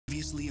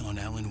closely on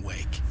Alan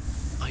Wake.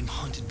 I'm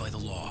hunted by the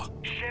law.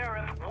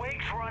 Sheriff,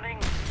 Wake's running.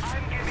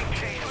 I'm giving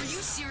chase. Are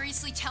you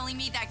seriously telling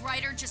me that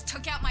writer just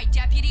took out my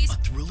deputies? A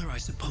thriller I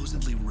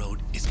supposedly wrote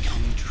is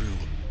coming true.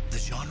 The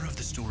genre of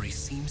the story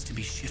seems to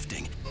be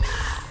shifting.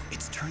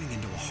 It's turning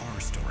into a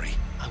horror story.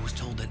 I was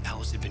told that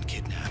Alice had been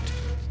kidnapped,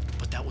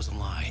 but that was a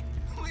lie.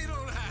 We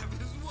don't have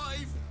his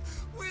wife.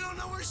 We don't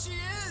know where she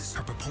is.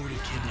 Her purported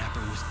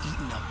kidnapper was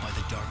eaten up by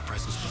the dark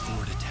presence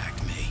before it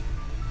attacked me.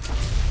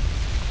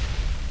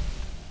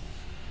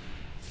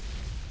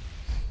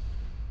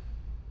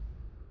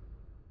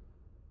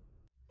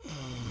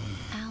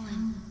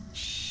 Alan,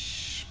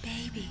 shh,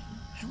 baby.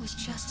 It was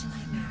just a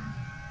nightmare.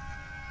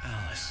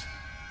 Alice.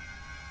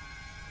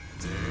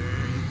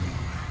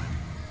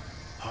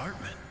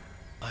 Hartman,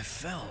 I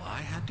fell. I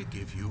had to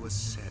give you a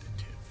sedative.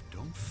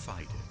 Don't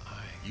fight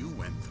it. You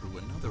went through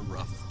another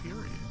rough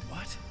period.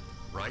 What?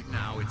 Right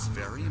now, it's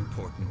very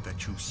important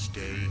that you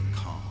stay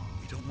calm.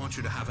 We don't want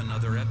you to have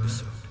another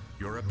episode.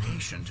 You're a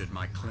patient at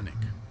my clinic.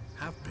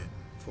 Have been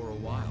for a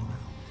while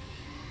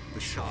now. The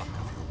shock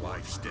of your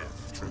wife's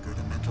death triggered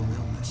a mental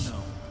illness.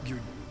 No,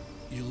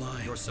 you're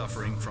lying. You're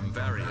suffering from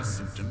various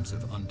symptoms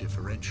of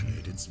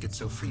undifferentiated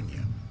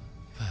schizophrenia.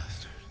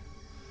 Bastard.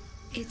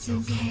 It's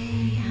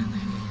okay,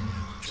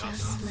 Alan.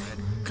 Just let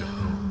go.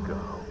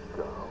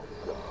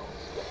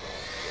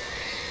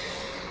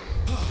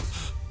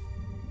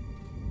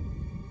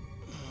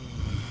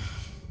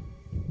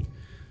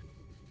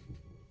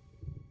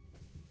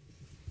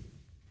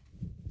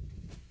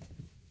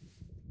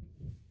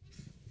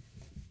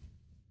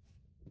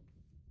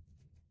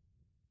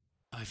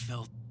 I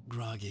felt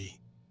groggy.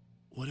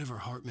 Whatever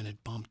Hartman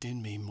had bumped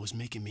in me was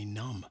making me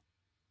numb.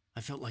 I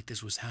felt like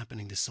this was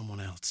happening to someone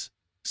else.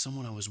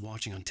 Someone I was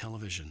watching on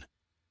television.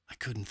 I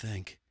couldn't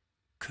think.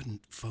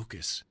 Couldn't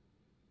focus.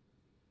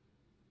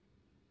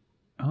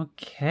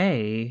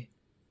 Okay.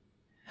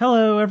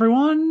 Hello,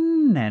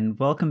 everyone, and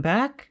welcome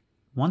back,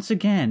 once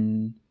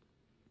again,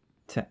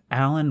 to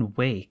Alan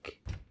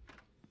Wake.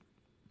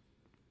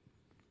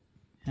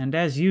 And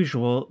as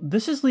usual,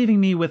 this is leaving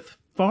me with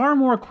far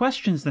more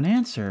questions than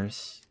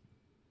answers.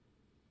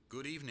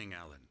 Good evening,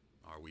 Alan.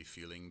 Are we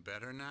feeling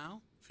better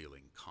now?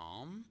 Feeling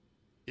calm?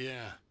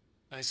 Yeah,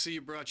 I see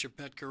you brought your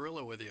pet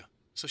gorilla with you.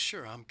 So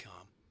sure, I'm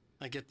calm.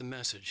 I get the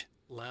message,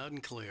 loud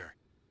and clear.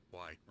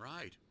 Why,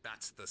 right.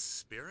 That's the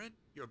spirit.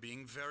 You're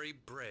being very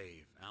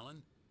brave,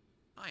 Alan.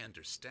 I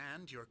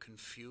understand you're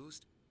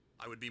confused.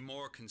 I would be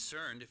more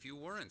concerned if you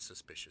weren't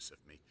suspicious of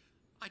me.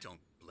 I don't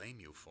blame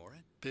you for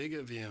it. Big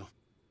of you.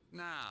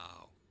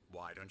 Now,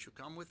 why don't you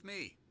come with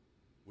me?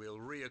 We'll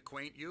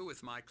reacquaint you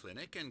with my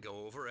clinic and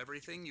go over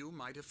everything you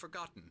might have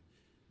forgotten.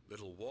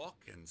 Little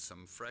walk and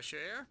some fresh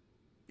air?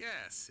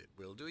 Yes, it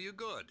will do you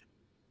good.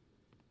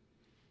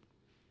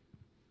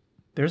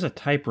 There's a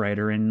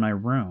typewriter in my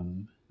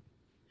room.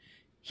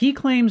 He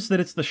claims that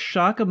it's the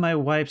shock of my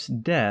wife's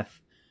death,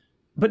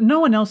 but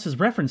no one else has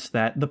referenced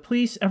that. The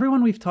police,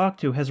 everyone we've talked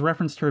to, has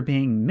referenced her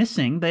being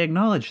missing. They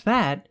acknowledge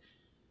that,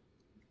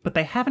 but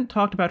they haven't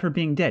talked about her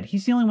being dead.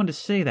 He's the only one to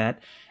say that.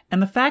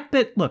 And the fact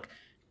that, look,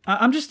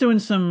 I'm just doing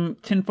some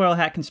tinfoil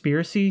hat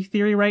conspiracy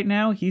theory right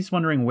now. He's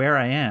wondering where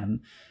I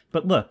am.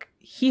 But look,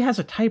 he has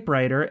a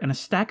typewriter and a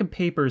stack of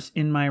papers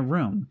in my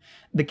room.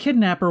 The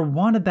kidnapper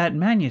wanted that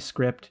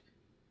manuscript.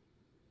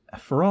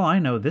 For all I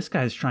know, this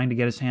guy's trying to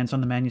get his hands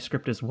on the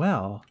manuscript as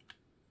well.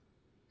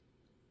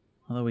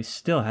 Although we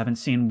still haven't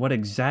seen what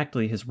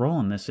exactly his role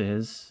in this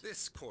is.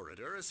 This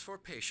corridor is for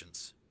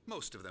patients.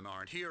 Most of them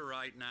aren't here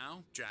right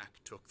now.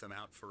 Jack took them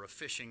out for a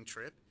fishing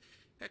trip.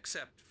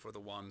 Except for the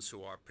ones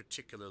who are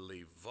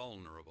particularly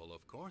vulnerable,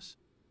 of course.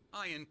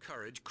 I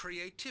encourage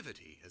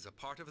creativity as a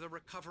part of the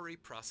recovery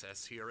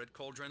process here at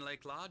Cauldron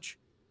Lake Lodge.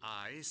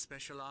 I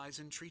specialize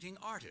in treating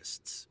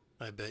artists.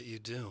 I bet you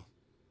do.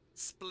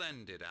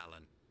 Splendid,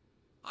 Alan.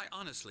 I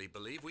honestly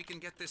believe we can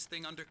get this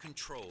thing under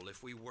control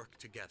if we work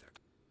together.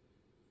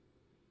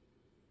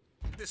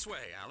 This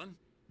way, Alan.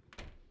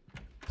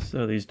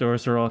 So these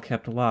doors are all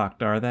kept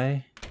locked, are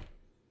they?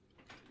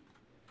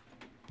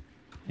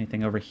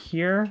 Anything over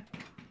here?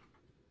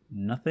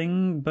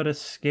 Nothing but a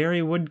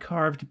scary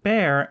wood-carved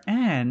bear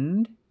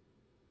and...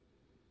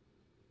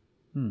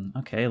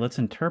 okay, let's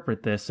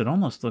interpret this. It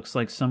almost looks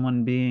like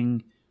someone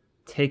being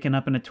taken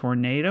up in a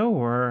tornado,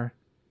 or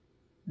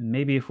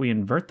maybe if we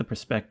invert the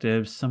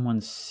perspective,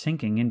 someone's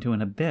sinking into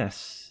an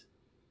abyss.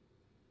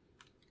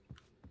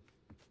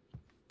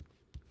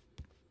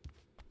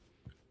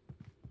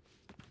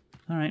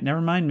 Alright,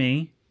 never mind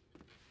me.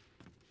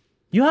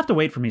 You'll have to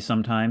wait for me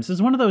sometimes. This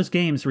is one of those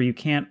games where you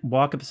can't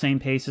walk at the same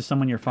pace as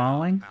someone you're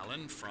following.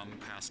 Alan, from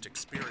past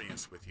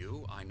experience with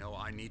you, I know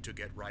I need to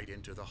get right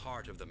into the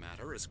heart of the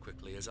matter as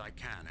quickly as I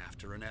can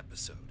after an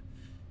episode.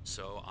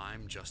 So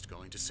I'm just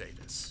going to say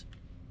this.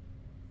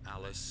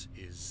 Alice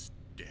is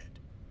dead.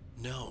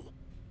 No.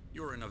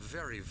 You're in a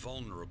very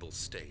vulnerable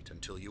state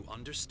until you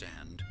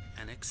understand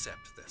and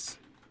accept this.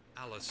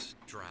 Alice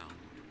drowned,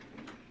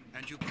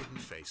 and you couldn't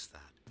face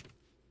that.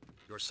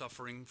 You're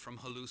suffering from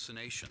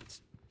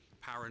hallucinations,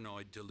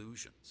 paranoid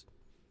delusions,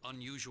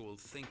 unusual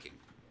thinking,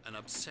 an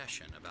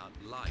obsession about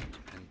light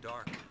and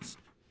darkness,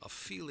 a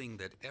feeling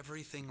that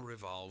everything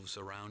revolves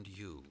around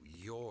you,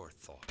 your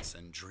thoughts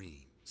and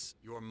dreams.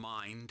 Your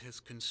mind has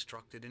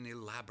constructed an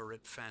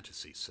elaborate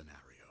fantasy scenario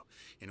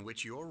in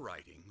which your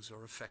writings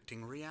are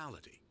affecting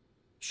reality.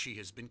 She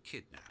has been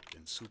kidnapped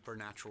and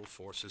supernatural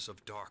forces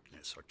of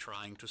darkness are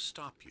trying to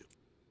stop you.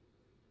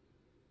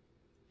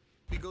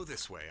 We go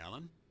this way,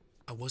 Alan.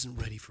 I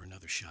wasn't ready for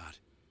another shot,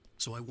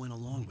 so I went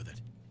along with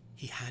it.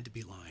 He had to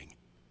be lying.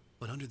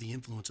 But under the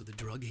influence of the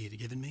drug he had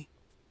given me,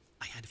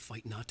 I had to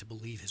fight not to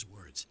believe his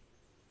words.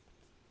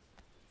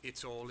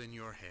 It's all in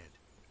your head.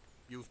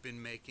 You've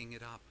been making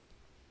it up.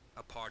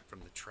 Apart from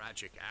the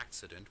tragic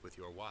accident with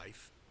your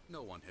wife,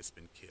 no one has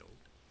been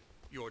killed.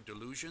 Your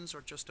delusions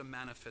are just a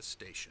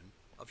manifestation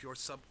of your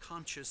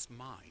subconscious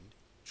mind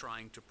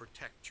trying to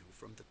protect you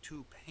from the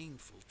too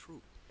painful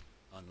truth.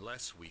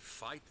 Unless we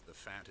fight the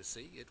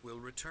fantasy, it will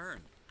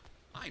return.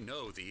 I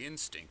know the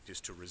instinct is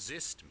to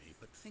resist me,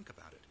 but think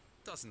about it.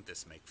 Doesn't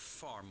this make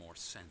far more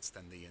sense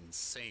than the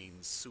insane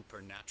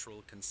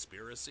supernatural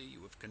conspiracy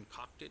you have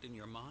concocted in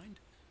your mind?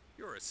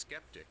 You're a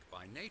skeptic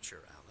by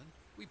nature, Alan.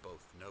 We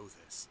both know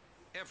this.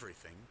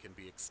 Everything can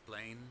be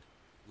explained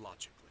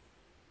logically.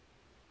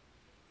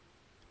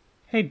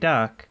 Hey,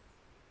 Doc.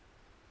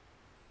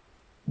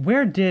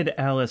 Where did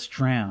Alice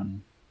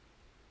drown?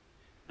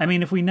 I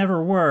mean, if we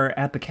never were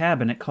at the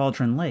cabin at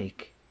Cauldron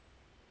Lake.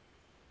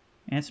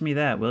 Answer me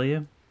that, will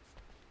you?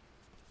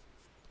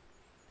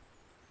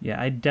 Yeah,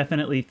 I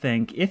definitely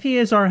think, if he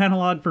is our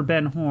analog for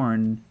Ben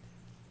Horne,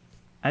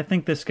 I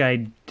think this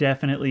guy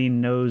definitely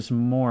knows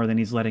more than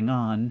he's letting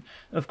on.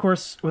 Of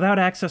course, without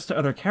access to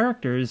other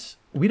characters,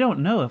 we don't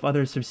know if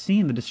others have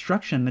seen the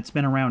destruction that's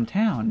been around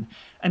town.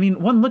 I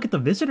mean, one look at the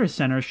visitor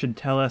center should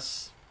tell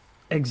us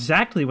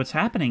exactly what's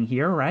happening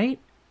here, right?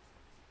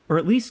 Or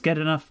at least get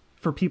enough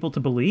for people to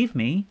believe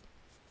me.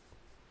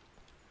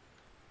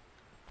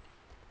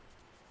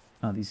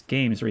 Oh, these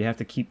games where you have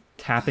to keep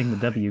tapping the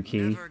W key.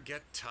 Never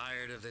get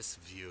tired of this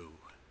view.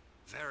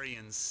 Very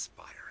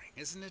inspiring,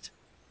 isn't it?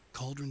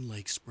 Cauldron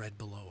Lake spread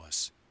below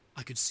us.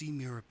 I could see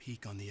Mirror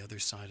Peak on the other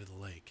side of the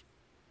lake.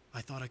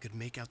 I thought I could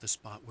make out the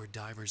spot where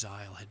Diver's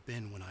Isle had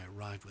been when I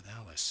arrived with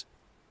Alice.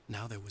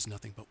 Now there was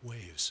nothing but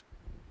waves.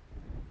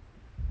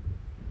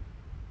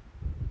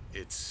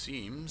 It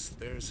seems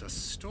there's a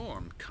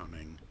storm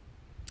coming.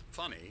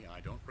 Funny,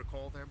 I don't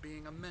recall there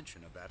being a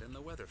mention of that in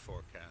the weather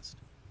forecast.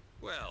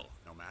 Well,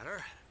 no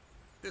matter.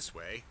 This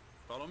way.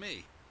 Follow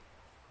me.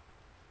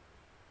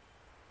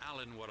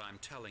 Alan, what I'm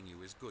telling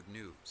you is good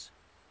news.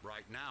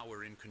 Right now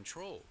we're in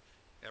control.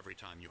 Every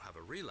time you have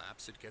a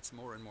relapse, it gets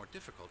more and more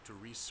difficult to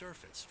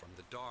resurface from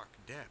the dark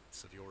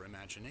depths of your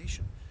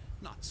imagination.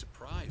 Not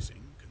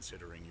surprising,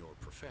 considering your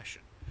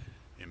profession.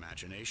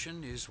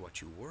 Imagination is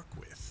what you work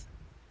with.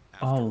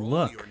 After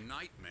all your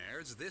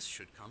nightmares, this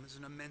should come as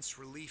an immense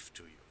relief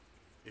to you.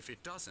 If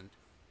it doesn't,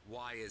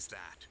 why is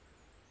that?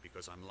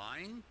 Because I'm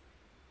lying?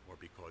 Or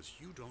because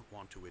you don't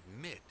want to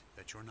admit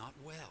that you're not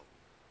well?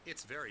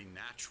 It's very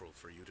natural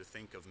for you to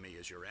think of me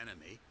as your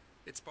enemy.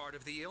 It's part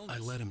of the illness. I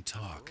let him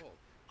talk.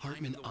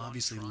 Hartman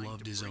obviously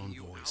loved his own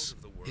voice.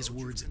 His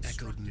words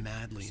echoed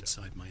madly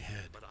inside my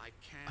head.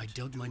 I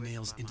dug my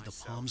nails into the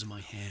palms of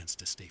my hands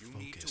to stay focused.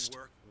 You need to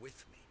work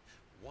with me.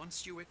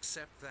 Once you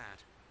accept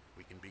that,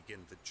 we can begin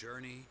the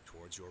journey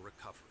towards your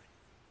recovery.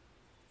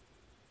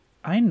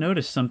 I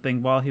noticed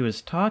something while he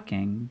was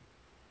talking.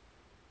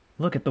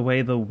 Look at the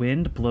way the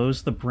wind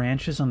blows the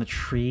branches on the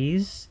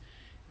trees.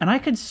 And I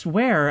could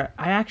swear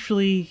I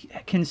actually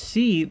can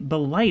see the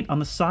light on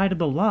the side of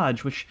the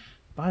lodge, which,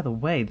 by the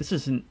way, this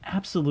is an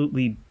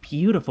absolutely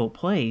beautiful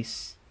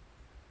place.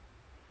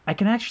 I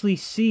can actually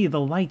see the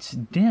lights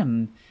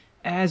dim,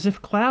 as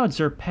if clouds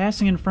are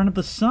passing in front of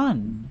the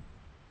sun.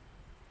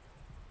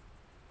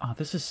 Oh,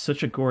 this is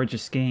such a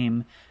gorgeous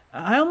game.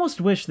 I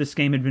almost wish this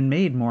game had been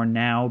made more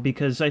now,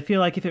 because I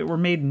feel like if it were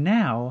made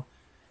now,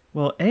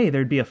 well, A,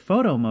 there'd be a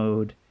photo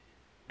mode,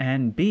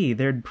 and B,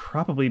 there'd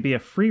probably be a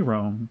free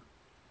roam.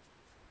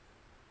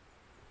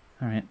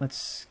 Alright,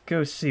 let's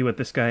go see what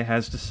this guy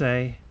has to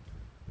say.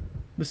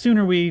 The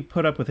sooner we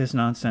put up with his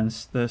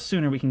nonsense, the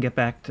sooner we can get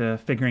back to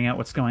figuring out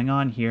what's going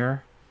on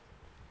here.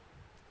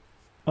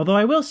 Although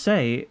I will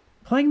say,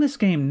 playing this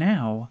game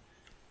now,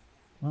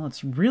 well,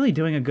 it's really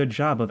doing a good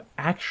job of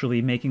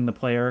actually making the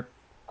player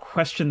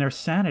question their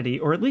sanity,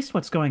 or at least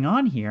what's going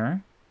on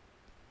here.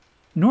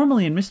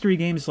 Normally in mystery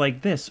games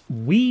like this,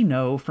 we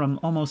know from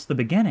almost the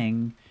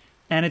beginning,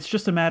 and it's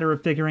just a matter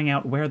of figuring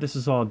out where this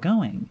is all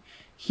going.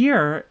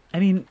 Here, I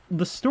mean,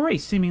 the story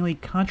seemingly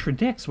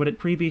contradicts what it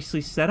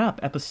previously set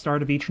up at the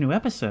start of each new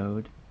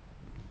episode,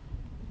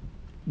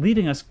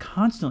 leaving us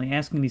constantly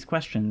asking these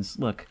questions.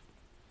 Look,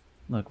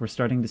 we're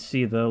starting to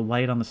see the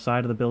light on the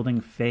side of the building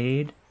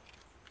fade.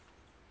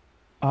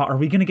 Are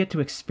we going to get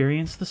to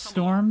experience the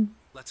storm?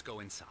 Let's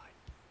go inside.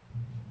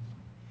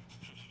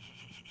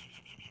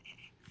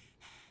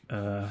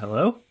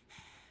 Hello?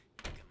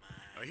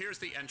 Here's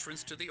the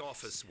entrance to the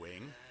office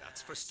wing.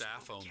 That's for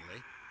staff only.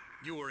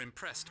 You were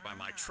impressed by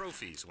my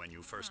trophies when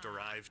you first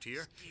arrived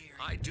here.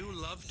 I do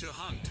love to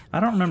hunt. I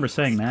don't remember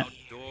saying that.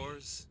 Outdoors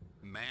wars,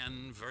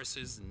 man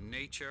versus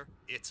nature.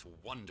 It's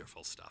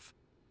wonderful stuff.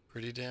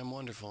 Pretty damn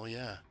wonderful,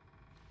 yeah.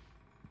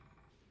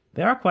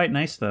 They are quite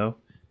nice, though.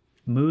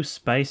 Moose,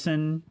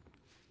 bison.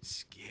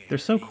 Scary, They're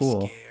so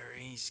cool.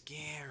 Scary,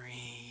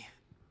 scary.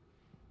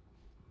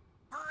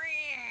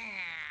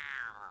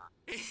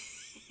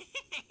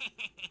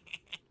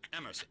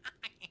 Emerson.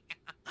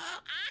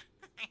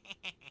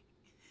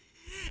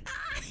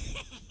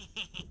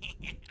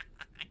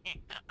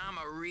 I'm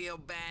a real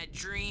bad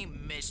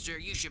dream, mister.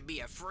 You should be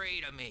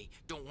afraid of me.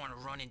 Don't want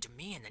to run into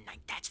me in the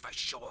night, that's for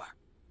sure.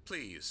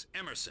 Please,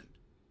 Emerson.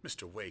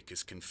 Mr. Wake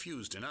is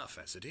confused enough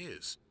as it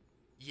is.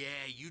 Yeah,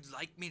 you'd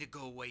like me to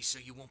go away so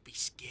you won't be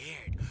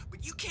scared.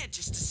 But you can't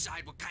just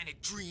decide what kind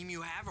of dream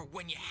you have or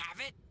when you have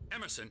it.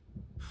 Emerson.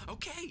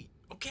 Okay.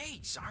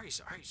 Sorry.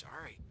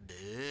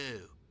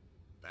 Boo.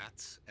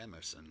 That's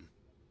Emerson.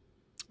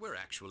 We're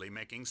actually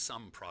making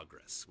some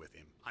progress with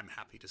him, I'm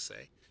happy to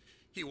say.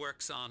 He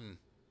works on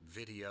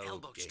video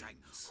Elbow games. strike.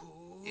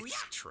 Ooh, It's yeah.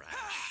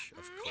 trash,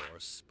 of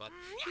course, but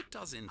it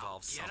does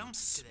involve Get him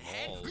some to the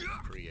head. small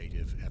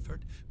creative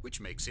effort, which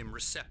makes him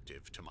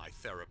receptive to my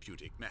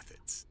therapeutic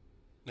methods.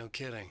 No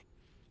kidding.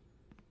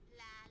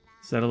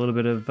 Is that a little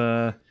bit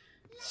of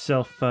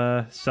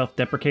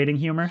self-deprecating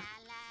humor?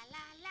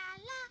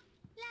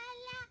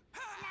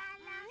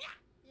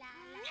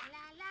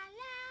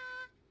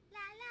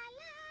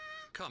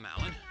 Come,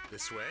 Alan,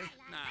 this way.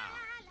 Now,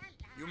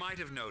 you might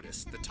have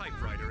noticed the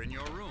typewriter in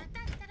your room.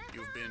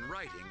 You've been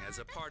writing as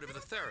a part of the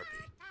therapy.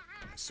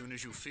 As soon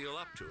as you feel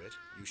up to it,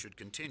 you should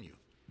continue.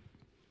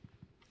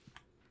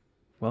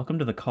 Welcome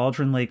to the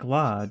Cauldron Lake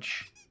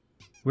Lodge.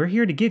 We're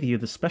here to give you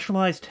the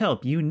specialized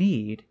help you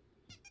need.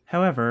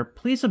 However,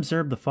 please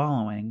observe the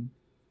following.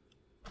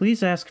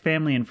 Please ask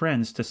family and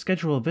friends to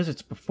schedule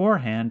visits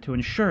beforehand to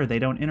ensure they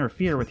don't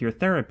interfere with your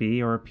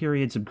therapy or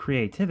periods of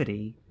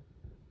creativity.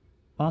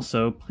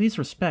 Also, please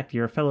respect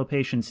your fellow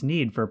patients'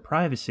 need for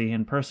privacy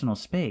and personal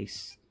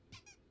space,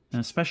 and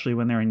especially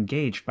when they're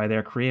engaged by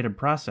their creative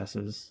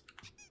processes.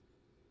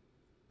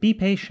 Be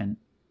patient.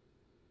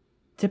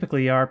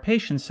 Typically, our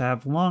patients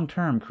have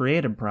long-term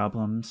creative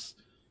problems,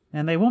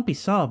 and they won't be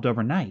solved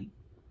overnight.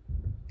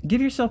 Give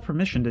yourself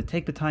permission to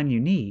take the time you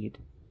need.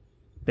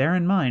 Bear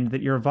in mind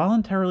that you're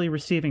voluntarily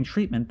receiving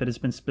treatment that has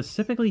been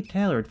specifically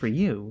tailored for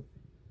you.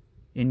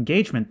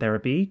 Engagement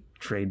therapy,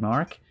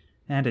 trademark,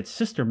 and its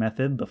sister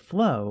method, the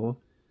flow,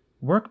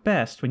 work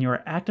best when you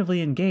are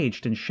actively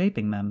engaged in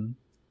shaping them.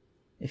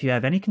 If you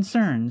have any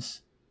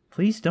concerns,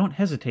 please don't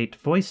hesitate to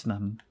voice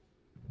them.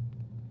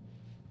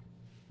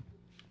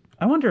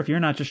 I wonder if you're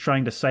not just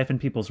trying to siphon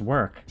people's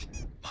work.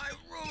 My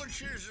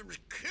rheumatism's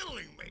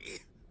killing me.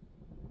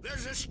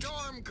 There's a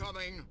storm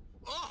coming.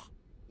 Oh,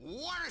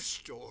 what a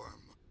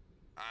storm.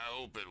 I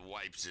hope it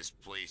wipes this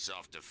place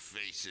off the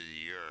face of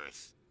the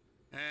earth.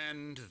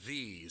 And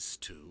these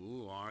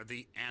two are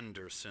the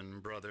Anderson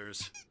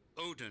brothers,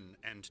 Odin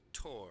and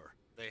Tor.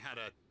 They had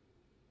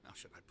how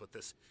should I put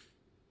this?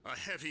 A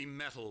heavy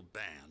metal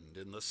band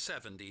in the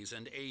 70s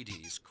and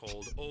 80s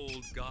called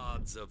Old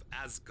Gods of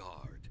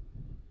Asgard.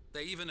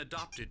 They even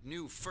adopted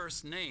new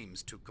first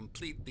names to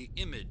complete the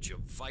image of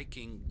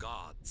Viking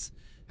gods.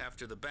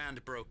 After the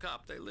band broke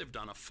up, they lived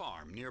on a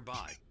farm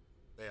nearby.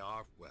 They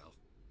are, well,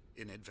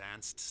 in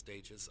advanced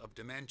stages of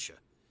dementia.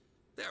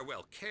 They're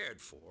well cared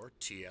for,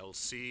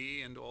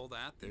 TLC and all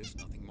that. There's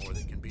nothing more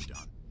that can be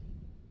done.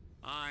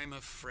 I'm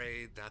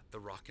afraid that the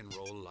rock and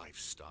roll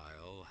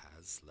lifestyle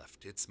has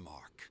left its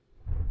mark.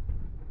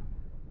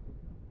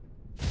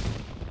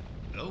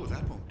 Oh,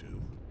 that won't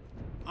do.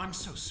 I'm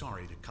so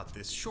sorry to cut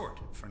this short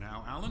for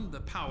now, Alan.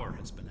 The power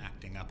has been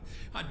acting up.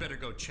 I'd better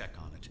go check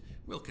on it.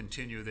 We'll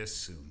continue this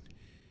soon.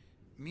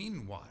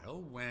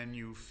 Meanwhile, when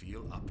you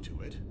feel up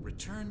to it,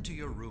 return to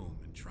your room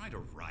and try to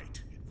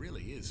write. It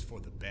really is for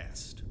the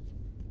best.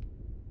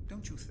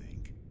 Don't you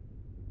think?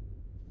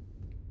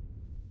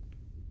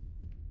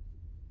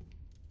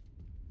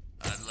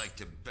 I'd like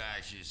to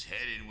bash his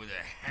head in with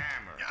a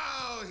hammer.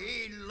 Oh,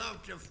 he'd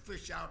love to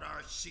fish out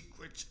our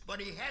secrets, but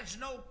he has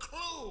no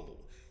clue.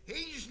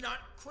 He's not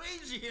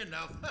crazy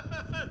enough.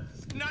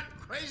 Not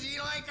crazy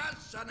like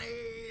us, Sonny.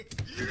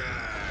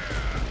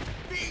 Yeah!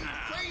 Being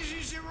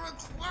crazy's a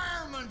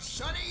requirement,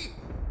 Sonny.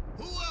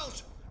 Who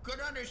else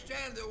could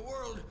understand the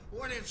world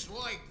when it's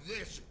like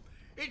this?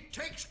 It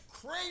takes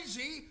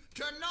crazy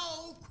to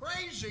know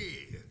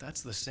crazy.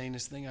 That's the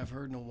sanest thing I've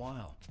heard in a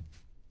while.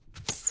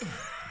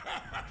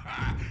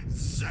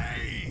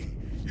 Say,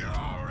 you're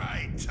all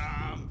right,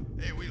 Tom.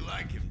 Hey, we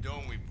like him,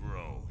 don't we,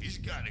 bro? He's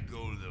got to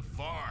go to the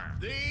farm.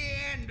 The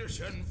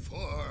Anderson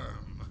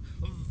Farm.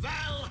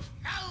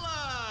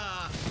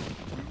 Valhalla!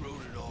 We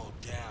wrote it all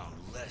down,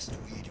 lest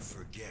we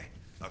forget.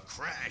 A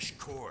crash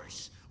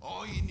course.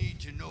 All you need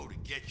to know to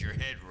get your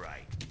head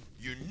right.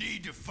 You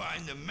need to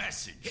find the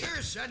message.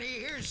 Here, Sonny,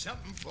 here's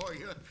something for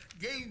you.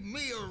 Gave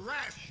me a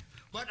rash,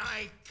 but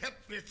I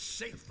kept it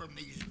safe from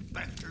these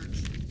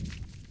bastards.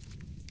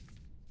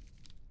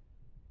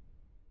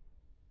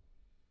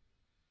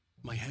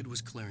 My head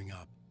was clearing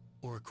up,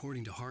 or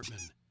according to Hartman,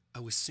 I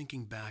was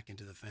sinking back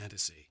into the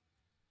fantasy.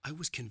 I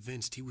was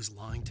convinced he was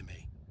lying to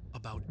me.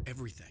 about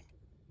everything.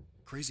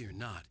 Crazy or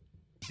not,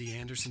 the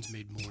Andersons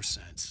made more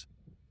sense.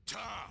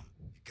 Tom,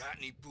 you got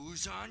any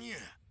booze on you?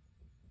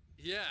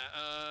 Yeah,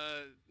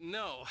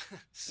 no.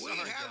 Sorry,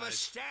 We have a guys.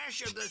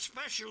 stash of the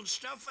special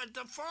stuff at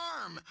the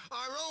farm.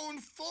 Our own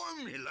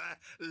formula.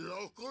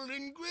 Local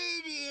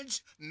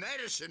ingredients.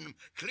 Medicine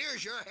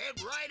clears your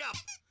head right up.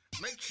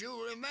 Makes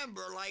you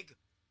remember like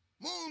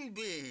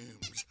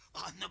moonbeams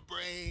on the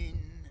brain.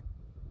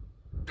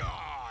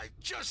 I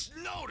just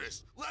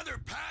noticed. Leather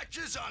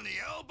patches on the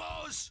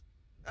elbows?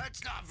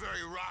 That's not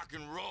very rock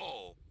and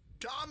roll.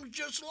 Tom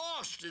just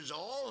lost is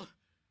all.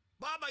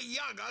 Baba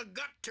Yaga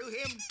got to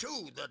him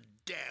too, the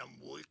damn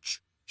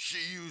witch. She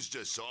used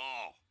us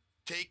all.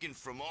 Taken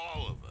from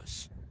all of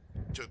us.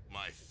 Took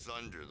my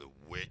thunder, the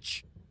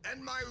witch.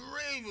 And my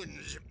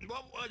ravens,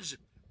 what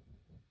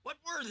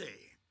were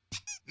they?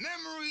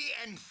 Memory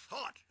and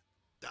thought,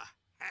 the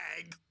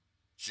hag.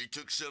 She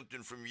took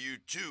something from you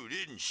too,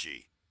 didn't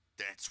she?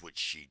 That's what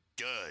she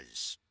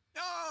does.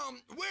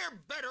 We're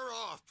better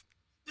off.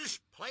 This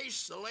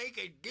place, the lake,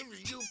 it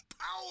gives you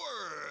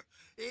power.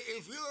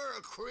 If you're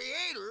a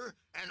creator,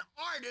 an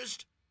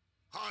artist,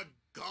 a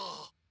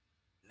god.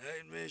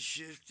 Nightmare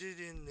shifted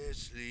in their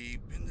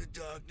sleep in the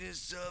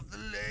darkness of the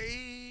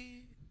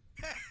lake.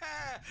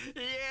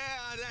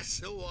 Yeah, that's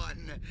the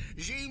one.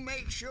 She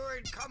makes sure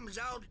it comes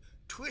out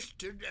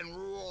twisted and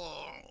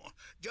wrong.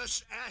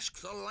 Just ask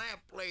the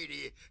lamp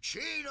lady.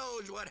 She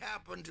knows what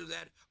happened to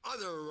that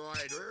other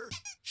rider.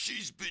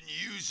 She's been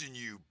using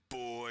you,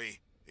 boy.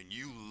 And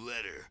you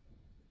let her.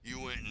 You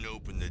went and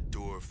opened the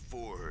door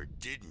for her,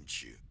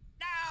 didn't you?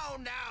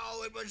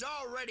 Now, it was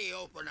already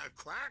open a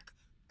crack.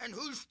 And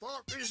whose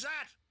fault is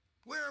that?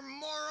 We're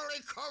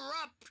morally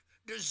corrupt,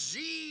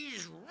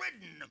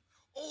 disease-ridden,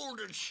 old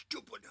and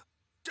stupid.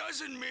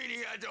 Doesn't mean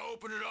he had to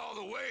open it all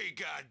the way,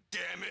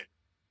 goddammit.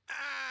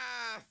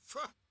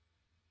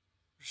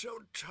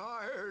 So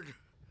tired.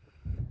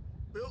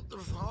 Built the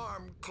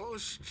farm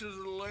close to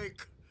the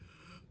lake.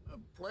 A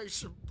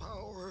place of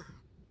power.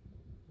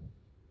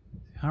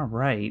 All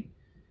right.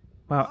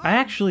 Wow, I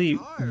actually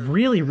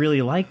really,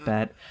 really like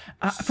that.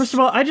 First of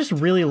all, I just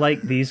really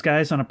like these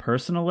guys on a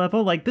personal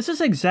level. Like, this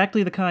is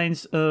exactly the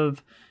kinds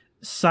of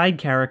side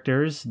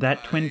characters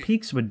that Twin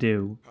Peaks would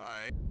do.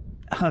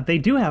 They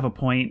do have a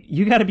point.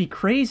 You gotta be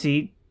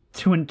crazy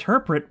to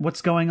interpret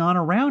what's going on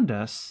around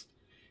us.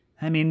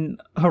 I mean,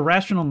 a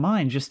rational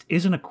mind just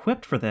isn't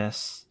equipped for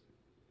this.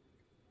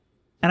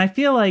 And I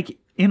feel like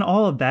in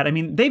all of that, I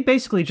mean, they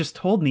basically just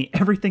told me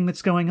everything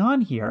that's going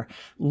on here.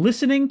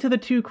 Listening to the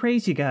two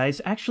crazy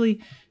guys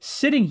actually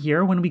sitting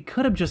here when we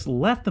could have just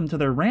left them to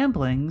their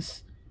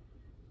ramblings.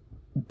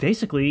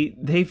 Basically,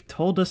 they've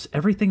told us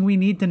everything we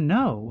need to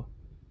know.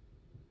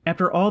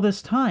 After all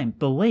this time,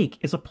 the lake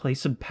is a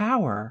place of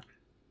power.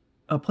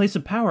 A place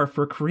of power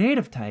for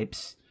creative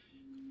types.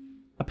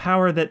 A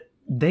power that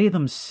they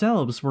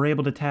themselves were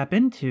able to tap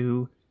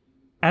into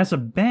as a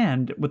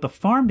band with the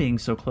farm being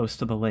so close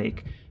to the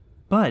lake.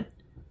 But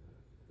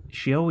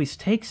she always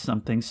takes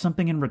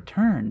something in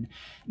return.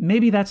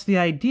 Maybe that's the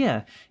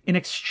idea. In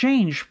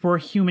exchange for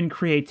human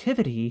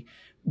creativity,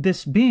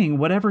 this being,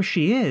 whatever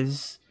she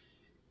is,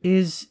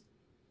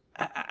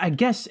 I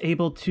guess,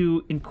 able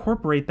to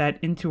incorporate that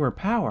into her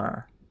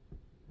power.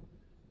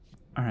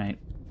 Alright,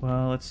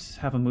 well, let's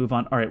have a move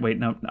on. Alright, wait,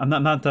 no, I'm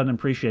not done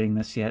appreciating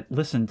this yet.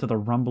 Listen to the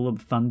rumble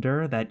of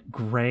thunder, that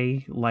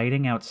gray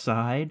lighting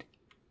outside.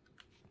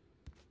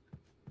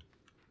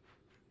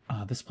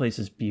 Oh, this place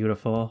is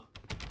beautiful.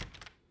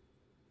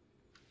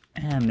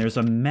 And there's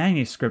a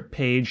manuscript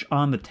page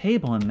on the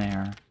table in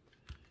there.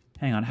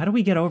 Hang on, how do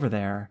we get over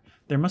there?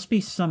 There must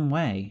be some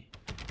way.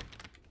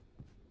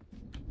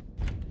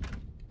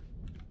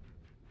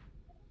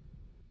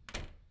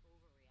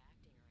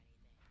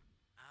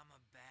 I'm a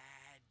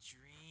bad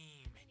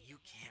dream, and you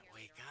can't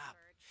wake up.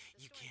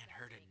 You can't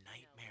hurt a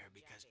nightmare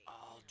because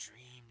all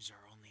dreams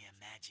are only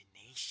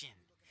imagination.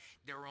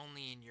 They're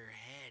only in your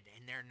head,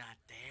 and they're not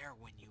there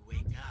when you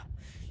wake up.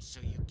 So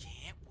you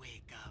can't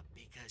wake up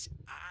because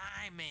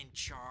I'm in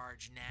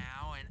charge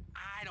now, and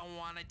I don't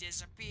want to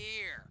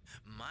disappear.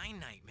 My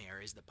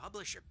nightmare is the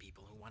publisher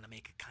people who want to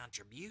make a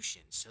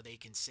contribution so they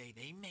can say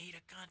they made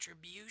a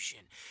contribution.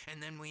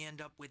 And then we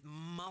end up with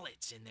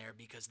mullets in there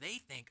because they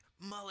think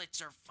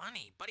mullets are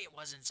funny, but it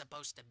wasn't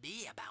supposed to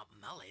be about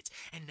mullets,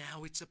 and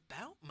now it's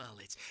about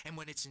mullets. And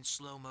when it's in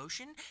slow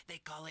motion, they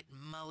call it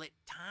mullet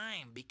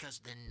time because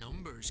the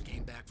numbers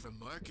came back from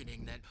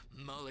marketing that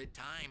mullet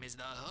time is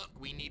the hook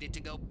we needed to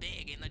go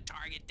big in the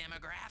target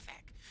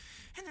demographic.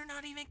 And they're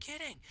not even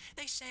kidding.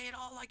 They say it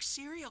all like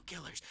serial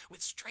killers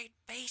with straight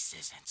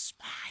faces and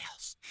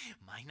smiles.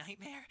 My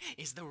nightmare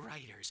is the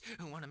writers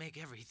who want to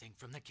make everything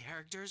from the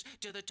characters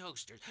to the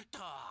toasters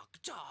talk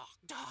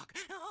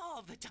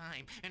all the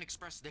time and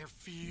express their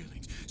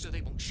feelings so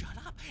they won't shut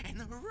up, and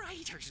the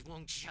writers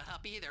won't shut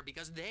up either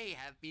because they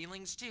have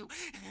feelings too,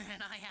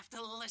 and I have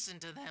to listen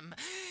to them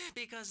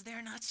because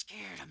they're not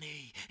scared of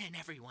me, and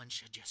everyone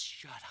should just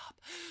shut up.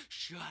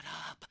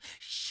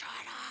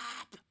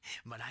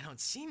 But I don't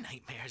see nightmares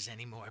nightmares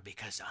anymore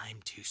because I'm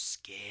too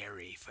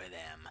scary for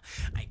them.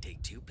 I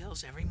take 2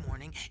 pills every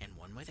morning and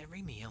 1 with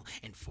every meal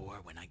and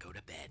 4 when I go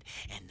to bed.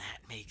 And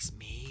that makes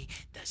me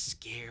the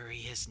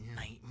scariest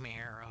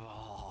nightmare of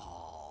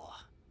all.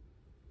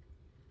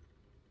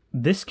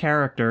 This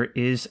character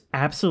is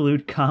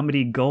absolute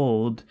comedy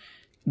gold,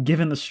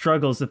 given the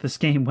struggles that this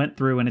game went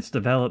through in its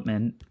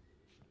development.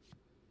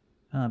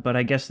 But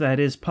I guess that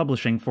is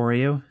publishing for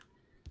you.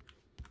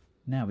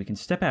 Now we can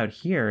step out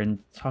here and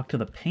talk to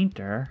the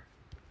painter.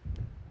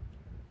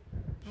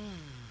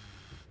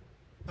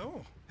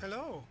 Oh,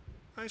 hello.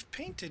 I've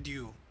painted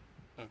you.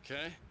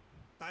 Okay.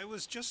 I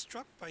was just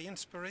struck by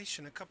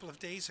inspiration a couple of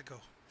days ago.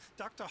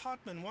 Dr.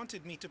 Hartman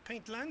wanted me to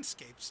paint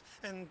landscapes,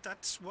 and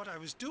that's what I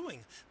was doing.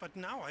 But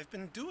now I've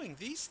been doing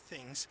these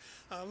things,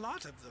 a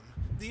lot of them.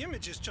 The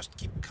images just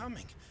keep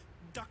coming.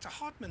 Dr.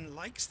 Hartman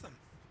likes them.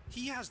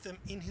 He has them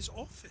in his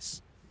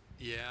office.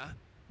 Yeah?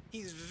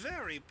 He's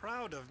very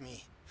proud of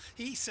me.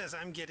 He says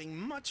I'm getting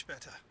much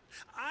better.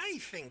 I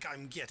think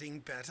I'm getting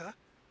better.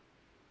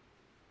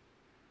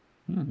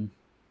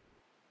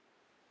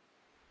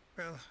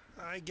 Well,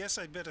 I guess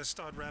I'd better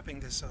start wrapping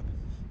this up.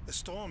 The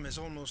storm is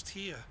almost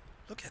here.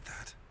 Look at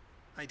that.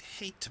 I'd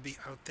hate to be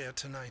out there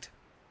tonight.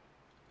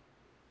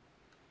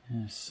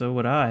 So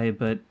would I,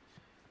 but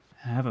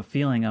I have a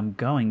feeling I'm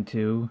going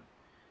to.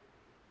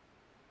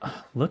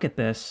 Look at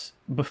this.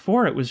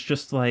 Before it was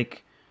just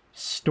like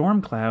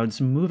storm clouds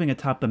moving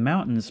atop the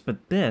mountains,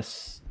 but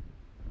this,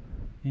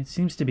 it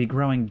seems to be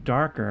growing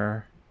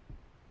darker.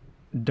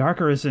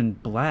 Darker as in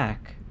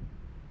black.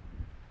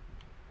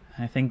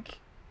 I think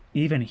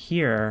even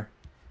here,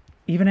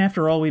 even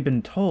after all we've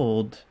been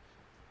told,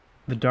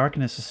 the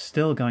darkness is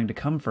still going to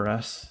come for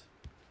us.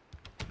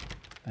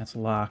 That's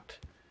locked.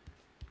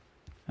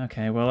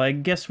 Okay, well, I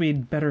guess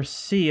we'd better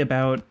see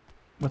about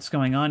what's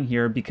going on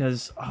here,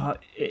 because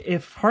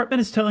if Hartman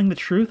is telling the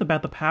truth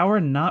about the power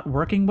not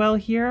working well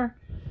here,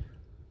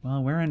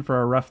 well, we're in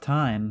for a rough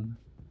time.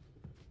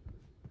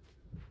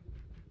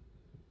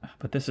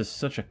 But this is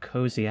such a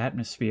cozy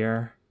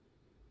atmosphere.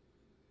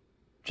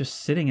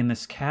 Just sitting in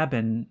this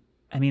cabin,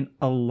 I mean,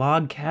 a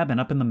log cabin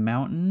up in the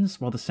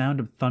mountains while the sound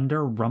of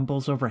thunder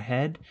rumbles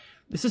overhead.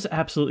 This is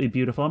absolutely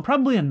beautiful. I'm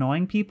probably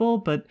annoying people,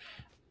 but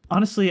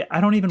honestly, I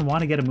don't even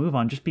want to get a move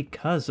on just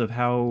because of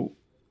how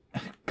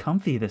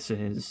comfy this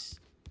is.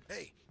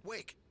 Hey,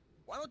 Wake,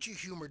 why don't you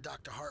humor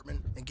Dr.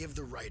 Hartman and give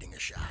the writing a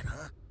shot,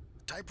 huh?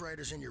 The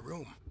typewriter's in your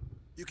room.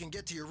 You can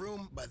get to your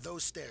room by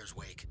those stairs,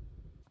 Wake.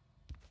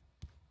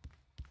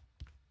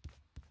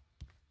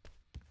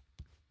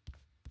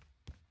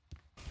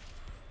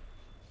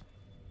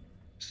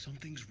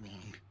 Something's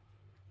wrong.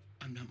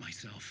 I'm not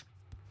myself.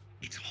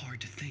 It's hard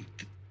to think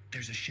that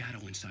there's a shadow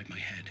inside my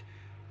head.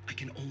 I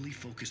can only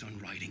focus on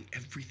writing.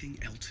 Everything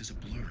else is a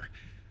blur.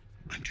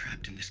 I'm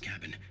trapped in this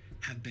cabin.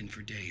 Have been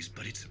for days,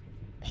 but it's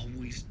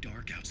always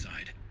dark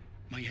outside.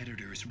 My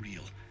editor is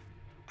real.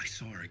 I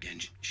saw her again.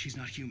 She's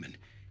not human.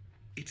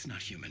 It's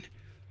not human.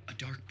 A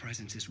dark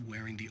presence is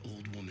wearing the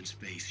old woman's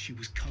face. She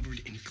was covered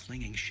in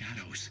clinging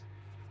shadows.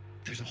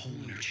 There's a hole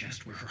in her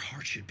chest where her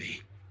heart should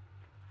be.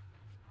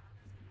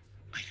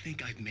 I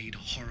think I've made a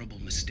horrible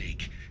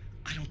mistake.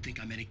 I don't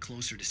think I'm any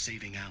closer to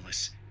saving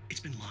Alice. It's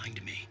been lying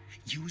to me,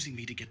 using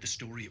me to get the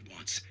story it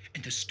wants,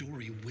 and the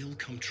story will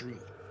come true.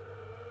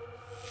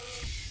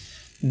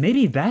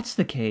 Maybe that's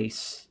the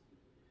case.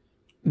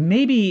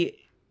 Maybe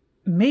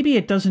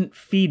it doesn't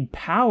feed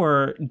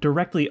power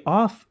directly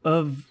off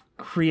of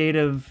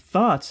creative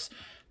thoughts.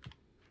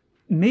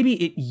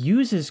 Maybe it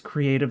uses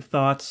creative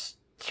thoughts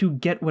to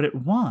get what it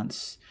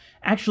wants.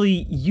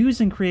 Actually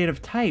using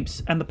creative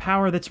types and the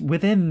power that's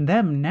within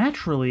them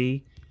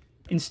naturally,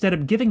 instead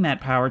of giving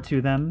that power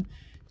to them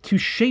to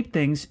shape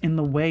things in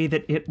the way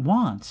that it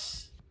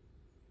wants.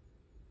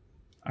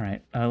 All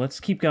right, let's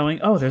keep going.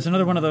 Oh, there's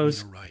another one of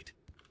those. You're right.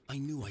 I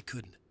knew I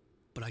couldn't,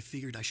 but I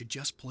figured I should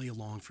just play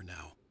along for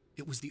now.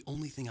 It was the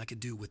only thing I could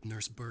do with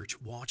Nurse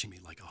Birch watching me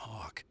like a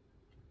hawk.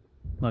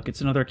 Look,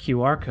 it's another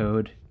QR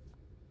code.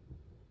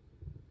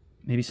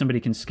 Maybe somebody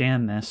can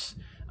scan this.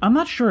 I'm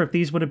not sure if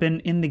these would have been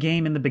in the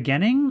game in the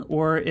beginning,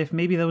 or if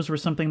maybe those were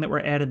something that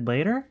were added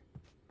later.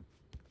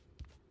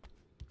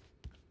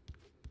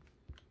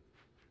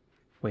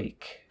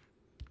 Wake.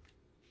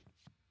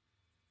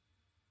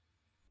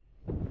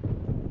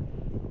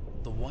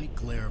 The white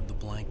glare of the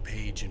blank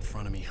page in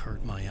front of me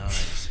hurt my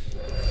eyes.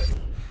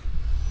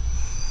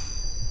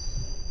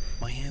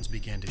 My hands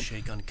began to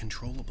shake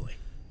uncontrollably.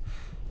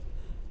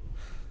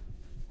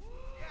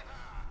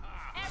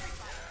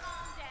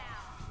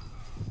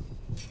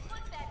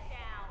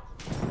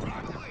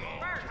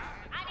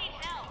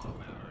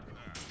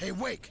 Hey,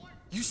 Wake,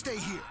 you stay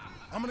here.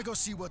 I'm gonna go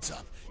see what's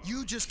up.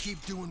 You just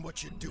keep doing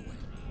what you're doing.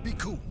 Be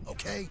cool,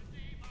 okay?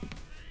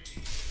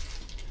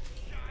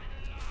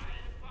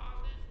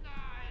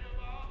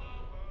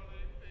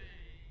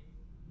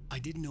 I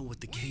didn't know what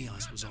the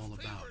chaos was all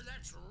about,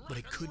 but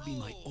it could be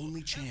my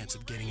only chance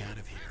of getting out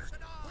of here.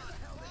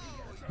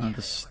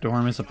 The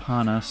storm is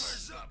upon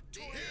us.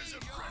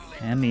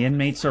 And the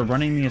inmates are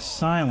running the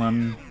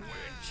asylum.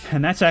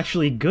 And that's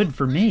actually good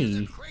for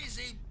me.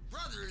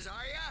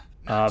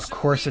 Of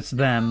course it's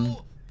them.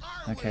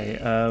 Okay,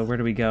 where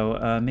do we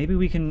go? Maybe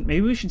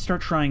we should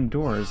start trying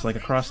doors, like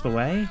across the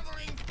way?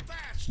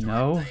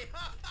 No?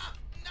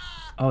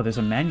 Oh, there's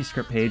a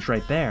manuscript page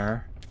right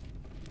there.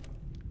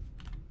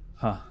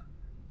 Huh.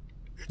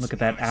 Look at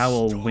that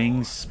owl,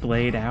 wings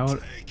splayed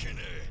out.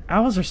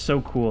 Owls are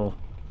so cool.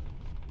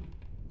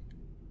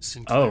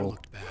 Sinclair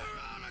looked bad.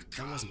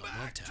 That wasn't a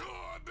love tap.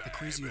 The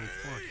crazy old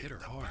fart hit her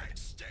hard.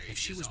 If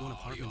she was one of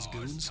Hartman's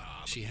goons,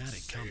 she had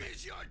it coming.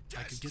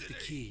 I could get the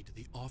key to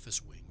the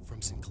office wing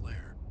from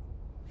Sinclair.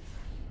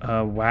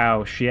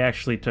 Wow, she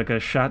actually took a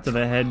shot to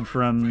the head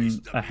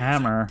from a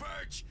hammer.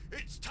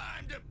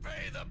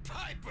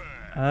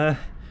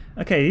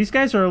 Okay, these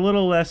guys are a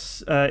little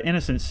less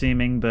innocent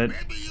seeming, but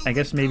I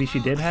guess maybe she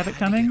did have it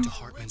coming? I had to get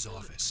to Hartman's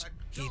office.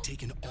 He had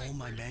taken all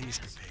my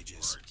manuscript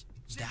pages.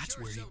 That's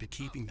where he'd been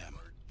keeping them.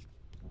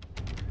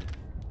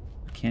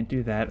 Can't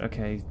do that.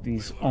 Okay,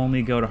 these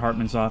only go to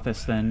Hartman's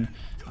office then.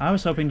 I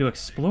was hoping to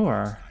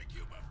explore.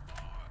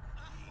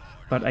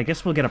 But I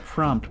guess we'll get a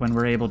prompt when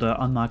we're able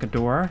to unlock a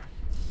door.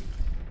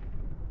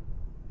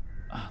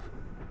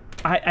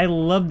 I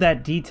love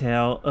that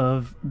detail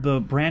of the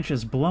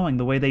branches blowing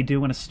the way they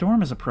do when a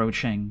storm is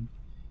approaching.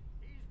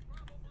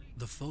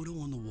 The photo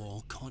on the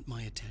wall caught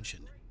my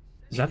attention.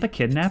 Is that the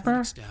kidnapper?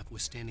 The staff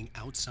was standing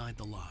outside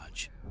the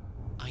lodge.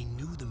 I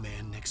knew the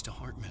man next to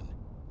Hartman.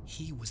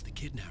 He was the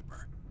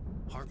kidnapper.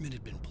 Hartman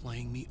had been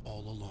playing me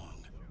all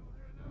along.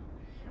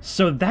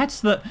 So that's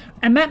the...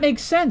 And that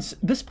makes sense.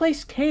 This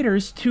place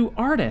caters to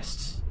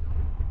artists.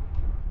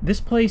 This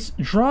place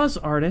draws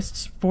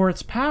artists for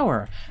its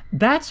power.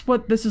 That's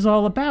what this is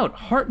all about.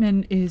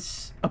 Hartman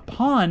is a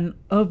pawn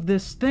of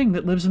this thing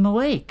that lives in the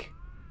lake.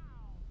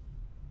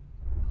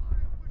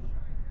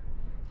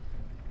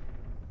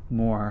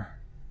 More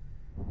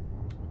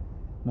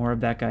of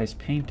that guy's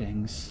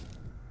paintings.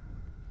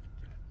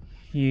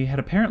 He had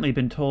apparently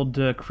been told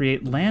to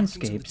create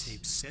landscapes. The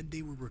tapes said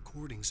they were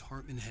recordings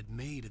Hartman had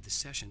made at the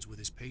sessions with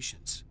his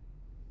patients.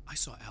 I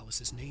saw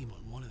Alice's name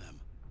on one of them.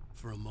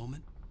 For a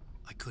moment,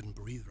 I couldn't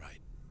breathe right.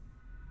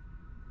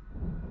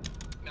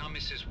 Now,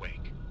 Mrs.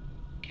 Wake,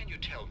 can you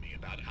tell me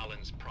about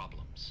Alan's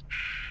problems?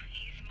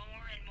 He's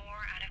more and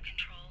more out of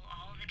control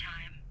all the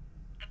time.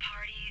 The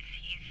parties,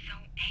 he's so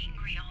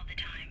angry all the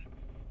time.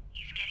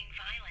 He's getting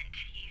violent.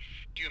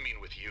 Do you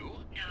mean with you?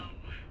 No,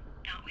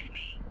 not with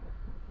me.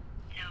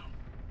 No,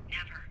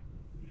 never.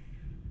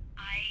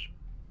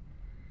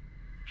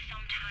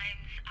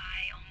 Sometimes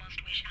I almost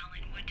wish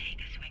Alan would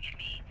take a swing at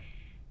me,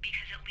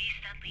 because at least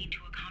that lead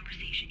to a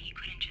conversation he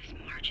couldn't just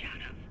march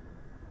out of.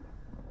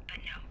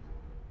 But no.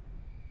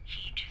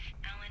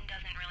 Alan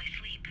doesn't really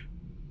sleep.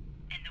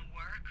 And the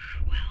work,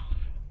 well,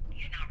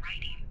 he's not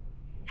writing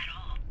at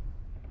all.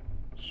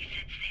 He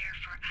sits there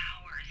for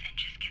hours and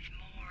just gets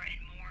more and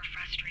more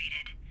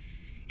frustrated.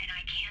 And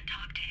I can't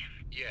talk to him.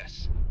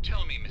 Yes.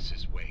 Tell me,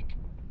 Mrs. Wake,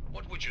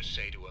 what would you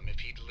say to him if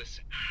he'd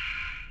listen?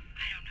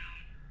 I don't know.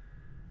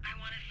 I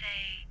want to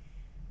say,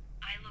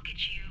 I look at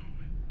you,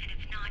 and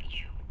it's not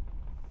you.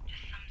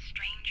 Just some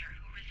stranger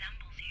who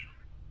resembles you.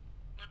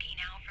 Looking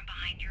out from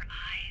behind your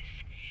eyes.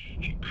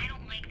 And I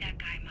don't like that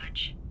guy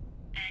much.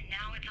 And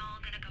now it's all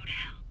gonna go to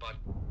hell. But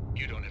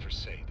you don't ever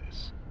say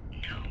this.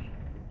 No.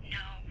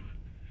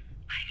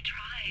 I've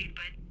tried,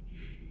 but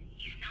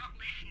he's not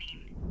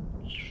listening.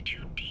 He's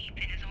too deep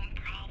in his own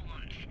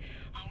problems.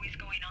 Always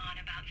going on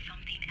about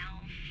something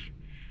else.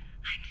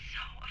 I'm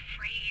so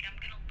afraid I'm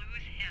gonna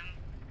lose him.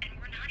 And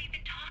we're not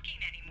even talking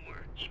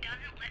anymore. He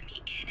doesn't let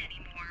me in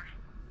anymore.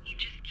 He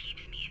just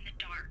keeps me in the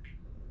dark.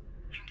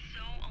 I'm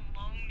so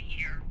alone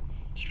here,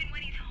 even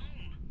when he's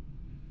home.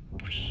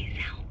 Please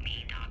help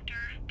me, Doctor,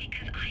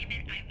 because I'm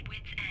at my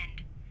wit's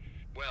end.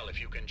 Well,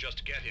 if you can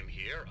just get him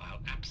here,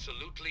 I'll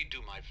absolutely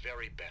do my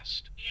very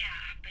best.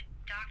 Yeah, but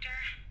Doctor,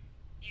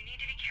 you need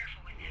to be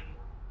careful with him.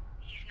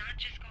 He's not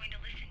just going to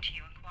listen to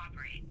you and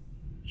cooperate.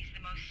 He's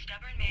the most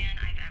stubborn man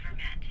I've ever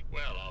met.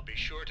 Well, I'll be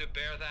sure to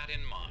bear that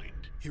in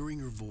mind. Hearing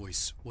her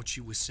voice, what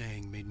she was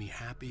saying made me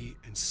happy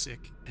and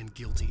sick and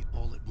guilty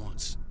all at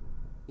once.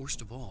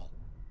 Worst of all,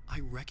 I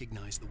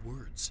recognized the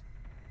words.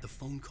 The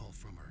phone call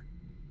from her.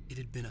 It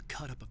had been a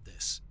cut-up of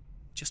this.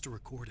 Just a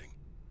recording.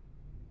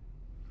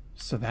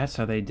 So that's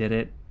how they did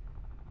it.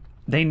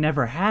 They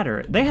never had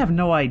her. They have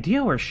no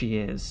idea where she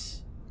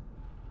is.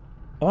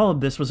 All of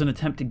this was an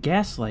attempt to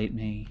gaslight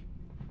me.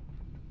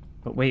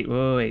 But wait.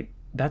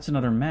 That's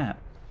another map.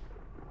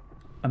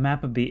 A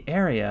map of the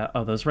area.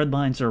 Oh, those red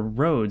lines are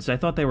roads. I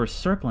thought they were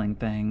circling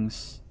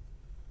things.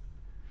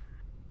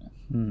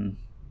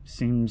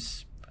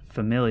 Seems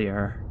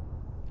familiar.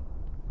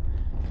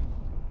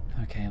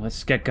 Okay,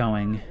 let's get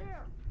going.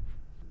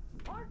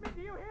 Hartman,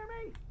 do you hear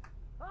me?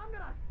 I'm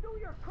gonna sue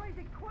your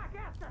crazy quack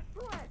ass to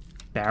shreds.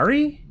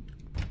 Barry?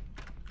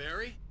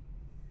 Barry?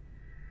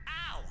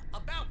 Ow!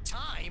 About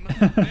time!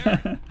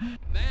 Barry?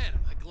 Man, am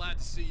I glad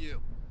to see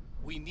you.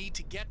 We need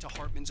to get to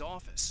Hartman's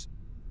office.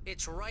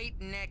 It's right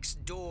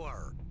next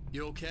door.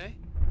 You okay?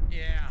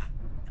 Yeah.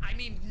 I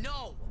mean,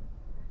 no!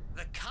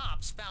 The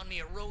cops found me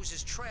at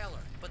Rose's trailer,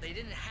 but they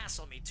didn't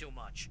hassle me too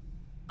much.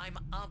 I'm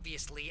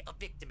obviously a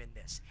victim in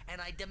this, and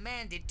I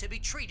demanded to be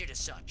treated as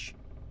such.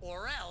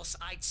 Or else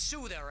I'd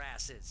sue their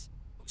asses.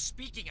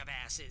 Speaking of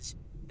asses,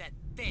 that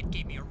Fed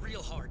gave me a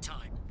real hard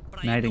time.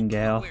 But I Nightingale.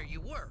 had no clue where you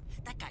were.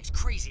 That guy's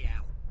crazy,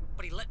 Al.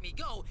 But he let me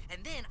go,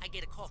 and then I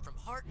get a call from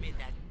Hartman,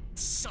 that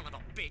son of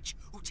a bitch,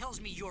 who tells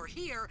me you're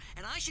here,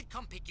 and I should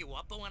come pick you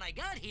up, but when I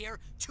got here,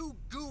 2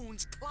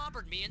 goons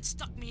clobbered me and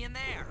stuck me in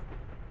there.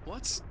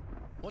 What's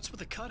with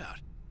the cutout?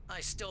 I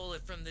stole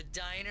it from the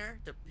diner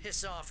to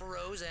piss off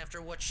Rose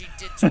after what she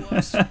did to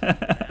us.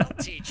 That'll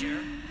teach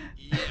her.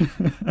 Yeah,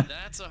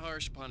 that's a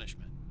harsh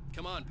punishment.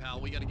 Come on,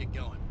 pal, we gotta get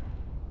going.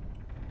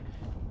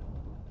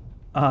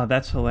 Oh,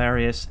 that's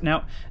hilarious.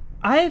 Now,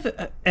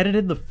 I've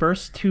edited the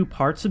first 2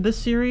 parts of this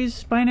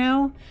series by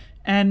now,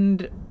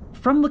 and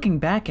from looking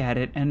back at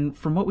it and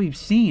from what we've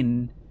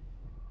seen,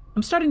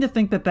 I'm starting to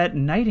think that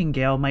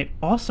Nightingale might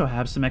also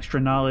have some extra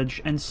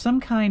knowledge and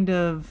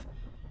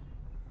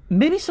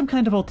maybe some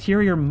kind of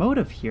ulterior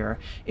motive here.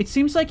 It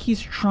seems like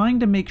he's trying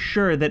to make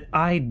sure that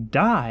I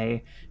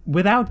die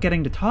without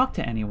getting to talk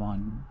to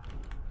anyone.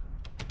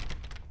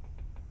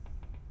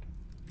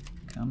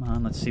 Come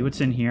on, let's see what's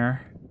in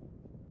here.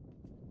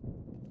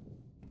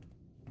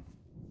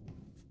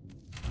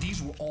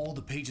 These were all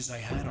the pages I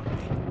had on me.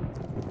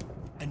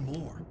 And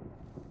more.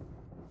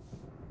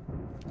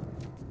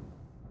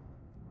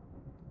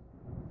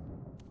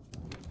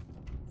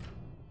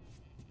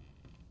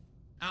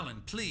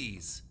 Alan,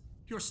 please.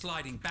 You're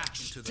sliding back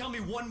into the... Tell me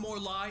one more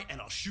lie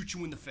and I'll shoot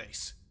you in the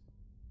face.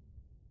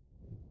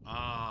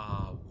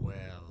 Ah,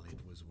 well, it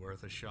was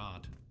worth a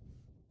shot.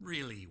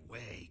 Really,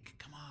 Wake,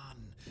 come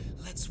on.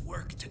 Let's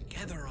work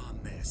together on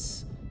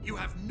this. You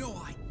have no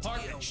idea...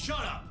 Hartman, shut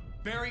up!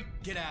 Barry,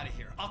 get out of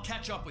here. I'll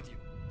catch up with you.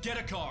 Get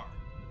a car.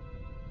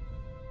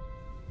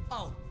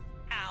 Oh,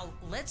 Al,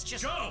 let's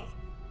just... Go!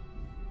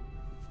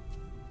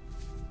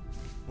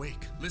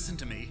 Wake, listen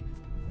to me.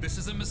 This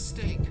is a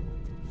mistake.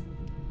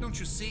 Don't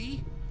you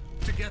see?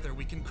 Together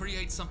we can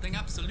create something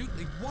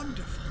absolutely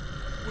wonderful.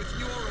 With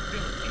your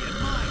ability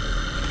and mine.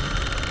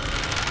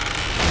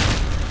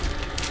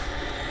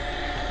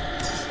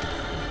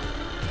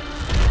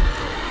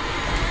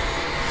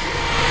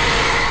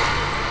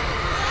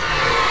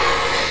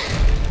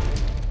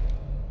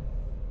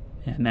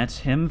 And that's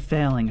him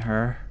failing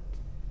her.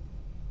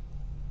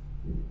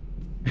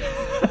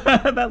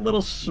 That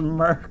little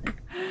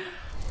smirk.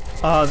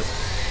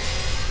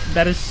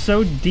 That is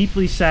so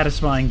deeply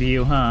satisfying to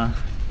you, huh?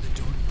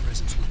 The dark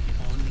presence would be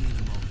on me in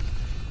a moment.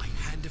 I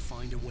had to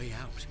find a way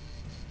out.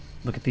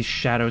 Look at these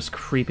shadows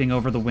creeping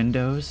over the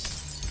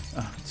windows.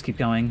 Let's keep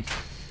going.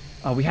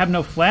 We have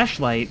no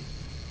flashlight.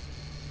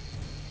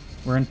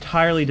 We're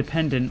entirely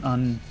dependent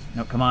on...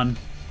 No, come on.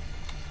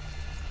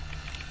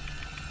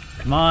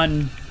 Come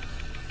on.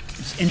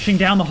 It's inching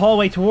down the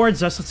hallway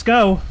towards us. Let's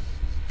go.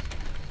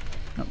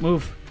 No,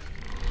 move.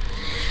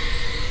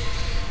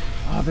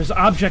 Oh, there's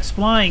objects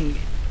flying.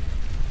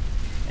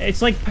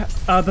 It's like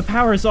the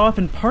power is off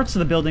in parts of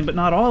the building, but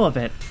not all of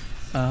it.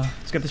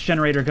 Let's get this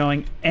generator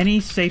going.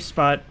 Any safe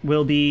spot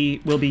will be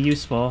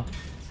useful.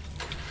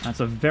 That's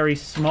a very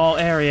small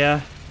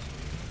area.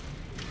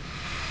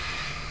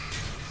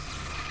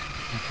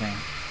 Okay.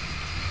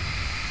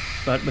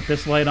 But with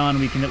this light on,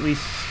 we can at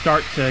least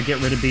start to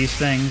get rid of these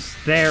things.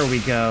 There we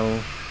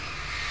go.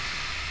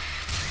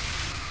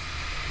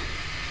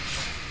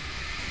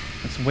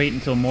 Let's wait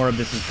until more of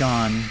this is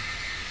gone.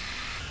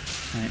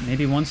 Alright,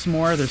 maybe once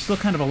more. There's still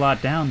kind of a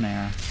lot down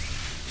there.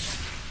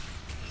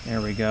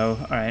 There we go.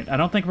 Alright, I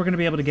don't think we're going to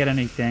be able to get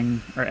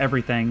anything, or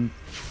everything,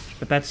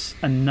 but that's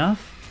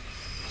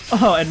enough.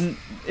 Oh, and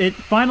it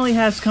finally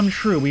has come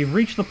true. We've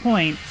reached the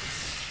point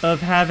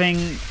of having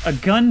a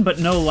gun but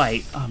no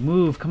light. Oh,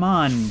 move, come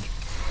on.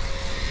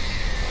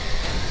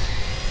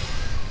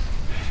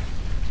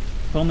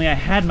 If only I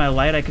had my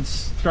light, I could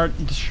start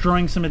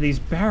destroying some of these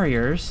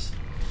barriers.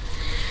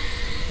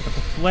 Pick up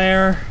the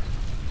flare.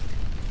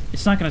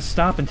 It's not going to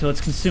stop until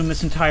it's consumed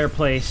this entire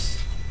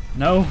place.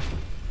 No.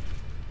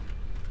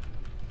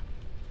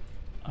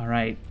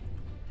 Alright.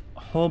 A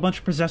whole bunch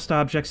of possessed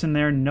objects in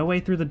there, no way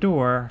through the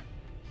door.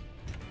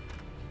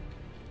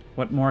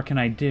 What more can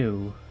I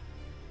do?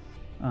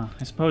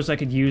 I suppose I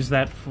could use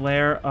that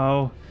flare.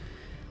 Oh,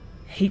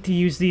 hate to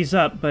use these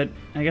up, but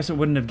I guess it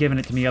wouldn't have given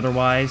it to me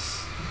otherwise.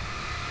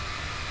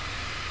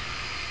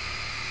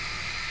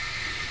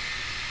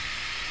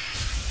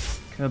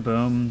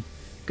 Kaboom.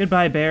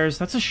 Goodbye, bears.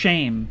 That's a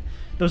shame.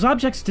 Those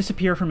objects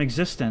disappear from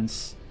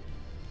existence.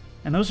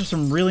 And those are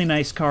some really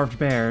nice carved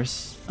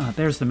bears.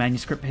 There's the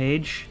manuscript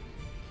page.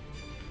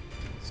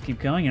 Let's keep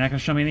going. You're not going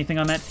to show me anything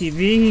on that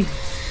TV.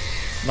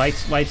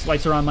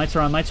 Lights are on, lights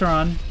are on, lights are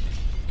on.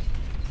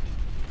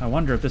 I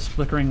wonder if this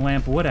flickering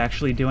lamp would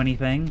actually do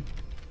anything.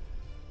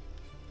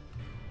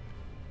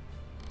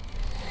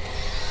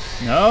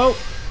 No!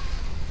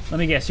 Let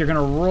me guess, you're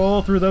gonna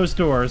roll through those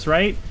doors,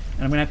 right?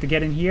 And I'm gonna have to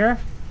get in here?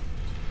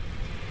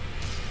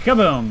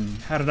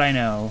 Kaboom! How did I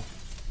know?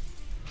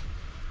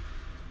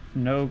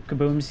 No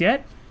kabooms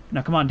yet?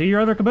 Now come on, do your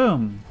other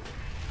kaboom.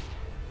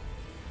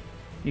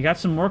 You got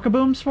some more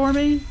kabooms for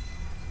me?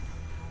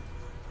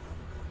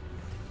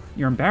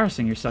 You're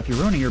embarrassing yourself. You're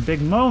ruining your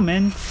big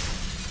moment.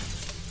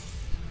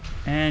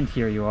 And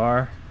here you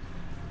are.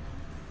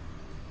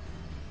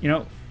 You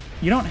know,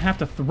 you don't have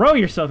to throw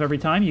yourself every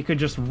time. You could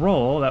just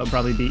roll. That would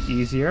probably be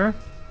easier.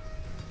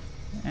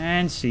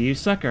 And see you,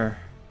 sucker.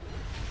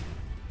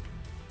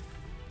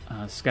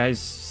 This guy's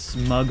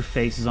smug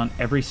face is on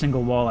every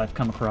single wall I've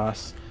come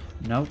across.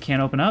 No,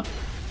 can't open up.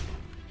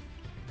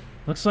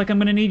 Looks like I'm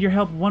gonna need your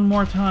help one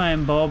more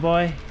time, ball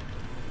boy.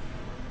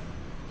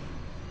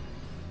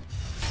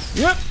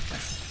 Yep.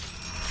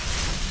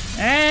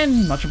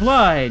 And much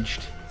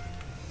obliged.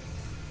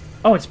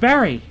 Oh, it's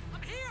Barry.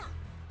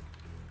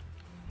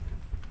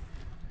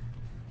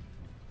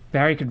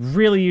 Barry could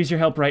really use your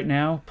help right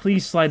now.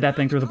 Please slide that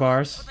thing through the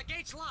bars. But the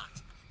gate's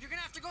locked. You're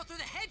gonna have to go through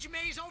the hedge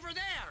maze over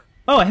there.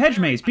 Oh, a hedge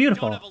maze.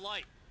 Beautiful.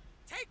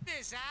 Take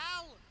this,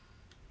 Al.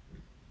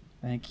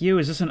 Thank you.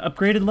 Is this an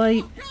upgraded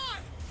light?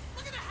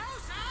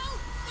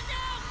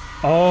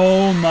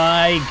 Oh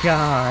my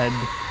god.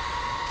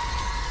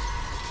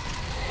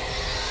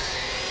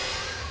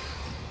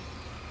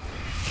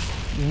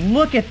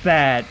 Look at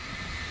that.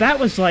 That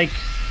was like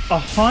a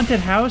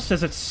haunted house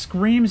as it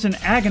screams in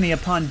agony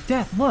upon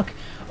death. Look,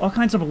 all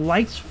kinds of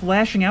lights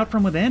flashing out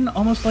from within,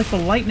 almost like the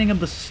lightning of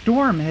the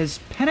storm has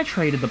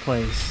penetrated the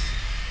place.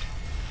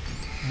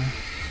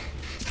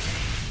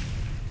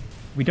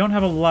 We don't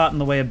have a lot in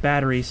the way of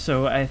batteries,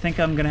 so I think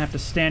I'm gonna have to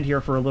stand here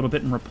for a little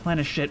bit and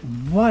replenish it.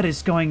 What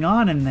is going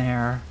on in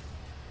there?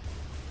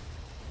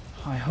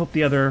 I hope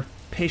the other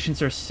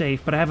patients are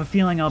safe, but I have a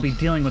feeling I'll be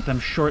dealing with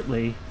them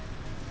shortly.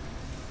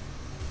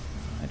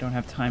 I don't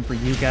have time for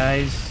you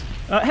guys.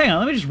 Hang on,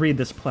 let me just read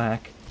this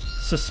plaque.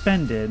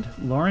 Suspended,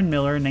 Lauren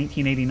Miller,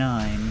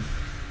 1989.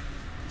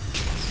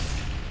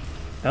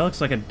 That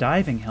looks like a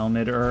diving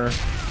helmet or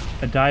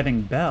a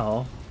diving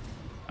bell.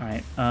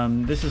 Alright,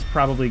 this is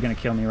probably gonna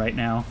kill me right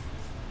now.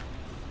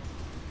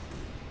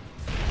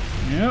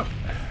 Yep.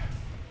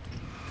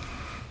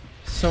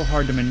 So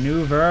hard to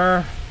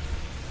maneuver.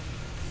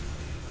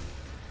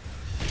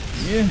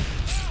 Yeah.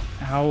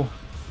 Ow.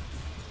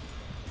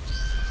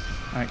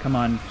 Alright, come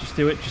on. Just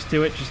do it, just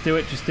do it, just do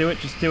it, just do it,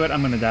 just do it.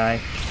 I'm gonna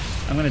die.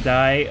 I'm gonna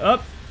die.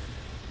 Up!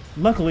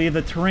 Luckily,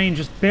 the terrain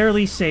just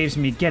barely saves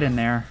me. Get in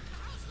there.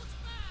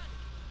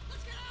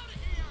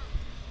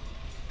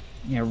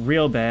 Yeah,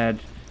 real bad.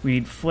 We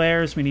need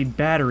flares, we need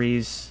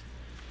batteries.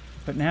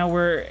 But now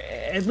we're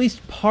at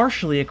least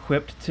partially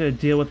equipped to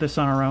deal with this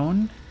on our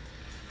own.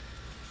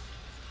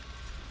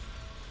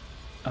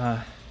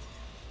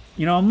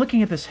 You know, I'm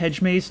looking at this hedge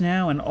maze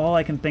now, and all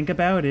I can think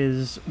about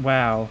is,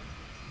 wow,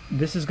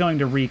 this is going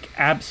to wreak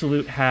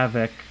absolute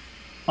havoc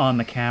on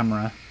the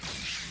camera.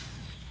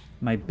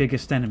 My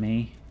biggest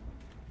enemy.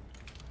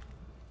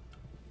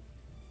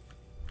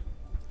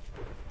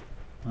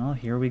 Well,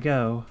 here we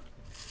go.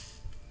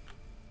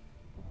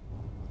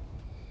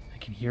 I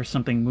can hear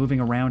something moving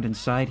around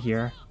inside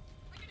here.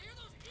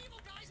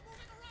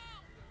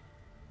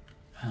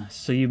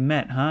 So you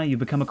met, huh? You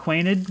become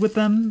acquainted with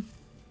them?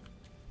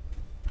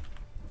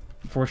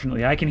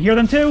 Unfortunately, I can hear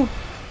them too!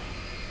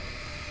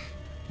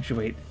 Actually,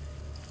 wait.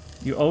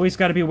 You always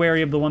gotta be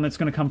wary of the one that's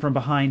gonna come from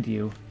behind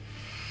you.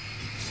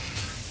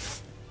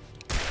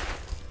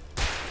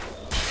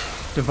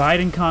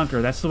 Divide and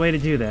conquer. That's the way to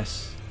do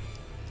this.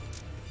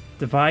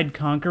 Divide,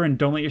 conquer, and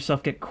don't let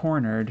yourself get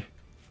cornered.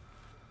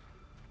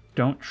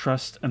 Don't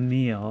trust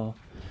Emil.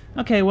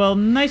 Okay, well,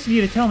 nice of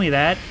you to tell me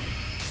that.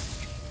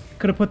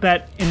 Could have put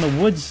that in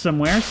the woods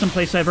somewhere,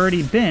 someplace I've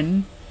already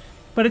been.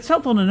 But it's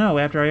helpful to know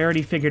after I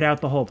already figured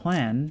out the whole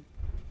plan.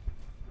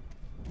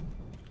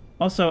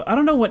 Also, I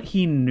don't know what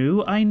he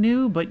knew I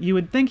knew, but you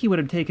would think he would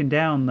have taken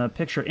down the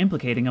picture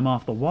implicating him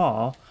off the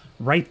wall,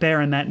 right there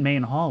in that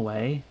main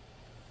hallway.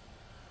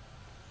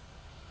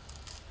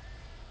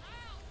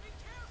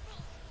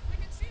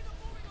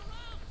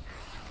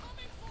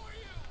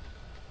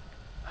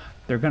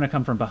 They're gonna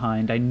come from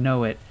behind, I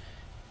know it.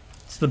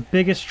 It's the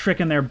biggest trick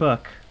in their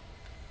book.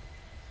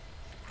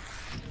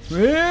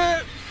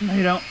 No,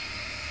 you don't.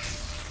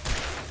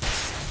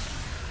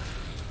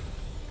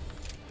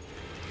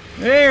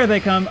 There they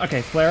come.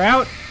 Okay, flare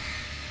out.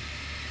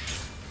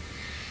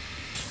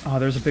 Oh,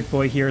 there's a big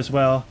boy here as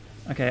well.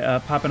 Okay,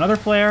 pop another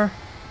flare.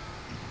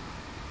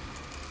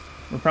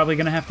 We're probably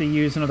gonna have to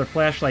use another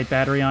flashlight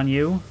battery on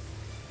you.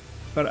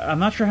 But I'm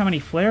not sure how many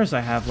flares I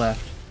have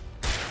left.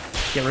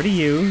 Get rid of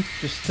you,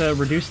 just to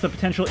reduce the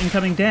potential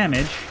incoming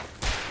damage.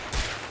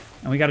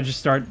 And we gotta just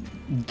start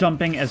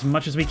dumping as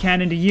much as we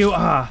can into you.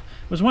 Ah,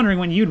 was wondering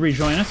when you'd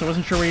rejoin us. I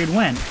wasn't sure where you'd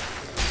went.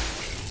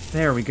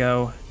 There we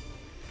go.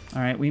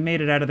 Alright, we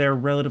made it out of there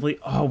relatively...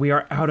 Oh, we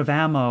are out of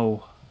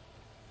ammo.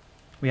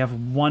 We have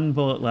one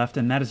bullet left,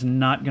 and that is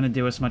not going to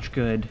do us much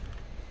good.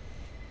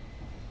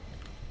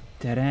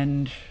 Dead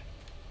end.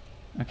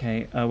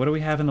 Okay, what do we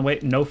have in the way?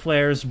 No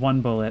flares,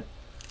 one bullet.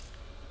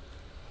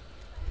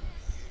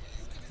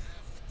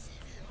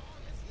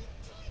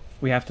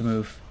 We have to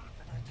move.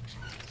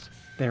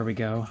 There we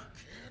go.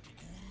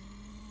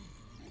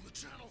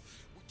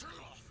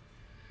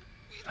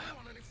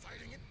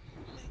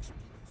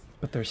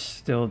 But they're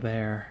still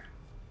there.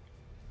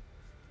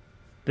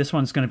 This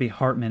one's going to be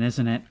Hartman,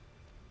 isn't it?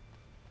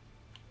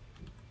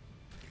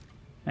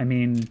 I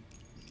mean,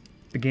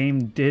 the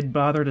game did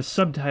bother to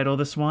subtitle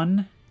this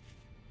one.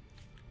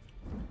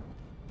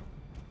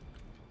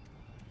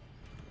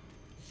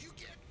 You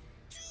get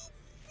 2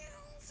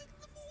 pills in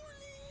the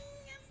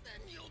morning, and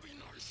then you'll be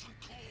nice and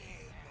calm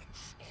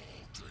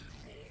all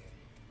day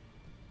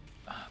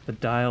long. The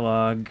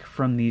dialogue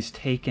from these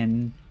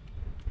Taken.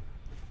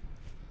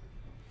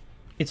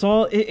 It's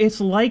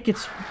like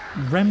it's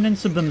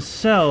remnants of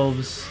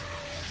themselves,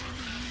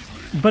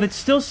 but it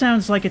still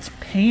sounds like it's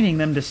paining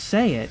them to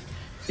say it.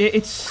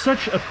 It's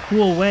such a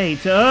cool way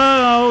to...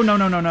 Oh,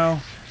 no.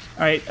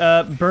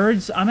 Alright,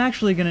 birds, I'm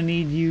actually gonna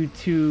need you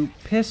to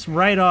piss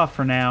right off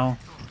for now,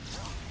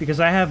 because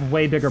I have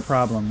way bigger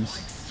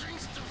problems.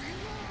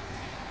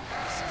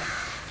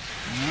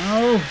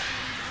 No.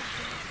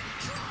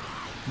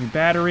 You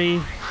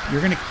battery,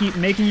 you're gonna keep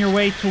making your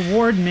way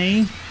toward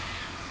me.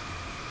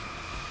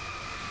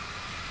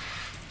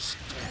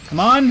 Come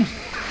on!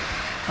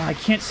 Oh, I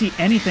can't see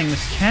anything,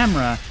 this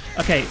camera.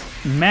 Okay,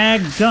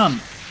 mag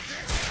dump.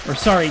 Or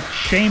sorry,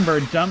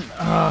 chamber dump.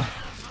 Ugh.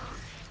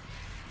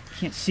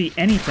 Can't see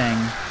anything.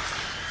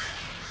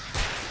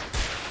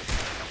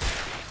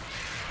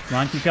 Come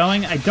on, keep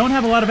going. I don't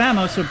have a lot of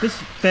ammo, so if this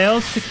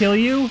fails to kill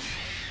you,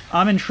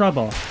 I'm in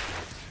trouble.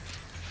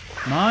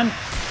 Come on.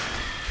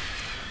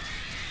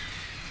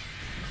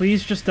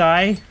 Please just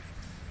die.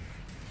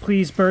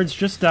 Please, birds,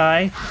 just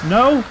die.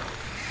 No!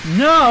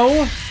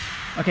 No!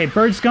 Okay,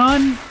 bird's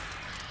gone.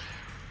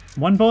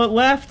 1 bullet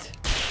left.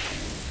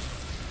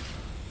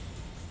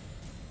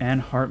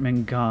 And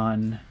Hartman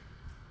gone.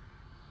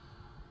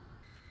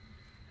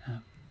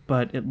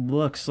 But it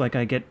looks like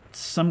I get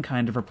some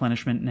kind of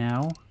replenishment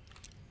now.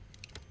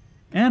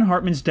 And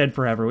Hartman's dead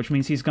forever, which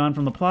means he's gone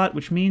from the plot,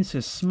 which means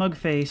his smug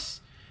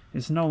face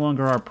is no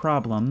longer our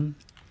problem.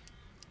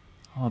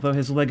 Although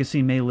his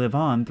legacy may live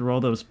on through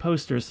all those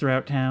posters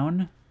throughout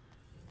town.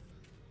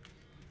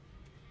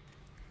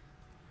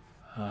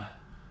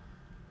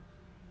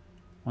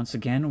 Once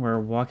again, we're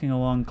walking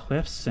along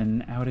cliffs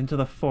and out into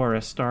the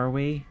forest, are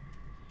we?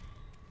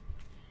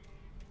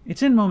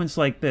 It's in moments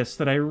like this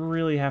that I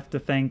really have to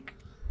think...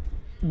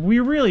 We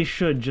really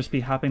should just be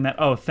hopping that...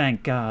 Oh,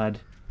 thank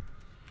God.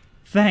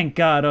 Thank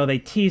God. Oh, they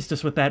teased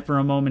us with that for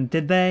a moment,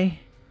 did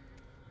they?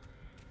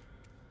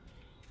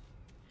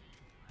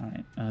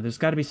 Alright, there's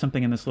got to be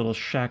something in this little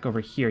shack over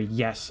here.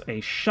 Yes,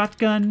 a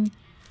shotgun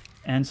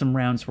and some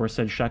rounds for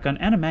said shotgun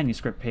and a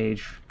manuscript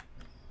page.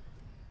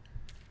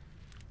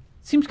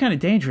 Seems kind of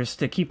dangerous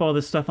to keep all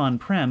this stuff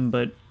on-prem,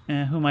 but who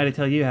am I to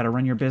tell you how to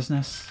run your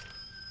business?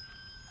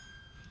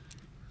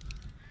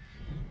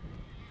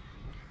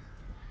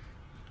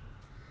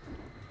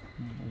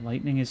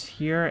 Lightning is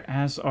here,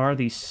 as are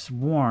the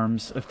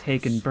swarms of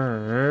Taken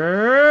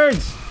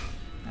birds.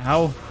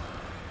 Ow.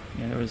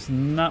 Yeah, there was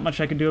not much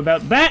I could do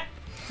about that.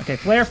 Okay,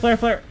 flare, flare,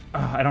 flare.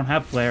 Oh, I don't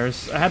have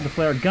flares. I have the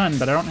flare gun,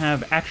 but I don't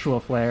have actual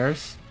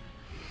flares.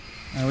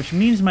 Which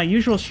means my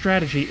usual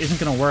strategy isn't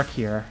going to work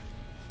here.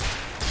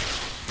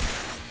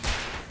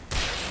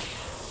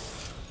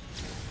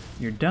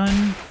 You're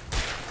done.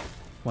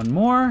 1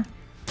 more.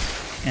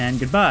 And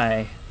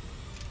goodbye.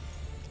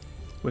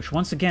 Which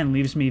once again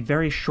leaves me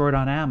very short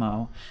on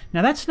ammo.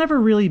 Now that's never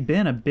really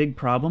been a big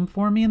problem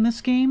for me in this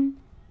game.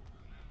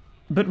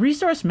 But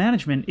resource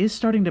management is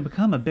starting to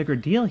become a bigger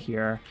deal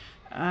here.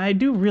 I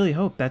do really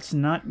hope that's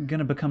not going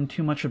to become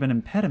too much of an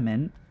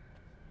impediment.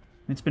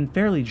 It's been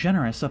fairly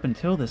generous up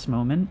until this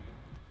moment.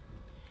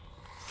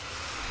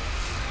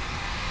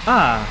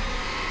 Ah!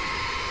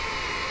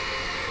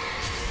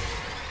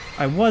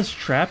 I was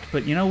trapped,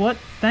 but you know what?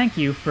 Thank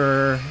you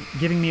for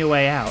giving me a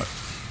way out.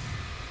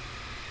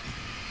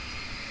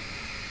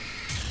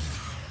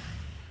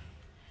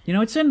 You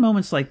know, it's in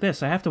moments like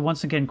this I have to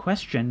once again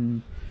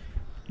question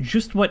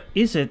just what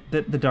is it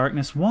that the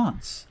darkness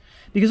wants?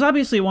 Because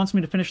obviously it wants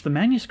me to finish the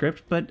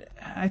manuscript, but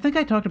I think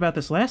I talked about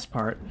this last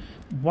part.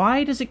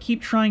 Why does it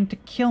keep trying to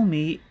kill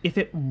me if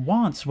it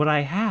wants what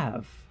I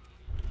have?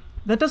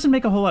 That doesn't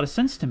make a whole lot of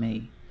sense to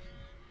me.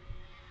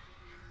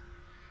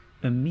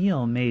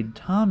 Emil made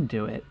Tom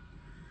do it.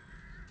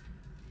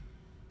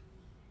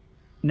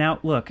 Now,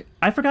 look,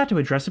 I forgot to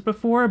address it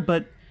before,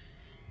 but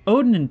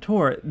Odin and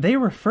Tor, they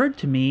referred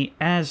to me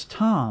as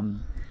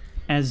Tom,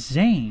 as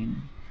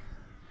Zane.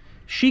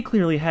 She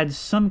clearly had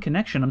some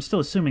connection. I'm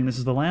still assuming this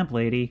is the lamp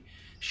lady.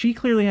 She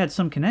clearly had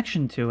some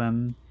connection to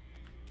him.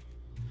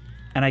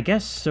 And I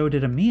guess so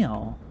did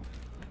Emil.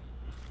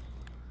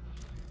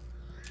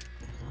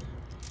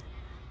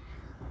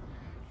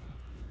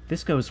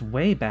 This goes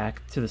way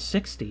back to the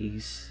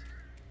 60s.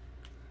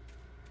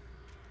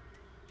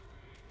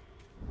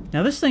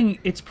 Now this thing,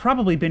 it's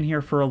probably been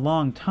here for a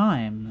long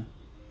time.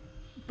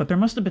 But there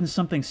must have been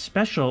something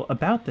special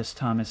about this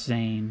Thomas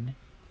Zane.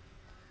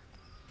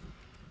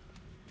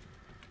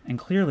 And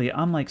clearly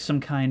I'm like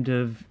some kind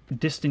of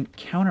distant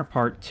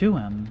counterpart to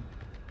him.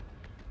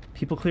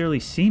 People clearly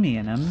see me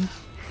in him.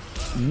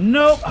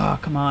 Nope! Oh,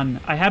 come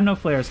on. I have no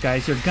flares,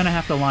 guys. You're gonna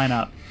have to line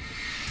up.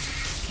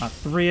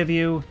 3 of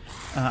you.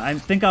 I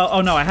think I'll...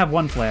 Oh, no, I have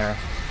 1 flare.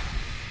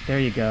 There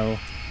you go.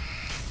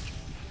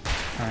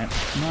 Alright,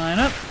 line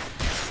up.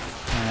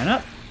 Line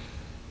up.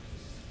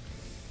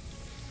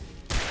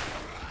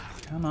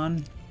 Come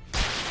on.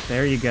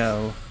 There you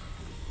go.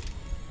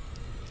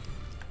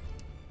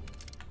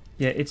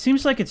 Yeah, it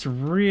seems like it's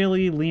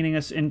really leaning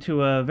us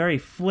into a very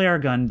flare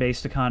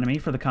gun-based economy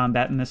for the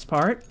combat in this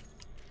part.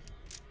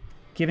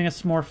 Giving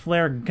us more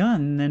flare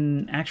gun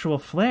than actual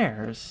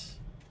flares.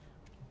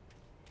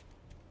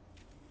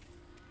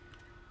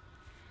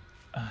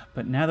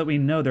 But now that we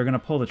know they're going to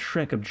pull the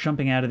trick of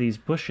jumping out of these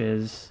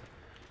bushes,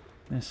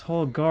 this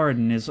whole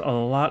garden is a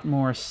lot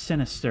more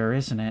sinister,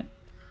 isn't it?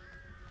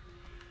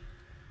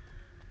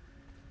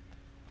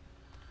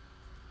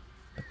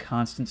 The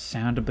constant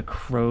sound of the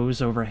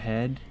crows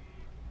overhead.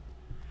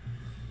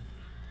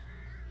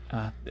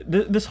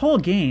 This whole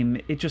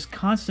game, it just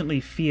constantly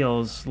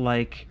feels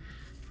like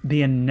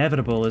the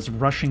inevitable is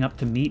rushing up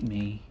to meet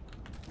me.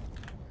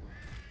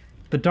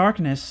 The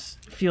darkness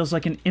feels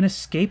like an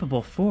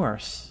inescapable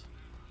force.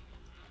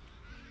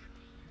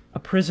 A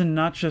prison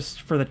not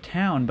just for the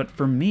town, but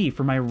for me,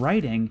 for my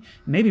writing,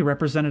 maybe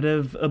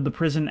representative of the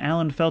prison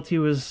Alan felt he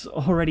was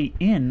already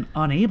in,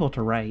 unable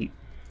to write.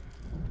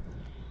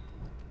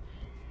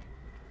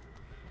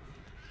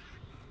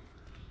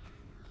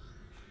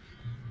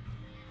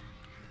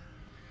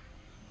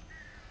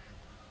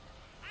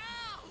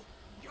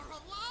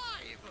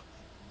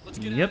 Let's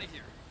get out of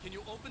here. Can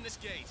you open this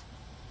gate?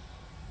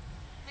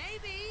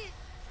 Maybe.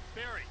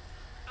 Barry.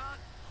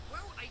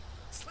 Well, I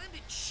slammed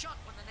it shut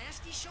when the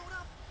nasty showed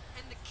up,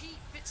 and the key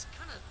fits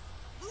kind of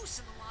loose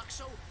in the lock,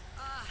 so,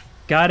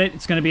 Got it.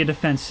 It's going to be a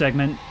defense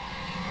segment.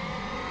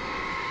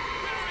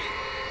 Barry!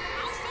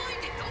 I'll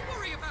find it. Don't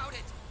worry about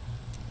it.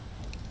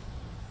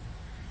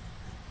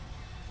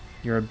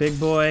 You're a big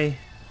boy.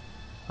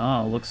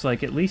 Oh, looks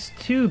like at least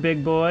 2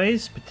 big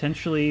boys.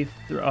 Potentially...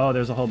 Oh,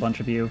 there's a whole bunch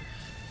of you.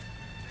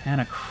 And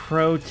a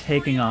crow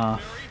taking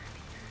off.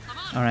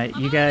 Alright,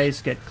 you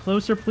guys get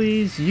closer,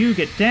 please. You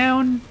get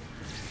down.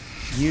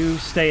 You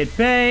stay at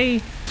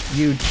bay.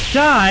 You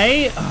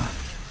die. Ugh.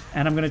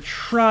 And I'm going to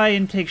try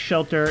and take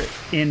shelter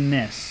in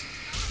this.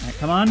 Alright,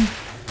 come on.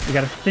 We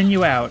got to thin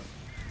you out.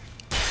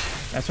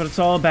 That's what it's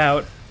all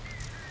about.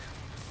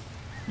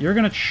 You're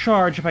going to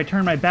charge if I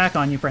turn my back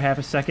on you for half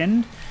a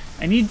second.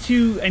 I need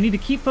to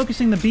keep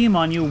focusing the beam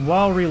on you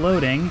while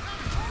reloading.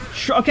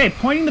 Okay,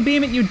 pointing the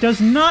beam at you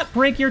does not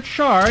break your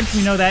charge.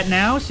 We know that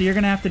now, so you're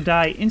going to have to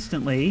die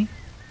instantly.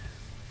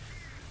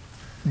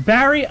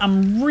 Barry,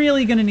 I'm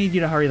really going to need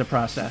you to hurry the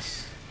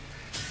process.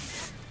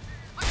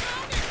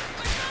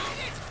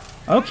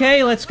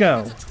 Okay, let's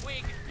go.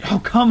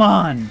 Oh, come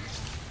on.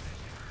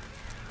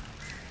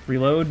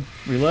 Reload,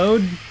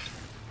 reload.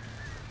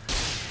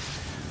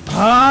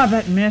 Ah,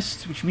 that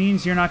missed, which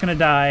means you're not going to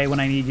die when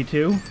I need you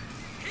to.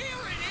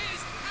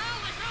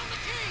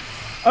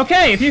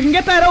 Okay, if you can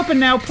get that open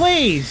now,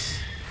 please!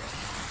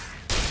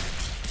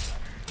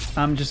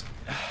 I'm just...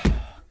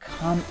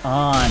 Come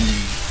on.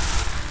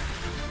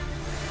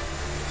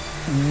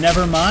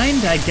 Never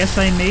mind, I guess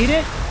I made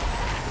it.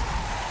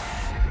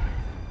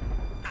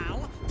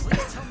 Al,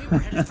 please tell me we're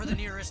headed for the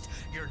nearest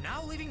 "You're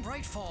now leaving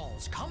Bright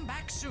Falls. Come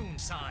back soon"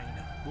 sign.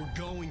 We're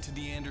going to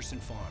the Anderson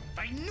farm.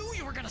 I knew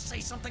you were gonna say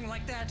something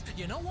like that.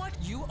 You know what?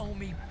 You owe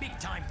me big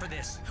time for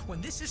this.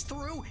 When this is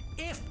through,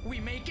 if we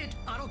make it,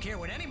 I don't care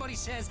what anybody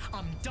says,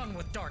 I'm done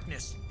with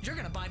darkness. You're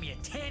gonna buy me a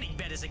tanning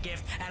bed as a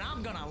gift, and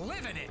I'm gonna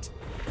live in it.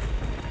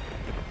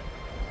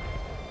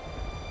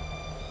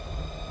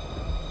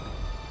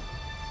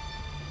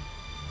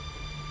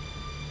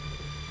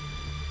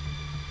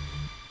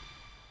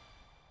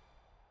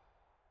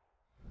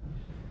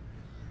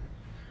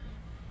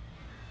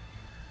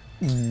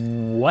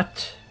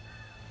 What?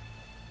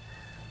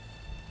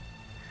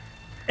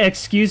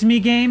 Excuse me,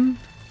 game?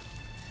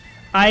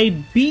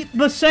 I beat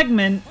the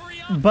segment,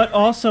 but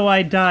also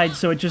I died,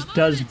 so it just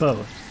does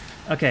both.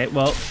 Okay,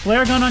 well,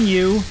 flare gun on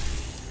you.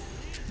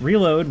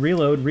 Reload,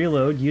 reload,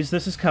 reload. Use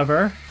this as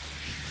cover.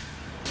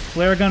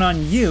 Flare gun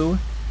on you.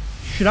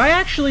 Should I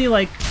actually,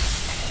 like,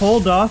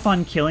 hold off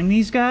on killing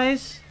these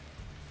guys?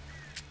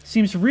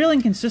 Seems real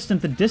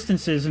inconsistent the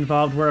distances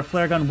involved where a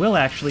flare gun will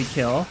actually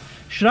kill.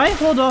 Should I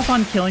hold off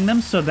on killing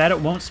them so that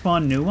it won't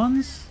spawn new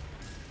ones?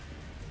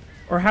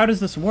 Or how does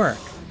this work?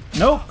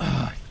 Nope.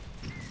 Alright,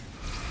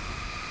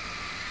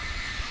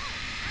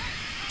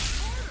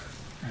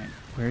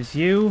 where's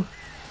you?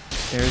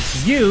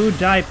 There's you.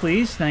 Die,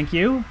 please. Thank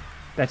you.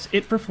 That's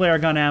it for flare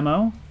gun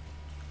ammo.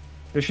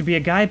 There should be a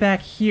guy back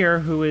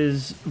here who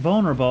is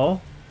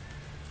vulnerable.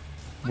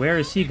 Where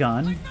is he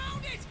gone?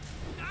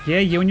 Yeah,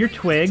 you and your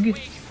twig.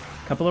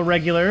 Couple of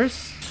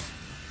regulars.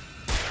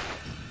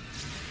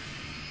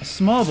 A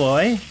small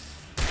boy.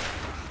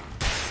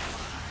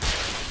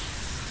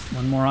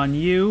 One more on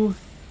you.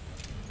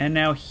 And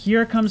now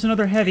here comes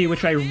another heavy,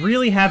 which I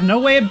really have no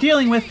way of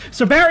dealing with.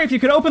 So Barry, if you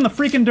could open the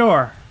freaking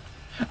door.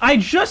 I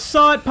just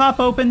saw it pop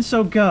open,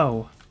 so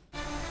go.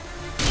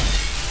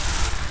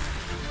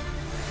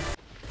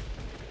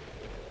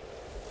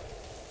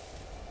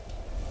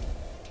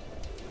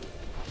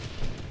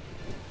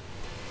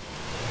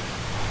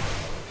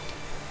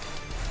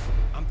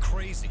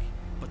 crazy,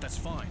 but that's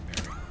fine,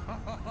 Barry.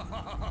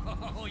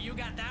 Oh, you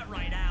got that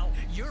right, Al.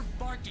 You're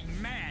barking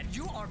mad.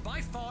 You are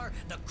by far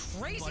the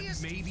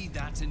craziest... But maybe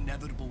that's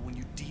inevitable when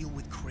you deal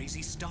with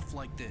crazy stuff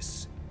like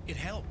this. It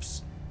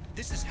helps.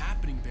 This is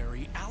happening,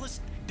 Barry.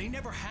 Alice, they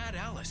never had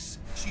Alice.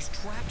 She's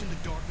trapped in the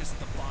darkness at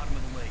the bottom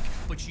of the lake,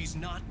 but she's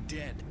not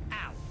dead.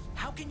 Al,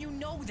 how can you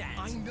know that?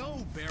 I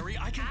know, Barry.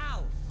 I can...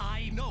 Al,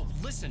 No,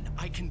 listen.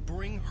 I can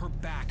bring her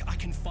back. I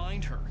can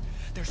find her.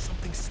 There's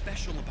something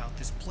special about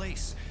this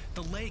place.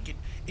 The lake,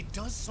 it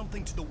does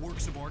something to the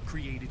works of art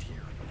created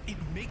here. It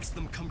makes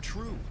them come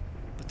true.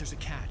 But there's a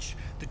catch.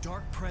 The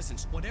dark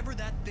presence, whatever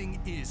that thing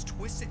is,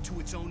 twists it to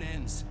its own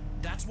ends.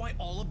 That's why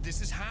all of this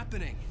is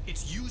happening.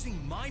 It's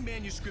using my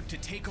manuscript to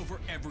take over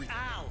everything.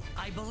 Al,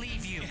 I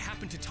believe you. It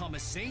happened to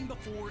Thomas Zane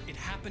before it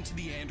happened to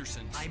the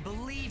Andersons. I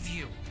believe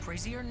you.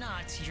 Crazy or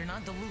not, you're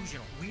not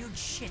delusional. Weird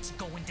shit's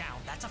going down.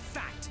 That's a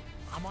fact.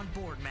 I'm on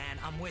board, man.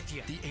 I'm with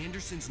you. The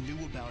Andersons knew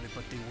about it,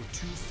 but they were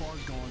too far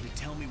gone to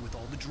tell me with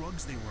all the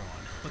drugs they were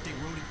on. But they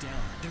wrote it down.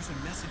 There's a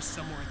message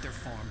somewhere at their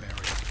farm, Barry.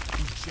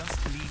 We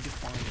just need to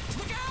find it.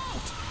 Look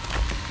out!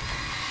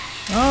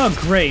 Oh,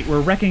 great.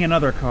 We're wrecking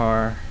another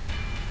car.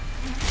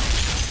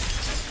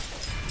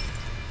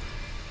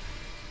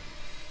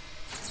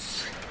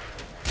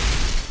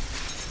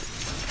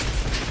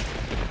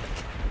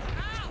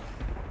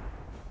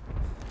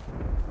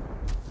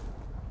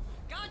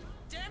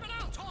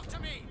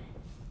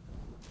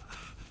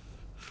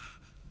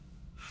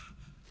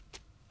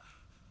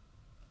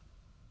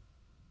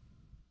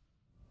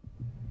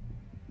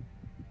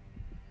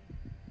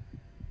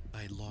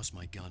 I had lost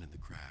my gun in the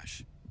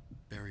crash.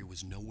 Barry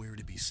was nowhere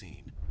to be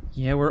seen.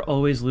 Yeah, we're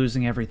always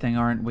losing everything,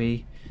 aren't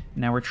we?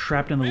 Now we're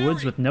trapped in the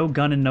woods with no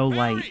gun and no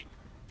light.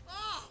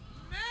 Oh,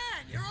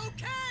 man, you're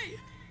okay!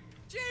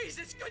 Jeez,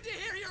 it's good to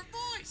hear your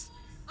voice!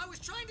 I was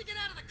trying to get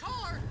out of the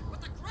car,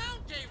 but the ground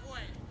gave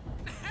way.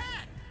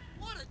 Man,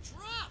 what a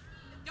drop!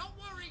 Don't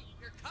worry,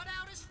 your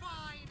cutout is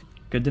fine.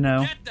 Good to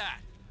know. Get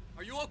that!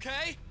 Are you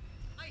okay?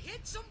 I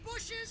hit some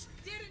bushes,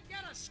 didn't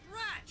get a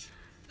scratch.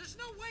 There's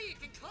no way you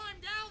can climb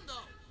down,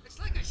 though. It's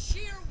like a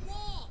sheer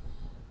wall.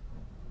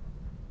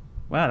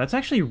 Wow, that's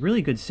actually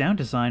really good sound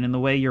design in the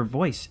way your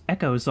voice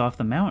echoes off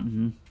the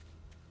mountain.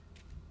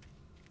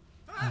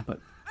 But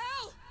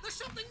Al, there's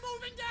something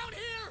moving down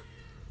here.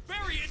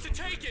 Barry, it's a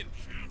taken.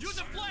 Use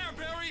a flare,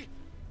 Barry.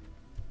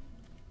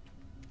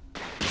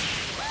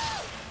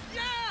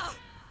 Yeah.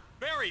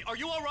 Barry, are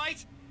you all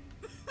right?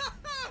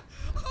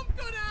 I'm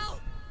good,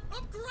 Al.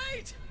 I'm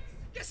great.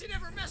 Guess you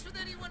never messed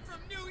with anyone from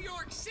New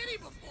York City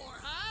before,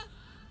 huh?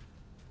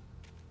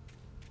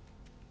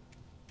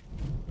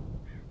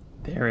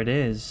 there it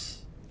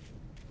is.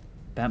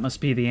 That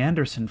must be the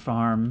Anderson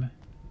farm.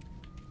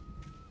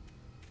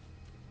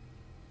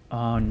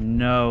 Oh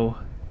no.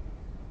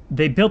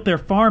 They built their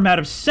farm out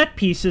of set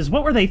pieces.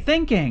 What were they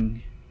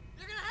thinking?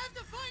 You're gonna have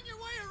to find your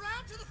way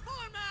around to the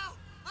farm, Al.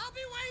 I'll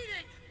be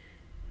waiting.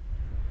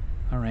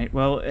 Alright,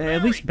 well,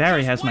 at least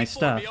Barry has my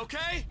stuff. Me,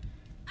 okay?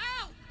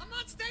 Al, I'm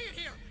not staying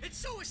here. It's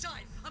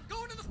suicide. I'm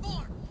going to the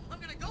farm. I'm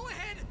gonna go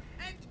ahead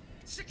and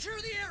secure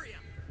the area.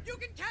 You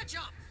can catch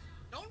up.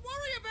 Don't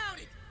worry about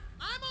it.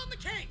 I'm on the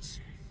case.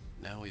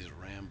 Now he's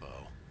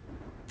Rambo.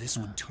 This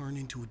would turn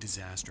into a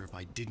disaster if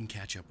I didn't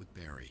catch up with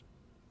Barry.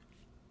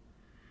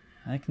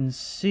 I can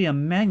see a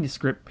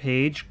manuscript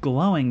page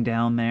glowing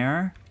down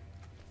there.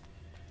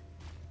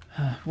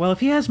 Well, if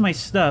he has my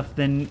stuff,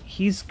 then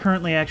he's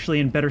currently actually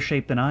in better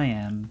shape than I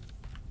am.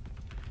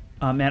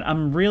 Man,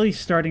 I'm really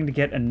starting to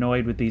get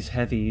annoyed with these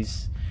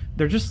heavies.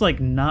 They're just, like,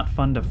 not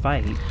fun to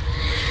fight.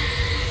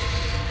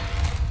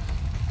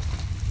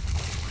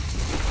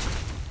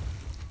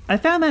 I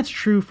found that's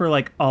true for,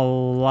 like, a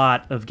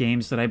lot of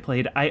games that I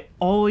played. I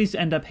always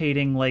end up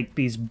hating, like,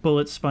 these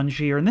bullet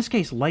spongy, or in this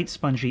case, light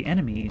spongy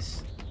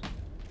enemies.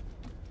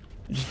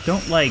 I just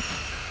don't like...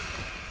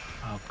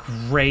 Oh,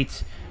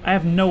 great. I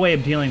have no way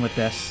of dealing with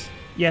this.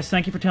 Yes,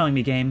 thank you for telling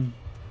me, game.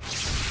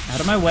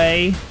 Out of my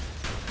way.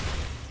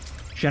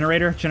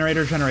 Generator,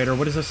 generator, generator.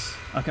 What is this?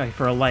 Okay,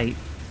 for a light.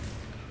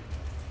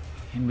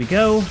 In we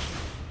go.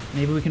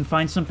 Maybe we can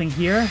find something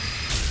here.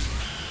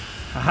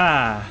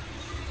 Haha.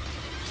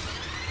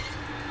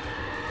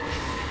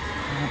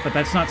 But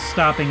that's not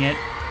stopping it.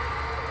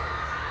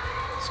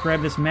 Let's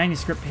grab this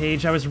manuscript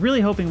page. I was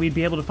really hoping we'd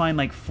be able to find,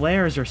 like,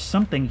 flares or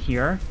something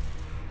here.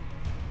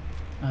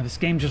 This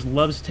game just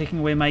loves taking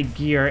away my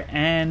gear,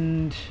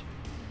 and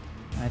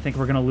I think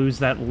we're going to lose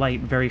that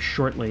light very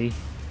shortly.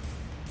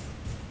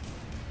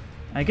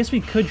 I guess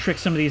we could trick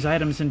some of these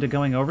items into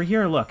going over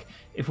here. Look,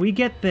 if we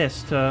get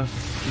this to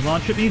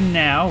launch at me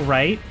now,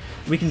 right,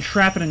 we can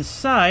trap it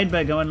inside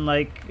by going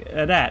like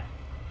that.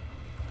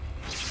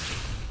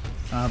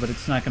 But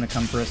it's not going to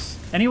come for us.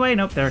 Anyway,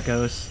 nope, there it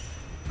goes.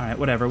 Alright,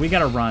 whatever, we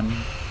gotta run.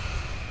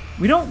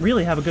 We don't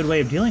really have a good way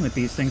of dealing with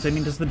these things. I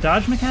mean, does the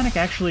dodge mechanic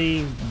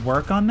actually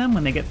work on them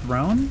when they get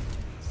thrown?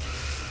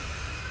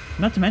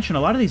 Not to mention,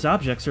 a lot of these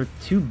objects are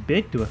too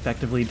big to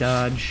effectively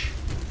dodge.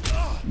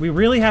 We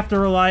really have to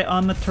rely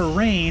on the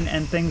terrain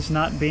and things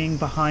not being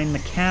behind the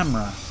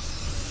camera.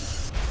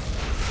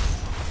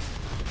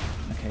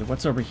 Okay, Okay,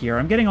 what's over here?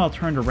 I'm getting all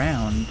turned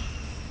around.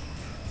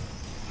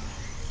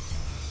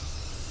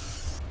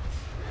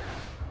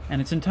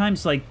 And it's in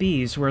times like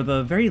these where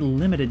the very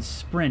limited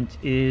sprint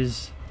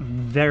is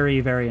very,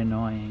 very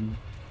annoying.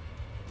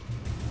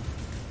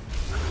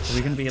 Are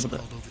we going to be able to...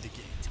 Over the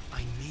gate.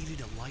 I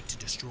needed a light to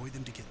destroy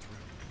them to get through.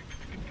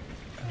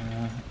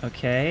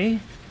 Okay.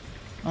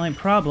 Only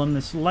problem,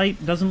 this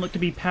light doesn't look to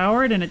be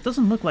powered, and it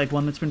doesn't look like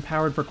one that's been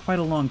powered for quite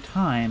a long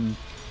time.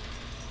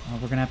 We're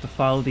going to have to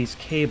follow these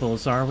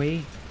cables, are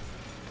we?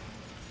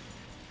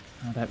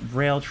 That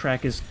rail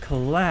track is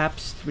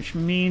collapsed, which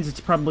means it's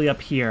probably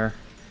up here.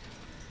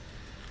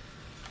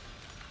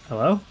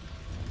 Hello?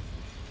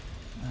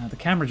 The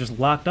camera just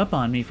locked up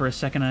on me for a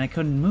second and I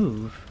couldn't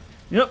move.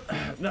 Yep.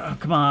 Oh,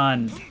 come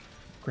on.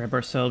 Grab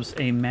ourselves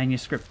a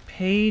manuscript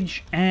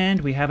page,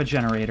 and we have a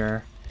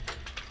generator.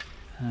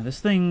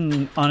 This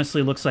thing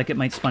honestly looks like it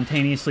might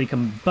spontaneously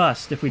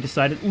combust if we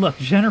decided... Look,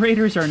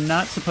 generators are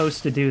not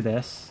supposed to do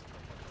this.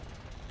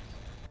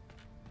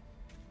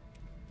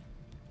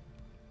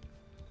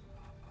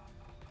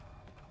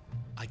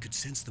 I could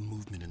sense the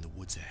movement in the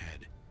woods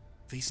ahead.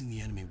 Facing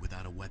the enemy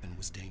without a weapon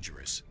was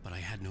dangerous, but I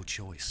had no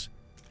choice.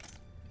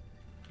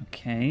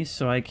 Okay,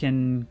 so I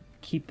can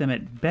keep them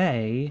at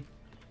bay.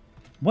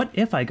 What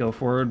if I go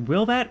forward?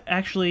 Will that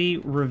actually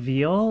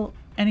reveal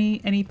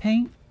any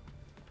paint?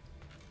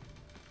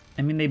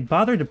 I mean, they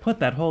bothered to put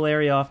that whole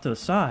area off to the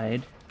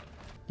side.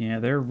 Yeah,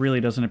 there really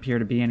doesn't appear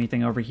to be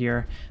anything over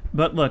here.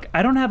 But look,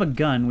 I don't have a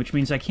gun, which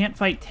means I can't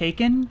fight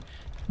Taken,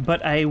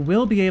 but I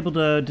will be able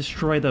to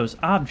destroy those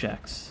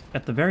objects,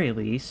 at the very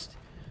least,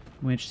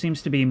 which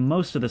seems to be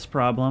most of this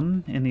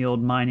problem in the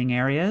old mining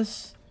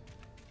areas.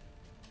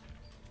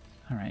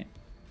 Alright.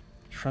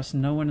 Trust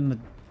no one in the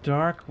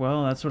dark?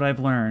 Well, that's what I've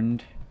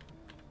learned.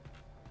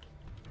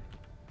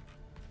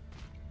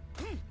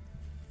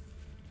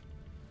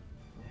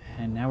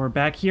 And now we're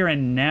back here,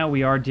 and now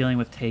we are dealing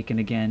with Taken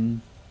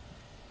again.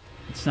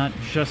 It's not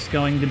just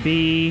going to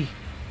be...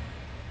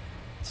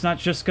 It's not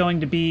just going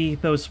to be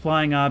those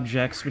flying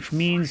objects, which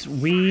means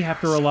we have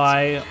to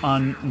rely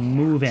on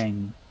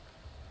moving.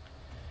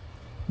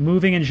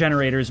 Moving in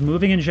generators,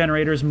 moving in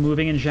generators,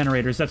 moving in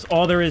generators. That's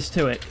all there is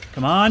to it.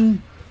 Come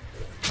on!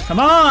 Come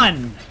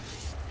on!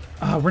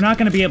 Oh, we're not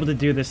going to be able to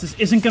do this. This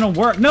isn't going to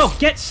work. No,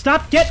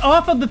 stop, get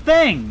off of the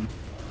thing!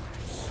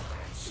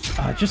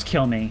 Just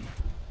kill me.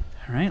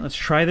 Alright, let's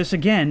try this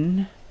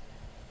again.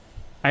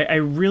 I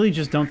really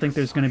just don't think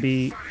there's going to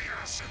be...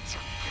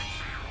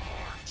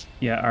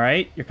 Yeah,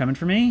 alright, you're coming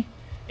for me?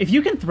 If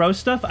you can throw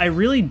stuff, I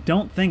really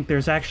don't think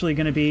there's actually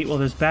going to be... Well,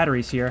 there's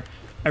batteries here.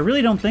 I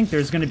really don't think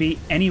there's going to be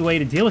any way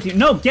to deal with you.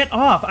 No, get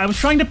off! I was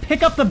trying to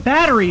pick up the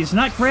batteries,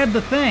 not grab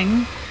the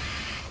thing!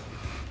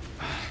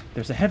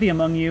 There's a heavy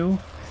among you.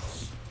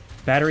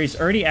 Battery's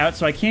already out,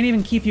 so I can't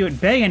even keep you at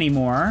bay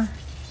anymore.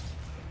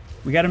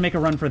 We gotta make a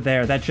run for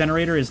there. That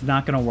generator is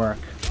not gonna work.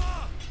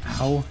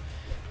 Ow.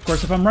 Of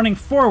course, if I'm running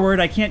forward,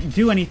 I can't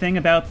do anything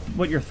about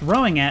what you're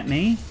throwing at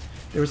me.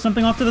 There was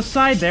something off to the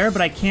side there,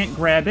 but I can't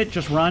grab it.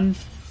 Just run.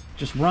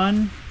 Just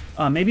run.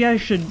 Maybe I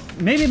should...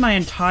 Maybe my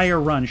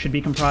entire run should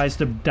be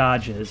comprised of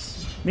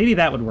dodges. Maybe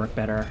that would work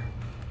better.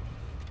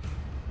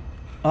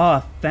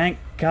 Oh, thank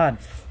God,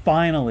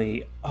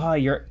 finally. Oh,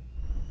 your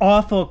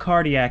awful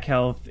cardiac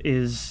health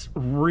is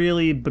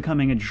really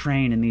becoming a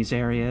drain in these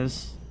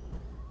areas.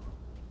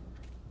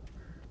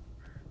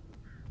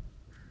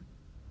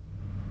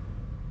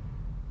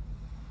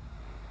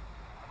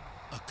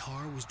 A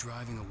car was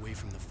driving away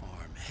from the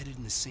farm, headed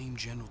in the same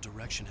general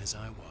direction as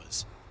I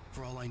was.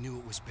 For all I knew,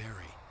 it was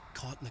Barry,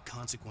 caught in the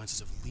consequences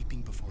of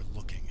leaping before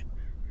looking.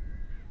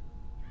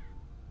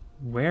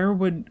 Where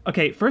would...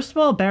 Okay, first of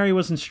all, Barry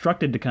was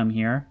instructed to come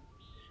here.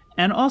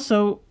 And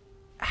also,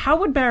 how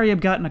would Barry have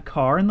gotten a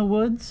car in the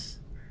woods?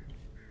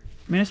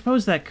 I mean, I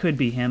suppose that could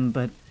be him,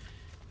 but...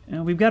 You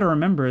know, we've got to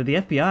remember, the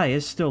FBI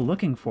is still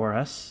looking for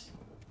us.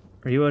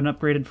 Are you an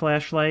upgraded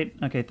flashlight?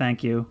 Okay,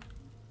 thank you.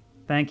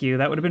 Thank you.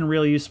 That would have been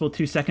really useful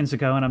 2 seconds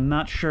ago, and I'm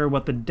not sure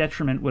what the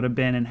detriment would have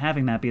been in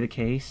having that be the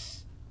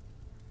case.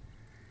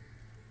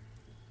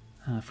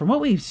 From what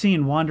we've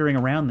seen wandering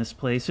around this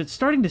place, it's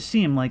starting to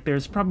seem like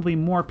there's probably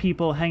more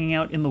people hanging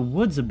out in the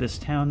woods of this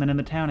town than in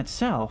the town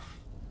itself.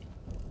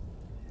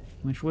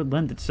 Which would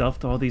lend itself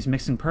to all these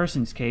missing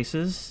persons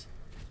cases.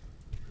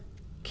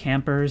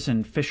 Campers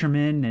and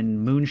fishermen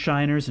and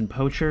moonshiners and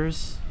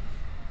poachers.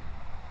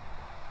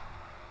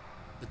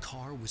 The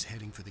car was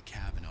heading for the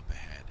cabin up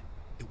ahead.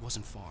 It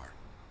wasn't far.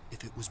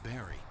 If it was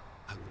Barry,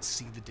 I would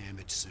see the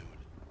damage soon.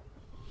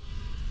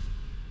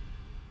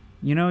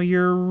 You know,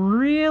 you're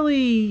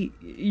really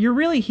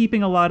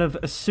heaping a lot of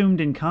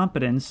assumed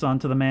incompetence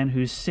onto the man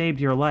who's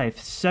saved your life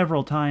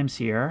several times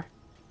here.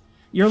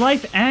 Your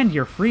life and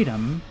your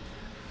freedom.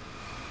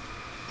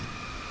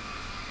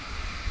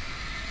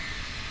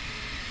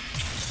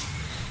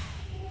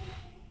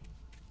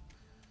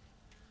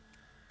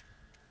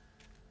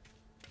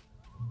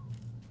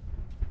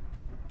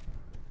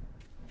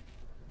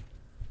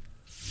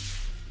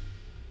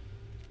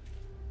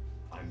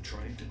 I'm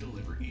trying to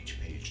deliver each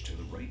page to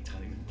the right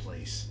time and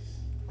place.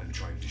 I'm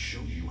trying to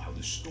show you how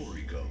the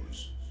story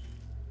goes.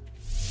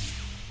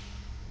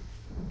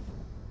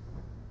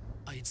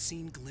 I had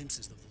seen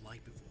glimpses of the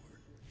light before.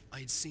 I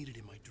had seen it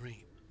in my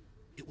dream.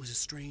 It was a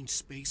strange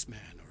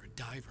spaceman or a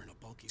diver in a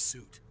bulky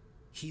suit.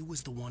 He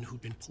was the one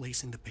who'd been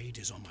placing the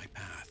pages on my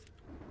path.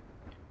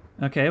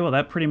 Okay, well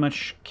that pretty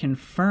much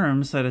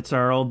confirms that it's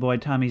our old boy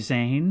Tommy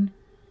Zane.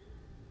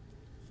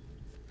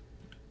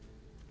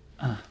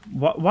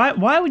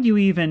 Why would you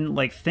even,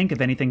 like, think of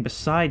anything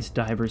besides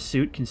diver's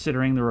suit,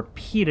 considering the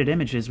repeated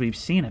images we've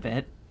seen of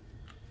it?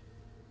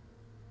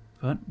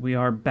 But we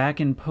are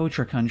back in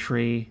Poacher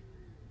country,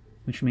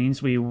 which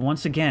means we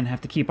once again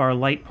have to keep our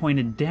light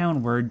pointed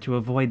downward to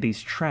avoid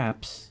these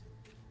traps.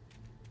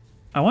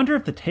 I wonder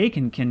if the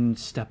Taken can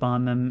step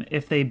on them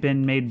if they've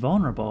been made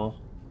vulnerable.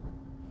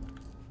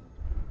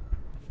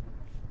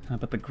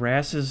 But the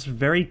grass is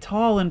very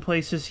tall in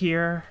places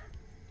here.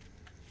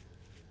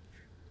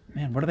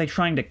 Man, what are they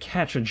trying to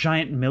catch? A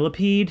giant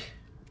millipede?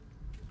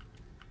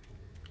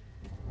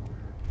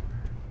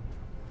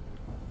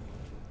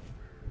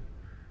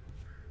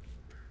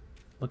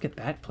 Look at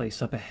that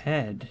place up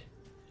ahead.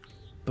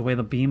 The way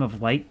the beam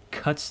of light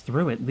cuts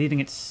through it, leaving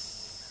it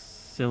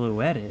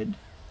silhouetted.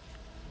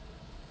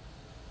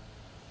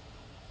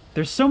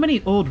 There's so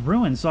many old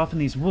ruins off in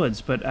these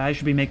woods, but I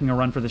should be making a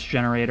run for this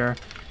generator.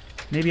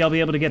 Maybe I'll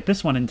be able to get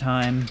this one in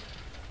time.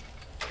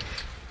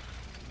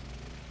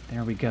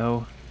 There we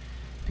go.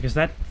 Because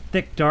that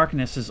thick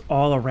darkness is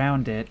all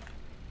around it.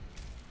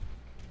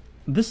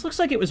 This looks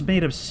like it was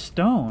made of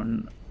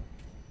stone.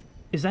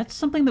 Is that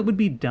something that would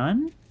be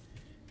done?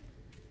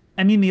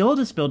 I mean, the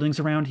oldest buildings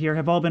around here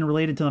have all been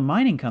related to the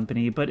mining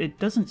company, but it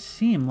doesn't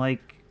seem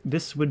like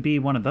this would be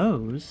one of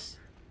those.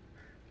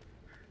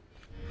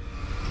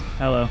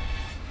 Hello.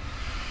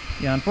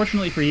 Yeah,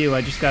 unfortunately for you,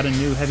 I just got a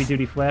new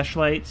heavy-duty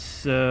flashlight,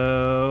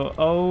 so...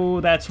 Oh,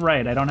 that's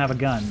right, I don't have a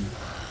gun.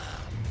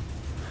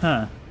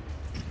 Huh.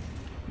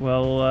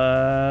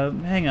 Well,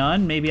 hang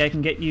on. Maybe I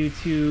can get you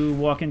to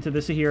walk into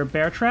this here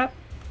bear trap?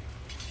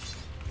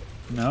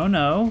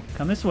 No.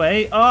 Come this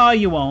way. Oh,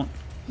 you won't.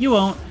 You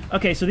won't.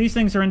 Okay, so these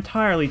things are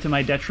entirely to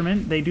my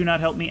detriment. They do not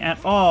help me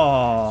at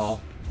all.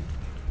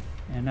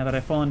 And now that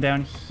I've fallen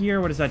down here,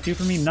 what does that do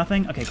for me?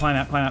 Nothing? Okay, climb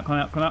out.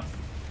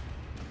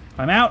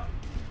 Climb out!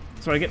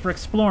 That's what I get for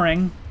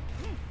exploring.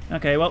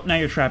 Okay, well, now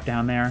you're trapped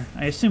down there.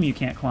 I assume you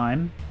can't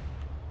climb.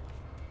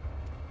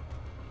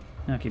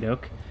 Okie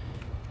doke.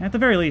 At the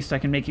very least, I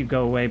can make you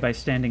go away by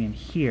standing in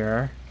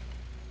here.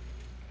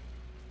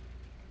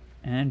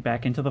 And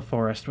back into the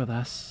forest with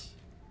us.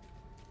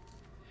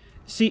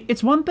 See,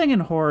 it's one thing in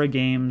horror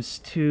games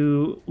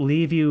to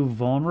leave you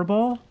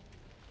vulnerable.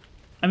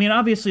 I mean,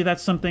 obviously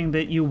that's something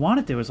that you want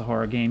to do as a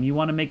horror game. You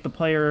want to make the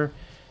player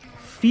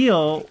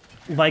feel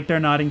like they're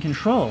not in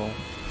control.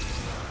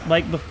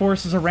 Like the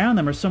forces around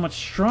them are so much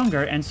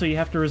stronger, and so you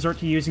have to resort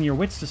to using your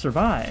wits to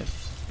survive.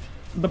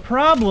 The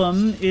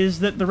problem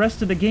is that the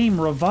rest of the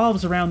game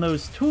revolves around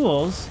those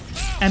tools,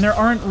 and there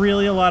aren't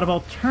really a lot of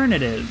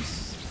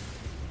alternatives.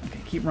 Okay,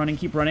 keep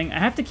running. I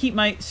have to keep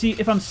my... See,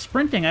 if I'm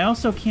sprinting, I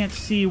also can't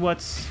see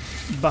what's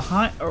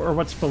behind or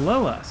what's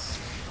below us.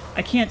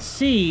 I can't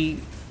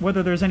see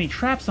whether there's any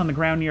traps on the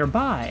ground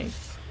nearby.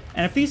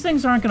 And if these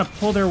things aren't going to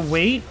pull their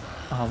weight...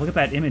 Oh, look at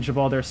that image of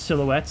all their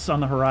silhouettes on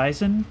the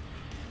horizon.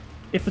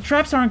 If the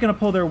traps aren't going to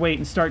pull their weight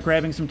and start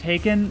grabbing some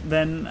Taken,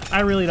 then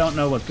I really don't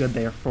know what good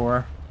they're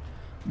for.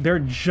 They're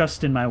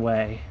just in my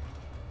way.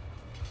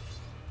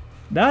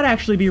 That would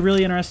actually be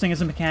really interesting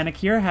as a mechanic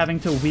here, having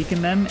to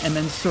weaken them and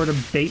then sort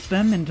of bait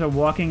them into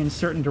walking in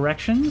certain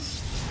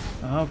directions.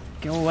 Oh,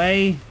 go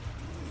away.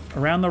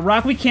 Around the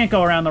rock. We can't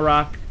go around the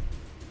rock.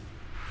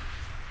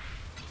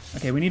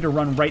 Okay, we need to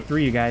run right through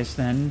you guys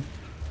then.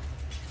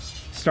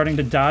 Starting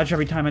to dodge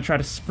every time I try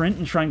to sprint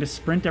and trying to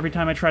sprint every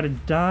time I try to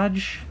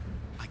dodge.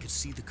 I could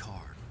see the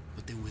car,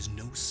 but there was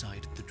no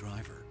sight of the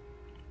driver.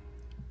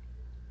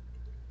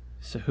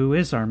 So who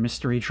is our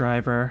mystery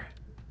driver?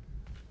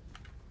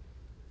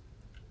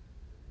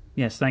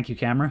 Yes, thank you,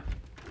 camera.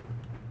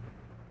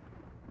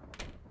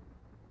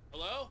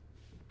 Hello?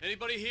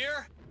 Anybody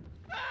here?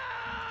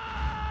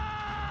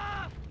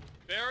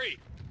 Barry!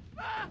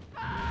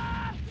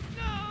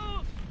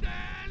 No!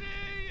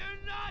 Danny,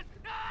 you're not...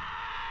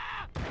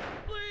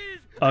 Please!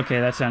 Okay,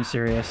 that sounds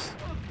serious.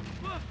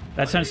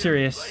 That sounds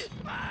serious.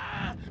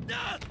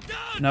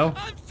 No?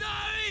 I'm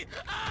sorry!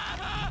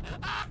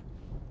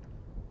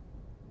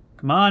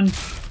 Come on.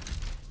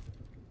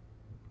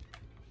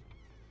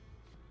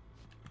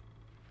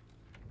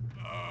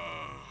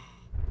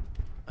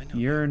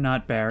 You're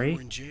not Barry. You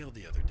were in jail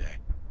the other day.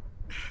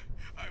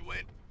 I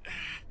went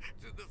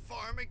to the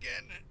farm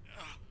again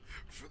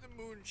for the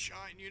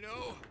moonshine, you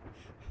know?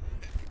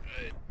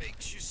 It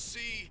makes you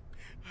see.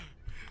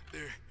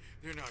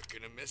 They're not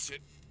gonna miss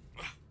it.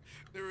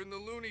 They're in the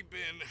loony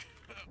bin.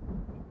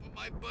 But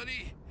my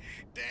buddy,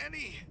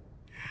 Danny,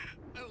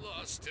 I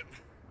lost him.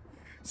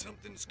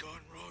 Something's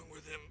gone wrong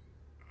with him.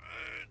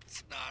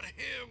 It's not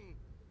him.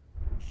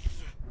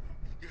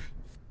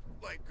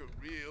 Like a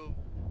real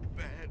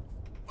bad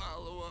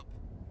follow-up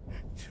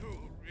to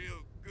a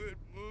real good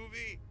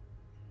movie.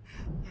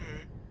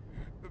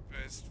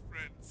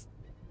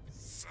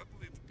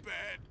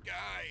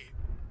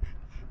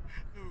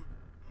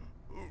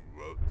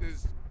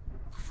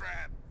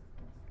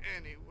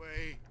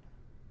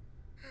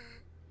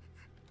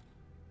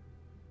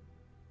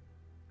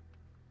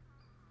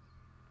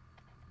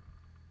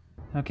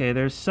 Okay,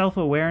 there's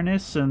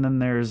self-awareness, and then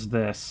there's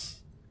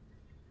this.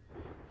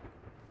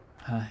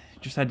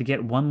 Just had to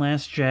get one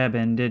last jab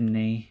in, didn't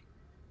he?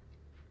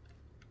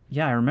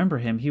 Yeah, I remember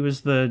him. He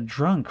was the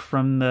drunk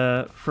from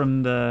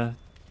the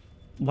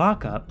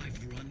lockup.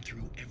 I've run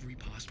through every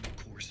possible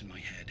course in my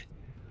head.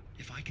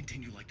 If I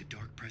continue like the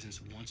Dark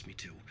Presence wants me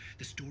to,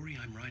 the story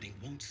I'm writing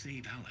won't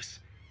save Alice.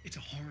 It's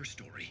a horror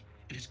story,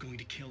 and it's going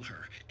to kill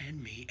her,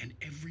 and me, and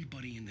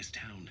everybody in this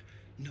town.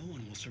 No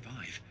one will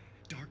survive.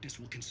 Darkness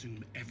will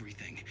consume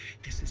everything.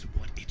 This is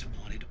what it's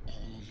wanted all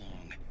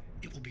along.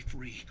 It will be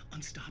free,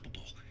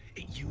 unstoppable.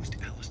 It used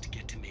Alice to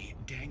get to me,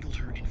 dangled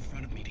her in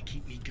front of me to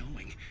keep me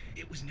going.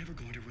 It was never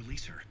going to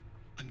release her.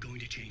 I'm going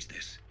to change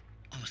this.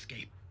 I'll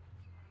escape.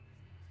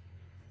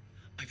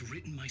 I've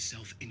written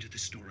myself into the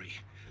story.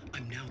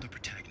 I'm now the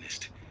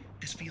protagonist.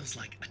 This feels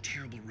like a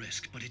terrible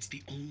risk, but it's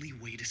the only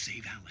way to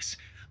save Alice.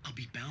 I'll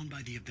be bound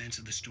by the events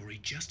of the story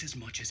just as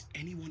much as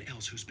anyone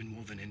else who's been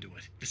woven into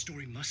it. The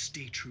story must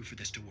stay true for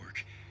this to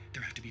work.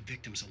 There have to be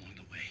victims along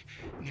the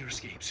way, near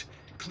escapes,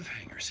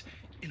 cliffhangers.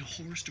 In a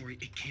horror story,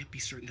 it can't be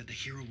certain that the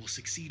hero will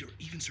succeed or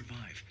even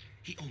survive.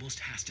 He almost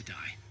has to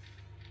die.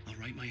 I'll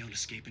write my own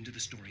escape into the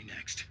story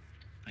next.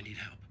 I need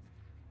help.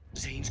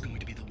 Zane's going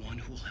to be the one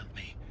who will help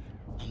me.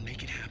 I'll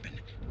make it happen.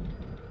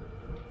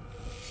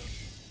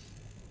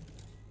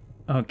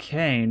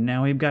 Okay,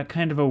 now we've got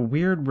kind of a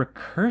weird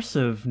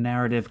recursive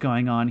narrative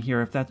going on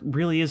here, if that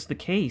really is the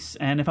case.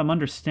 And if I'm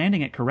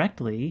understanding it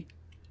correctly,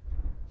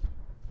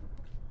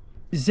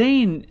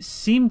 Zane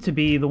seemed to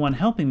be the one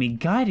helping me,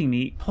 guiding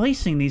me,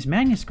 placing these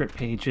manuscript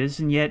pages,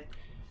 and yet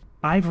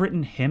I've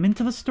written him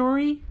into the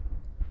story?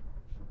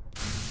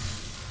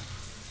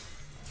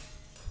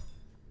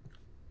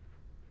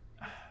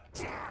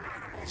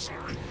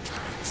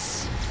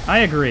 I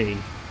agree,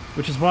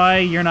 which is why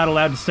you're not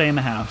allowed to stay in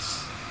the house.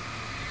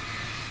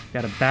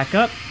 Gotta back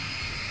up,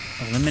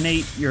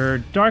 eliminate your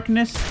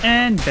darkness,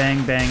 and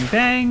bang, bang,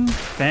 bang,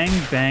 bang,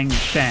 bang,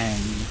 bang.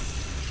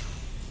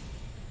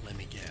 Let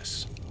me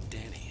guess.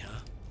 Danny, huh?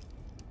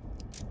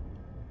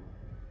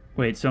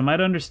 Wait, so am I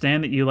to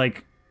understand that you,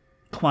 like,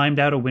 climbed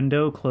out a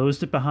window,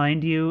 closed it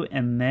behind you,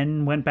 and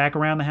then went back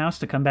around the house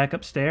to come back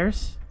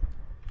upstairs?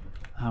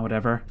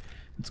 Whatever.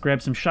 Let's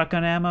grab some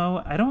shotgun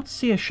ammo. I don't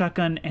see a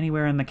shotgun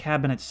anywhere in the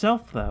cabin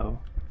itself, though.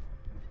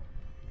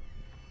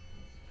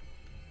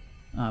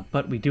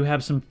 But we do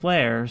have some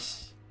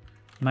flares.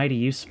 Mighty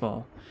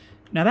useful.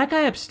 Now, that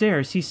guy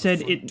upstairs, he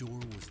said it... The door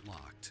was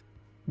locked.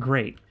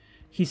 Great.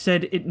 He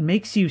said it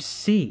makes you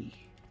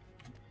see.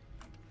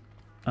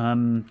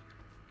 Hi,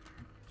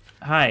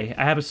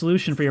 I have a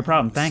solution for your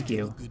problem. Thank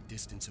you. A good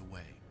distance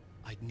away.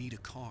 I'd need a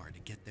car to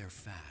get there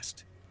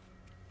fast.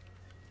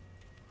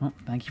 Well,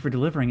 thank you for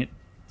delivering it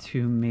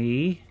to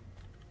me.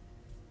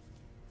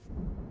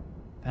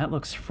 That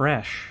looks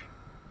fresh.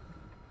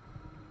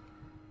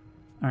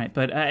 Alright,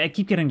 but I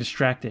keep getting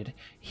distracted.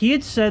 He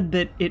had said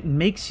that it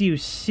makes you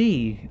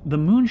see the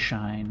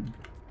moonshine.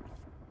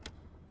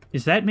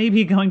 Is that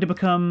maybe going to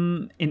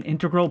become an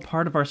integral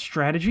part of our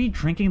strategy?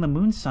 Drinking the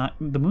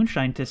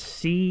moonshine to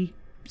see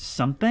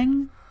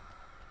something?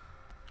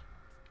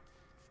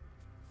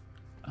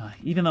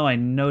 Even though I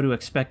know to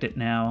expect it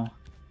now,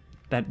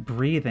 that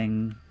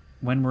breathing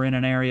when we're in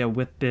an area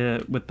with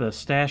the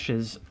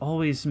stashes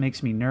always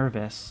makes me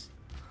nervous.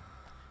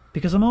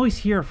 Because I'm always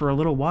here for a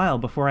little while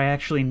before I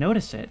actually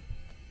notice it.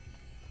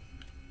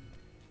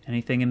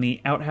 Anything in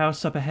the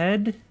outhouse up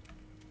ahead?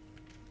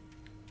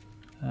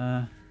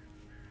 Well,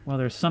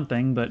 there's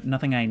something, but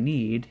nothing I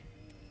need.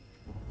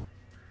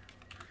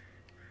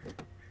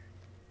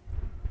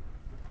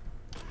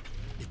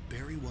 If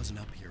Barry wasn't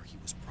up here, he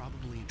was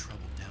probably in trouble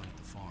down at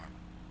the farm.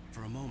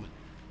 For a moment,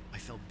 I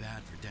felt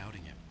bad for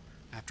doubting him.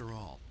 After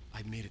all,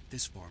 I made it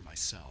this far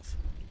myself.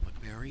 But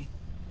Barry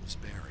was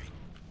Barry.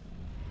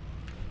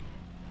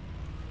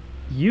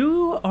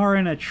 You are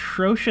an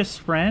atrocious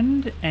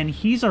friend, and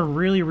he's a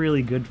really,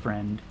 really good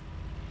friend.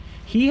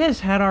 He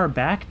has had our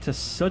back to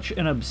such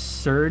an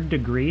absurd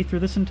degree through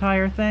this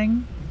entire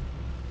thing.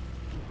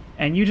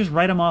 And you just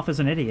write him off as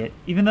an idiot,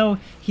 even though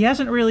he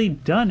hasn't really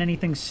done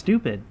anything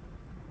stupid.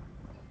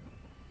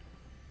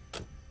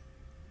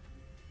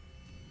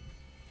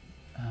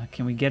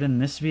 Can we get in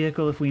this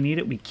vehicle if we need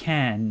it? We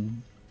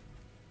can.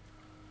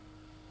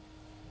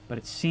 But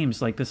it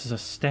seems like this is a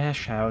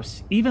stash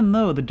house, even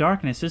though the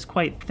darkness is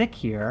quite thick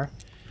here.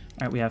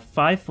 Alright, we have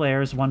 5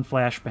 flares, 1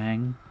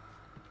 flashbang.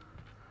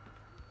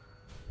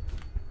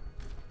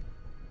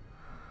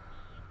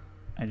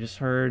 I just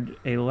heard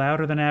a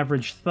louder than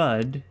average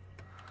thud.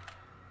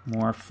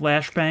 More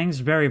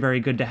flashbangs, very, very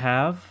good to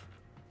have.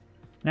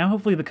 Now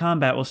hopefully the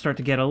combat will start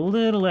to get a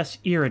little less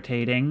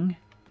irritating,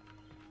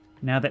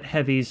 now that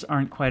heavies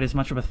aren't quite as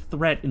much of a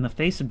threat in the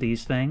face of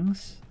these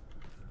things.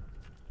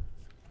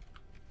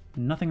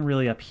 Nothing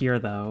really up here,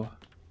 though.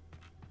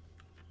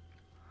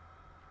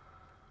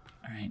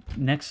 Alright,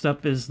 next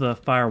up is the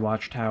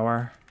Firewatch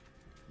Tower.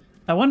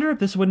 I wonder if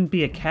this wouldn't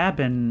be a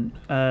cabin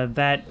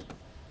that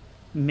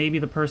maybe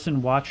the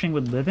person watching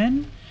would live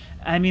in?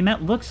 I mean,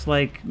 that looks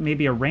like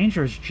maybe a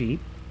ranger's jeep.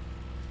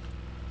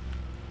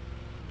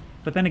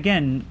 But then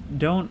again,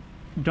 don't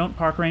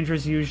park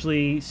rangers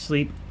usually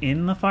sleep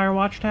in the fire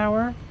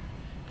watchtower?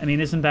 I mean,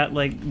 isn't that,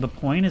 like, the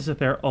point, is that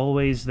they're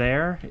always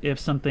there if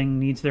something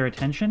needs their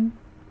attention?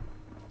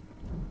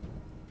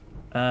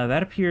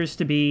 That appears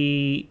to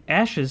be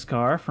Ash's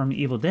car from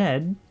Evil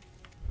Dead.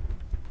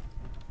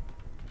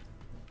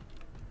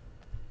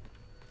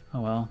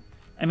 Oh well.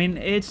 I mean,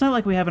 it's not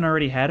like we haven't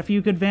already had a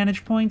few good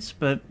vantage points,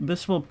 but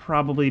this will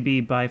probably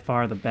be by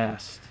far the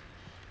best.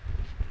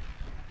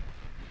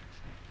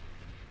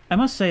 I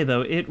must say,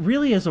 though, it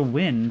really is a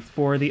win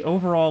for the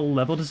overall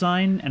level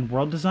design and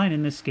world design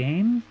in this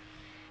game,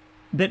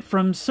 that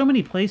from so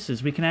many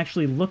places we can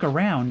actually look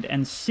around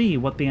and see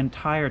what the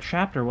entire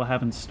chapter will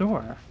have in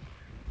store.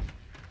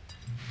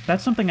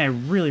 That's something I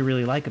really,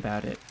 really like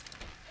about it.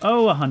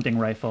 Oh, a hunting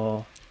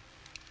rifle.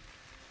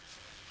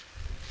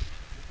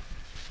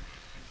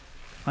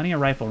 Plenty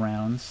of rifle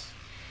rounds.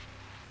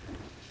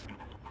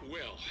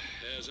 Well,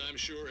 as I'm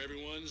sure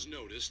everyone's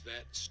noticed,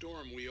 that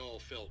storm we all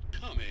felt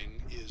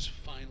coming is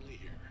finally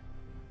here.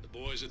 The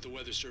boys at the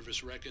Weather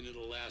Service reckon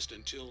it'll last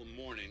until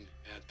morning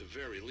at the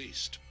very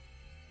least.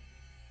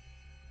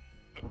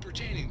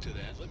 Pertaining to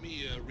that, let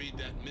me read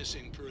that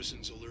missing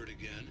persons alert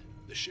again.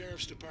 The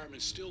Sheriff's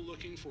Department's still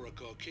looking for a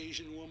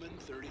Caucasian woman,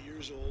 30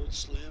 years old,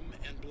 slim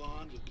and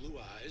blonde with blue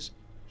eyes.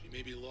 She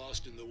may be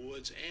lost in the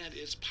woods, and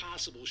it's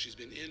possible she's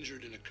been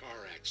injured in a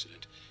car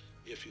accident.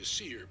 If you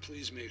see her,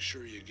 please make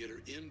sure you get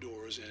her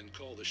indoors and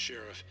call the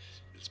sheriff.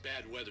 It's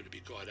bad weather to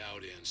be caught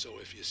out in, so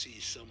if you see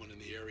someone in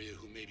the area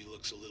who maybe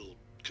looks a little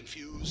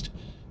confused,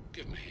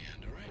 give them a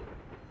hand, all right?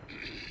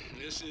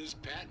 This is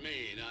Pat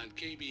Maine on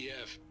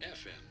KBF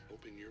FM,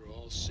 hoping you're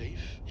all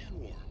safe and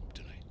warm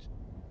tonight.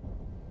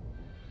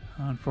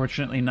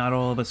 Unfortunately, not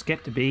all of us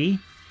get to be.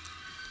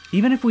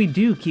 Even if we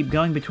do keep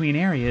going between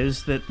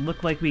areas that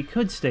look like we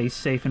could stay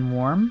safe and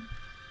warm.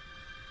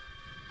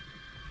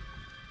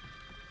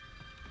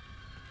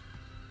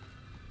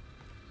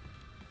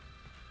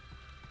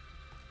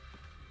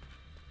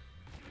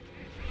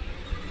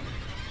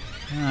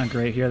 Ah,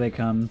 great, here they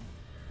come.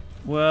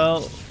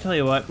 Well, tell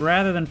you what,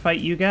 rather than fight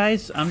you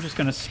guys, I'm just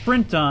gonna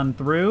sprint on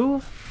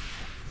through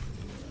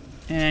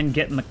and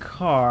get in the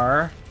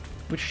car,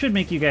 which should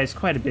make you guys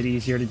quite a bit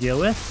easier to deal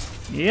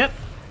with. Yep.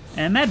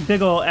 And that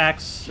big ol'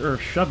 axe, or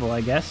shovel,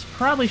 I guess,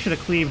 probably should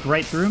have cleaved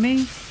right through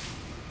me.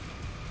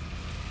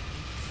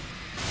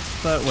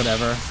 But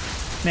whatever.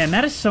 Man,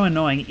 that is so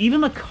annoying.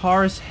 Even the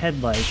car's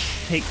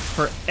headlights take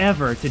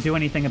forever to do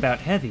anything about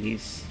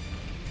heavies.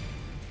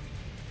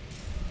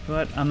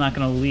 But I'm not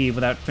going to leave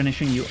without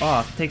finishing you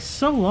off. It takes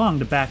so long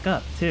to back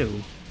up,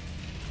 too.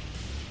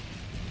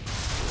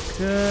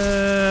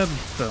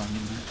 Kaboom.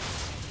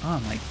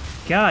 Oh my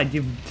god,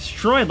 you've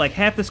destroyed like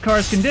half this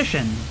car's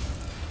condition.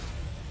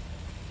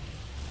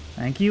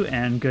 Thank you,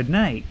 and good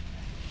night.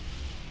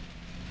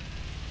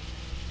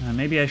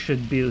 Maybe I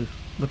should be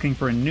looking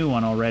for a new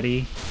one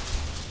already.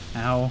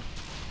 Ow.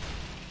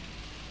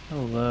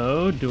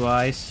 Hello, do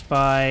I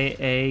spy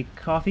a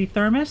coffee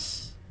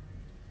thermos?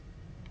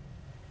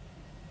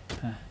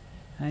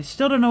 I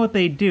still don't know what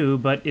they do,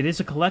 but it is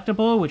a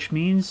collectible, which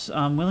means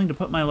I'm willing to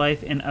put my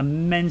life in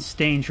immense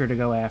danger to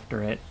go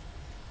after it.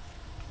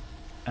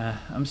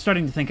 I'm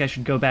starting to think I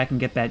should go back and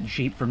get that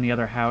Jeep from the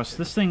other house.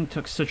 This thing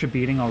took such a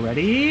beating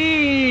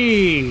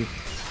already.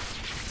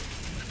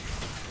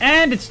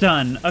 And it's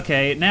done.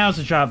 Okay, now's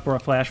the job for a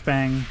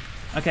flashbang.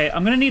 Okay,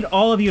 I'm gonna need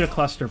all of you to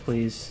cluster,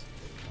 please.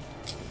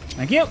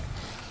 Thank you.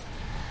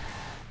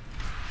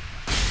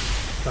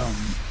 Boom.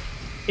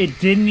 It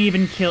didn't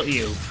even kill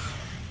you.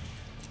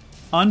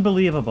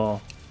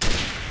 Unbelievable.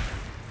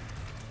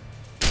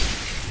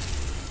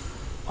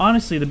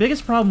 Honestly, the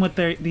biggest problem with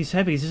these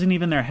heavies isn't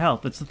even their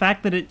health. It's the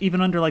fact that even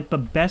under like the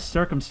best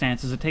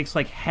circumstances, it takes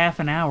like half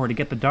an hour to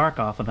get the dark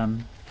off of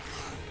them.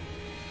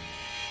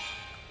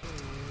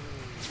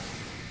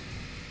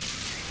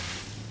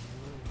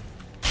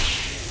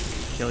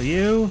 Kill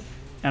you.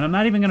 And I'm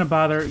not even going to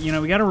bother, you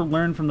know, we got to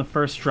learn from the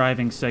first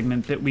driving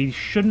segment that we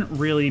shouldn't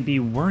really be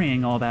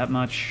worrying all that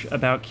much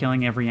about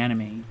killing every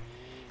enemy.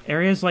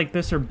 Areas like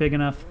this are big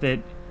enough that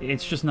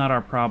it's just not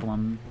our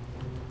problem.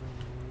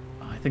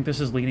 Oh, I think this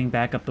is leading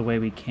back up the way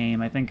we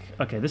came. I think,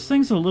 okay, this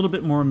thing's a little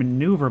bit more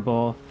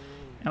maneuverable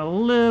and a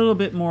little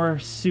bit more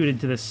suited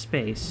to this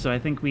space. So I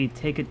think we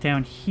take it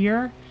down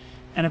here,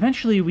 and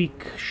eventually we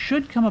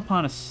should come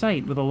upon a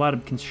site with a lot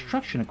of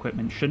construction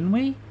equipment, shouldn't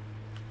we?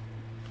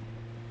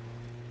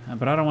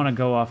 But I don't want to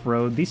go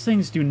off-road. These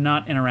things do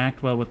not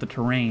interact well with the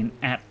terrain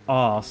at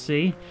all,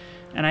 see?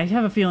 And I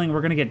have a feeling we're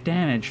going to get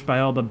damaged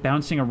by all the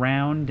bouncing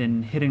around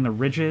and hitting the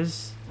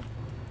ridges.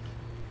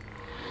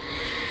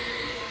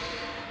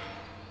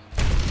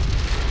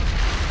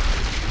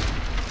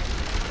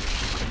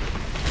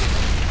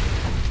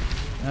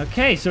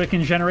 Okay, so it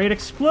can generate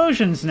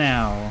explosions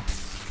now.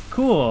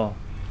 Cool.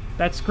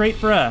 That's great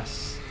for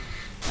us.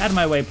 Out of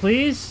my way,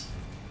 please.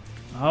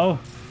 Oh,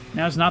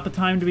 now's not the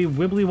time to be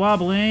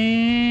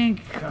wibbly-wobbling.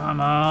 Come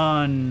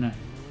on.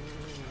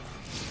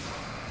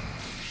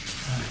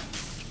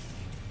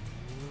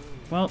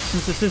 Well,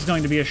 since this is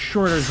going to be a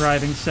shorter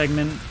driving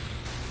segment,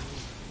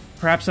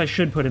 Perhaps I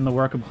should put in the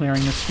work of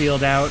clearing this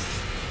field out.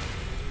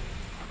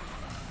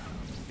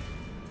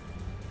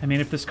 I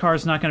mean, if this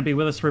car's not going to be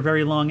with us for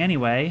very long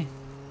anyway.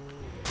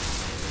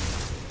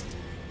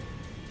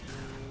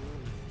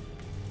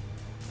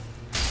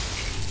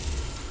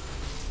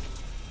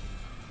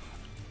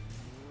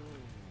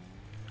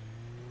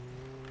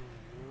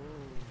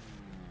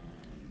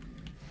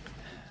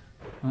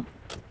 Oh.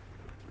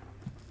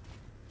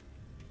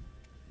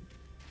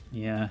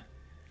 Yeah.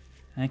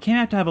 I came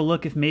out to have a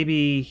look if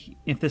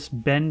this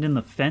bend in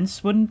the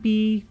fence wouldn't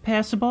be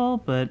passable,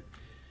 but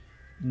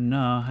no,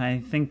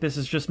 I think this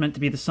is just meant to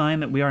be the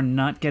sign that we are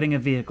not getting a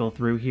vehicle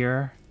through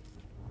here.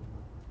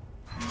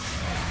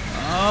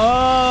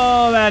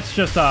 Oh, that's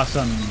just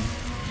awesome.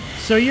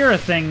 So you're a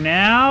thing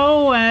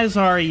now, as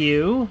are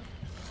you.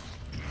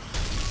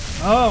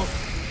 Oh,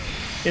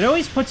 it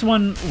always puts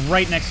one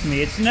right next to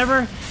me. It's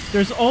never...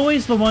 There's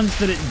always the ones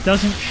that it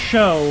doesn't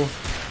show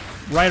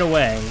right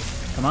away.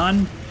 Come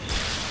on.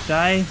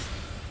 Die.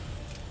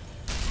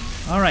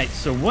 Alright,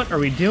 so what are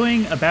we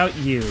doing about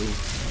you?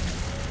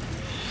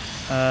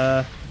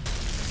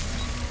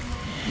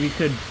 We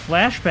could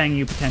flashbang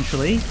you,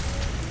 potentially.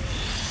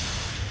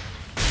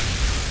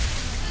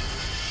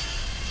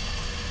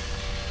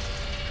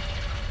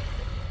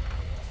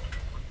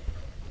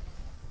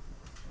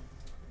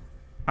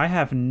 I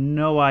have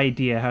no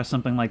idea how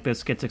something like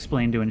this gets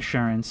explained to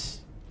insurance.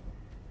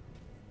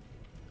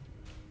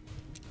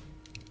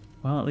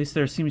 Well, at least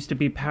there seems to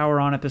be power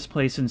on at this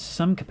place in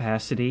some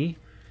capacity.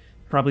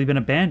 Probably been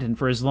abandoned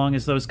for as long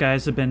as those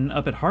guys have been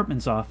up at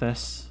Hartman's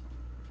office.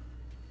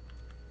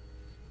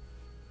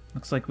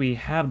 Looks like we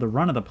have the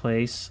run of the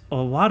place. A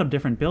lot of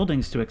different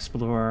buildings to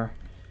explore.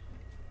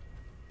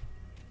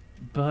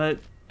 But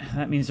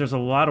that means there's a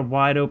lot of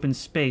wide open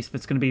space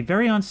that's going to be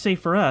very unsafe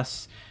for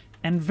us,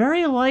 and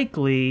very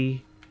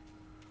likely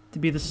to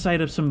be the site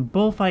of some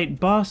bullfight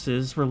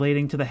bosses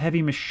relating to the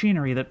heavy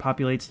machinery that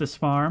populates this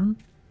farm.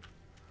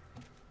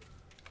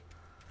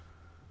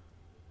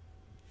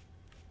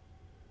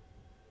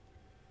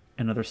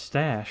 Another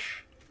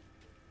stash.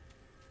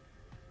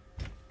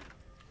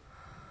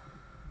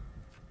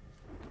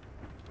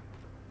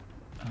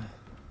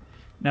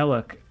 Now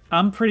look,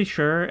 I'm pretty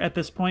sure at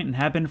this point, and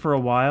have been for a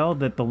while,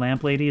 that the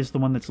lamp lady is the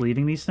one that's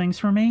leaving these things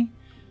for me.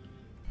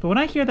 But when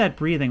I hear that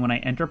breathing when I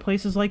enter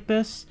places like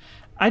this,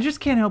 I just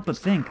can't help but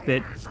think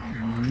that...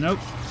 Nope.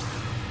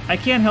 I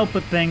can't help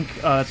but think...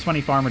 it's funny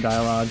farmer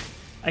dialogue.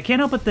 I can't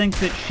help but think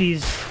that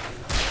she's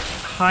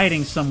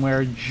hiding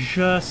somewhere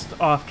just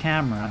off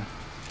camera,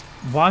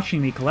 watching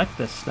me collect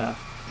this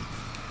stuff.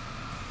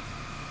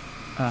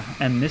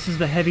 And this is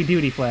the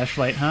heavy-duty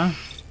flashlight, huh?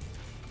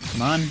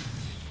 Come on.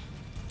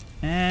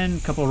 And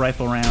a couple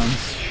rifle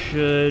rounds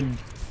should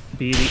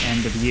be the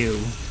end of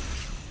you.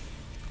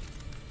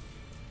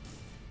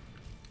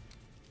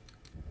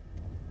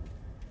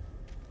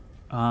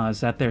 Is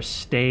that their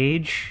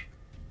stage?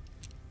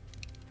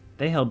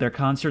 They held their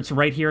concerts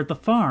right here at the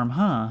farm,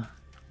 huh?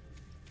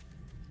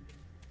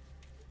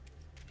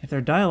 If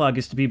their dialogue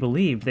is to be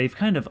believed, they've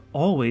kind of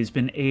always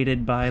been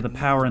aided by the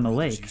power in the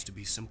lake. Used to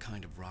be some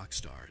kind of rock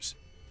stars,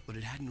 but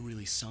it hadn't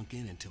really sunk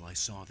in until I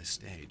saw the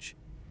stage.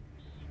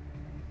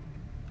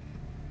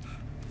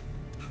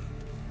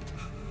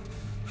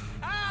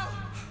 Ow!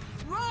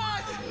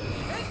 Run!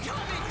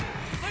 Incoming!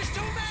 There's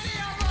too many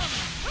of them!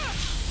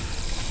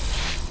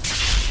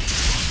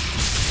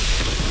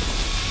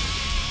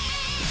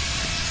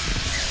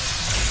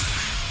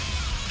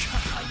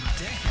 God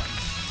damn!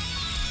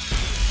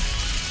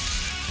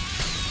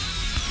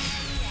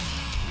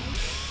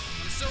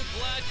 I'm so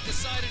glad you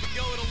decided to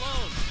go it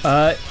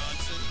alone.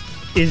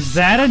 Is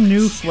that a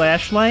new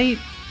flashlight?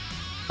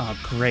 Oh,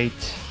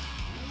 great.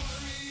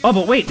 Oh,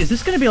 but wait, is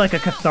this gonna be like a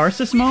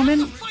catharsis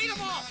moment?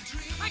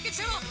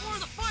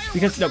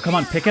 Because, no, come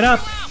on, pick it up.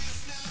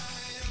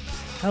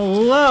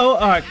 Hello?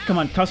 Alright, come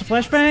on, toss a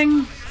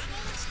flashbang.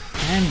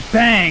 And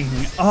bang!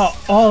 Oh,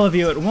 all of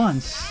you at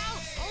once.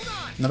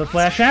 Another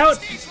flash out.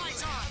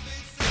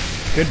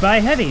 Goodbye,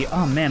 heavy.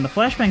 Oh man, the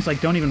flashbangs like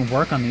don't even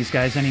work on these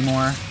guys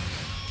anymore.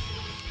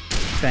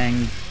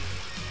 Bang.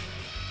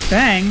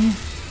 Bang!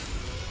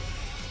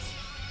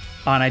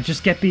 Oh, and I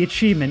just get the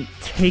achievement,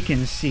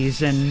 Taken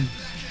Season.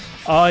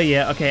 Oh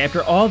yeah, okay,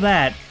 after all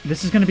that,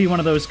 this is gonna be one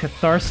of those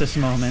catharsis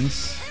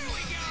moments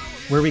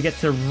where we get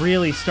to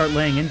really start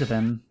laying into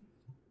them.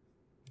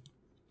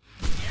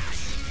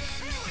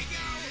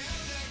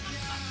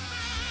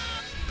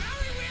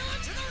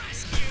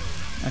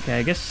 Okay,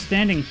 I guess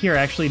standing here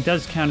actually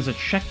does count as a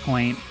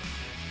checkpoint,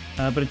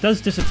 but it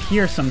does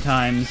disappear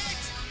sometimes.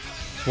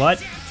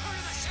 What?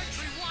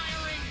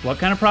 What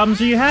kind of problems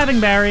are you having,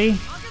 Barry?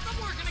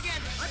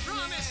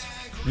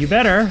 You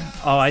better.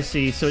 Oh, I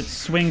see. So it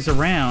swings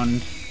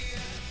around.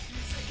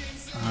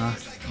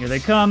 Here they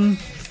come.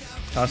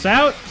 Toss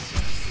out.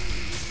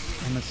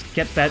 And let's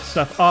get that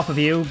stuff off of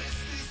you.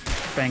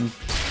 Bang,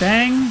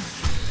 bang.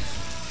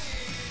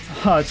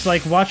 Oh, it's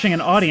like watching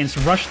an audience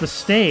rush the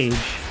stage.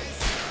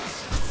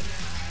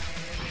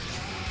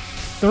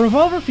 The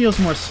revolver feels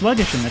more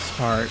sluggish in this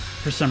part,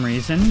 for some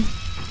reason.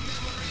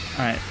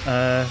 Alright,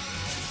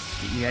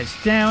 Get you guys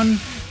down.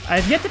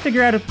 I've yet to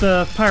figure out if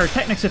the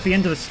pyrotechnics at the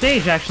end of the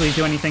stage actually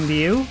do anything to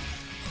you.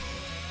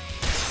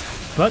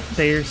 But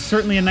they're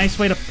certainly a nice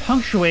way to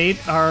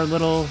punctuate our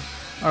little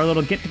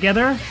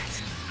get-together.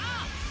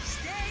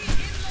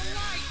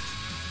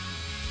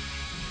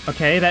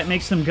 Okay, that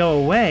makes them go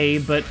away,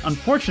 but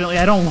unfortunately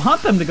I don't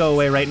want them to go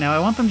away right now. I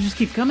want them to just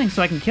keep coming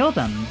so I can kill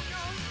them.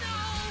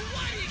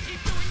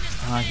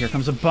 Here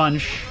comes a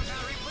bunch.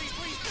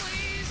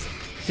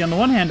 See, on the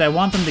one hand, I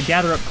want them to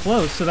gather up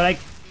close so that I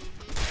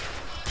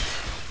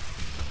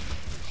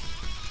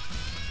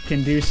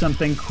can do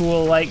something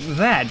cool like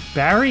that.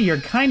 Barry,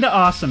 you're kinda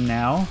awesome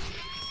now.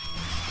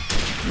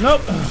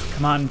 Nope. Ugh,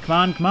 come on, come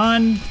on, come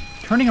on.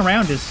 Turning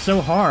around is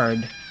so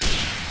hard.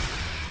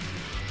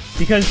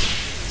 Because,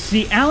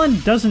 see,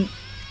 Alan doesn't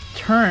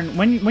turn.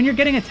 When you're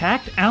getting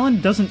attacked, Alan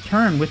doesn't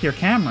turn with your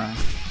camera.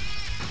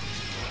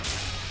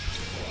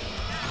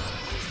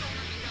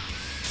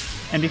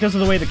 And because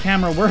of the way the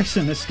camera works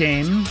in this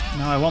game...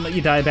 No, I won't let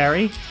you die,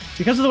 Barry.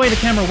 Because of the way the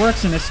camera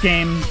works in this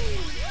game,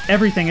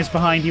 everything is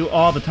behind you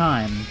all the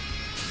time.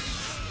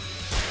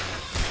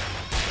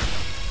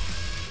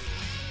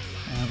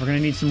 We're gonna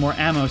need some more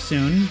ammo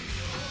soon.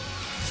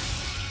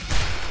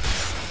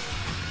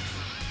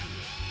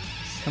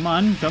 Come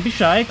on, don't be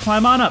shy.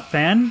 Climb on up,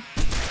 fan.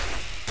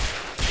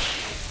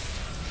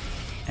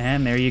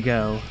 And there you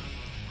go.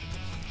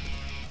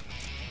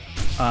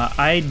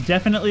 I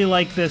definitely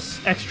like this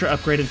extra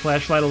upgraded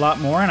flashlight a lot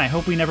more, and I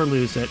hope we never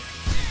lose it.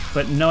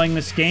 But knowing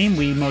this game,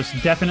 we most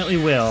definitely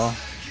will.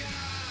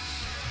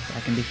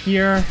 Back into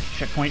here.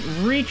 Checkpoint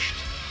reached.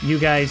 You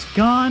guys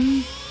gone.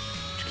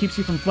 Which keeps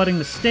you from flooding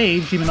the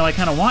stage, even though I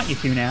kind of want you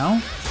to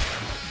now.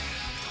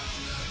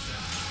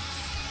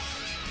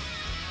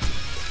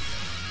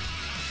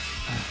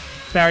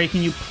 Barry,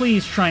 can you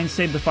please try and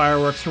save the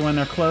fireworks for when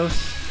they're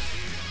close?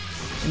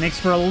 It makes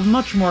for a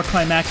much more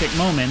climactic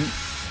moment.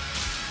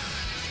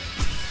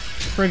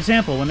 For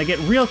example, when they get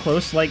real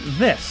close, like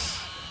this.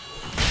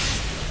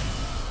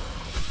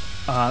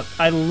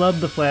 I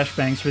love the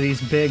flashbangs for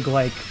these big,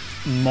 like,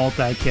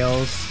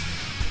 multi-kills.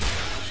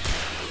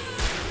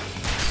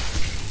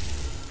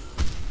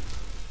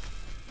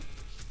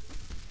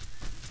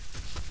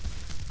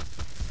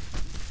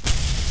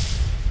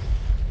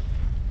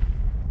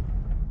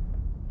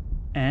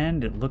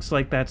 And it looks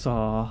like that's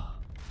all.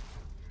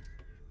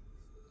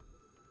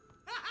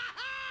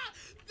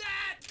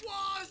 That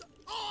was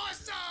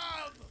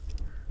awesome!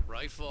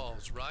 Bright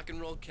Falls, rock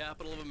and roll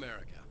capital of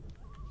America.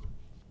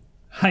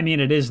 I mean,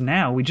 it is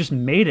now. We just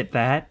made it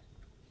that.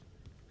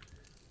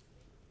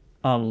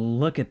 Oh,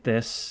 look at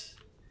this.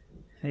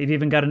 They've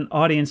even got an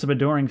audience of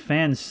adoring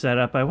fans set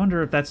up. I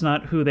wonder if that's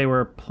not who they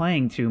were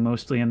playing to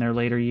mostly in their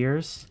later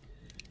years.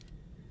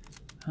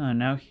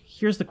 Now,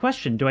 here's the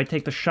question. Do I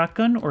take the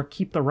shotgun or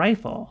keep the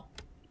rifle?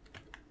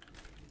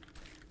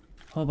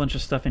 Whole bunch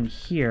of stuff in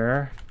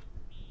here.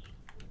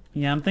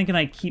 Yeah, I'm thinking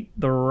I keep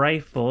the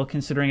rifle,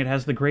 considering it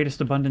has the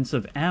greatest abundance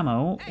of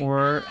ammo.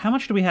 Or how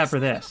much do we have for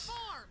this?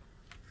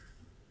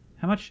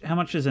 How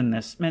much is in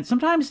this? Man,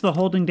 sometimes the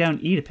holding down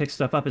E to pick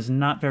stuff up is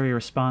not very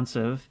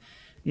responsive.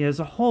 Yeah,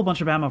 there's a whole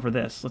bunch of ammo for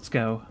this. Let's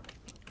go.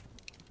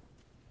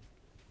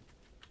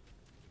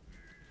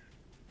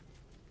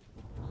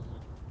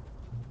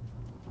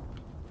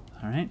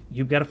 Alright,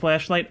 you've got a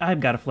flashlight,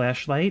 I've got a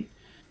flashlight.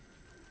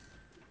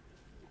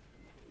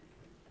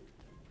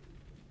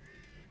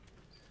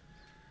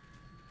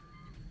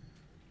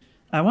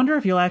 I wonder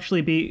if you'll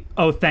actually be...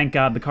 Oh, thank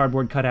God, the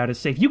cardboard cutout is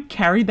safe. You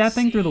carried that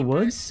thing through the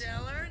woods?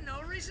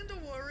 No reason to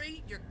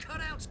worry. Your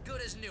cutout's good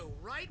as new,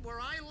 right where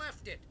I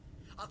left it.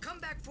 I'll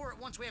come back for it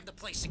once we have the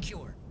place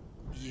secure.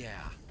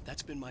 Yeah,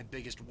 that's been my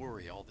biggest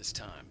worry all this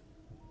time.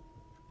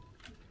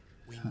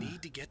 We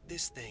need to get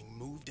this thing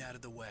moved out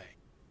of the way.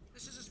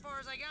 This is as far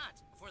as I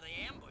got before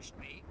they ambushed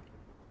me.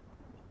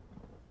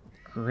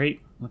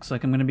 Great. Looks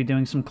like I'm going to be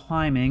doing some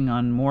climbing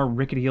on more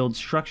rickety old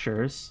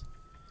structures.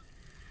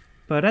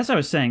 But as I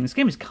was saying, this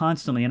game is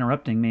constantly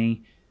interrupting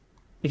me.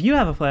 If you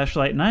have a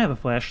flashlight and I have a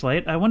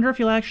flashlight, I wonder if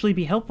you'll actually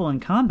be helpful in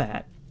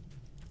combat.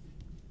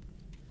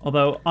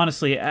 Although,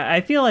 honestly,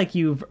 I feel like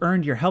you've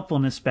earned your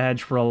helpfulness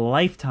badge for a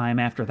lifetime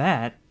after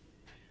that.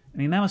 I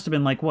mean, that must have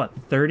been like, what,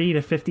 30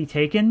 to 50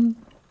 taken?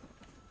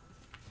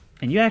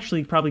 And you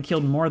actually probably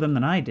killed more of them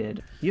than I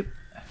did. Yep.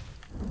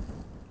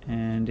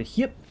 And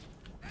yep.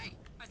 Hey,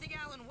 I think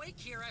Alan Wake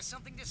here has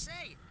something to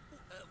say.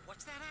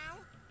 What's that, Al?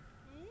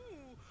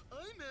 Ooh,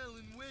 I'm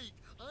Alan Wake.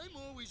 I'm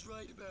always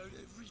right about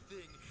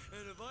everything.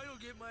 And if I don't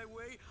get my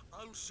way,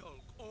 I'll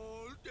sulk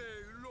all day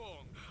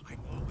long. I'm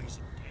always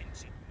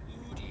intense and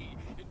moody.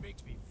 It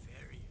makes me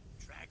very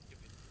attractive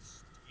and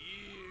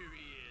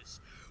mysterious.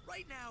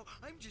 Right now,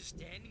 I'm just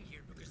standing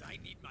here because I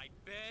need my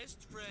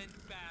best friend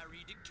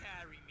Barry to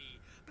carry me.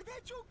 But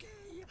that's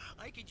okay.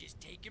 I can just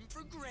take him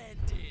for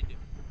granted.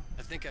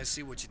 I think I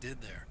see what you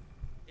did there.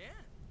 Yeah,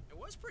 it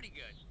was pretty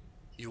good.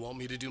 You want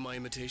me to do my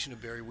imitation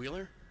of Barry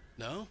Wheeler?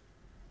 No?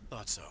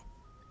 Thought so.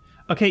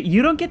 Okay,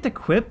 you don't get to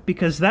quip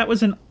because that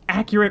was an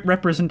accurate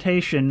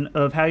representation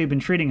of how you've been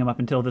treating him up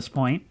until this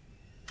point.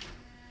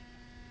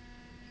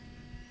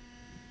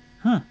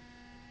 Huh.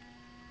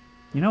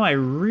 You know, I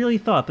really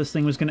thought this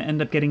thing was going to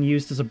end up getting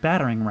used as a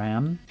battering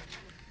ram.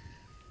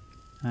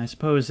 I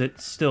suppose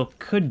it still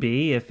could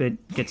be if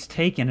it gets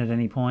taken at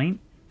any point.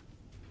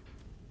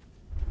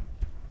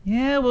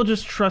 Yeah, we'll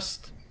just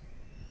trust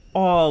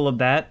all of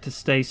that to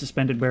stay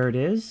suspended where it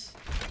is.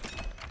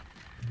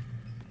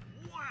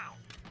 Wow!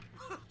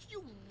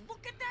 You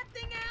look at that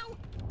thing, Al!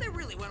 They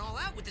really went all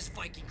out with this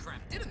Viking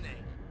crap, didn't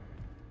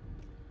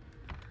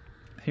they?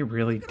 They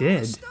really Look at all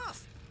this did.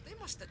 stuff. They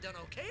must have done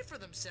okay for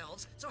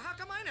themselves, so how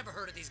come I never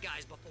heard of these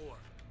guys before?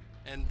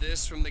 And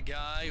this from the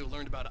guy who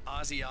learned about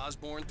Ozzy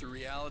Osbourne through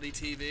reality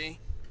TV?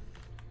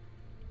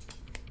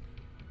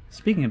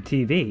 Speaking of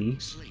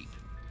TV... Sleep.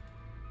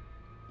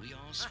 We all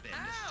spend a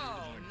third of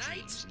our Night dreams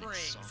in its Springs.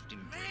 soft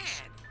embrace,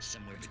 Man,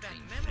 somewhere brings back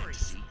between memories.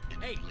 fantasy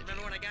and Hey, oblivion.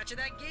 remember when I got you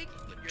that gig?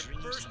 But Your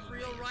dreams first have a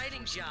real way of writing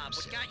forcing job.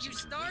 What got themselves you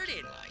into started?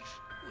 waking life,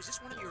 Oh, is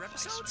this one of your or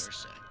vice episodes?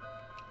 versa.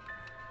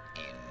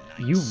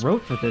 In You Night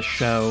wrote for this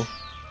show.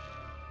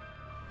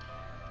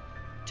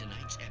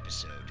 Tonight's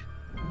episode,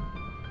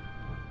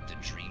 The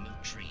Dream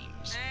of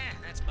Dreams.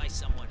 That's by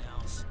someone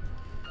else.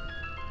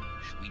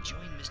 We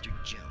join Mr.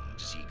 Jones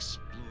as he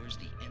explores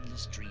the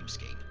endless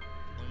dreamscape,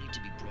 only to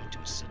be brought to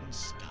a sudden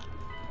stop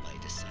by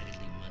a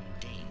decidedly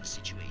mundane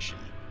situation.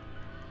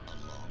 A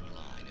long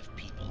line of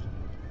people.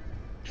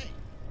 Hey,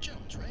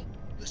 Jones, right?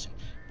 Listen,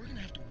 we're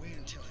gonna have to wait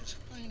until his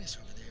highness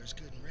over there is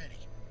good and ready.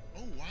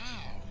 Oh,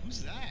 wow.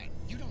 Who's that?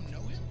 You don't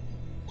know him?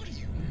 What are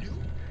you, new?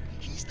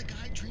 He's the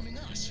guy dreaming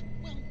us.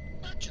 Well,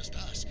 not just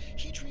us.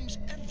 He dreams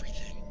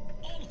everything.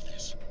 All of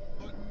this.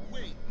 But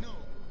wait, no.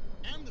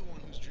 I'm the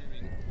one who's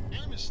dreaming.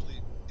 I'm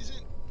asleep.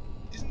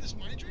 Isn't this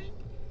my dream?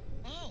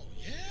 Oh,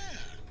 yeah.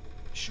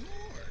 Sure.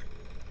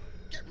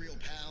 Get real,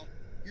 pal.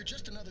 You're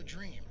just another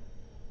dream.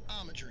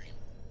 I'm a dream.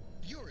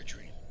 You're a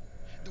dream.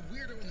 The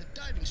weirdo in the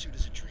diving suit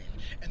is a dream.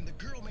 And the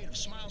girl made of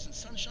smiles and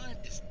sunshine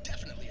is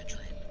definitely a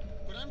dream.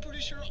 But I'm pretty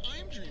sure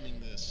I'm dreaming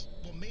this.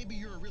 Well, maybe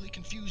you're a really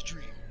confused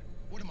dream.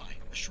 What am I,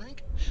 a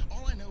shrink?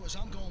 All I know is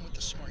I'm going with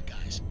the smart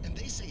guys, and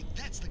they say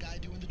that's the guy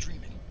doing the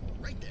dreaming.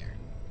 Right there.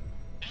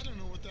 I don't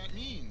know what that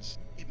means.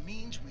 It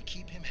means we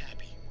keep him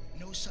happy.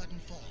 No sudden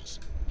falls.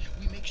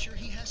 We make sure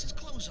he has his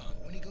clothes on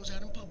when he goes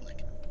out in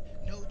public.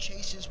 No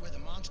chases where the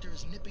monster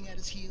is nipping at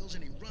his heels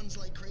and he runs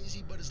like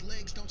crazy, but his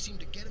legs don't seem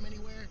to get him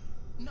anywhere.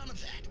 None of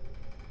that.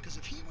 Because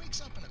if he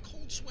wakes up in a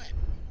cold sweat...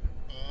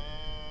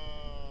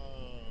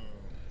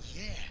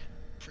 Yeah,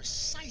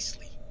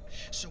 precisely.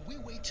 So we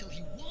wait till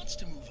he wants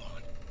to move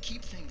on.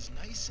 Keep things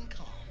nice and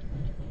calm.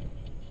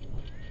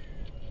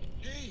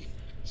 Hey,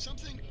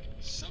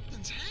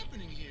 something's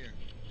happening here.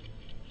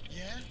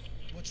 Yeah?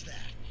 What's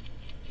that?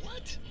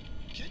 What?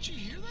 Can't you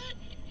hear that?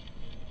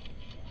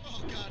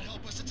 Oh, God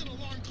help us, it's an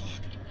alarm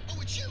clock.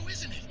 Oh, it's you,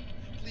 isn't it?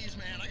 Please,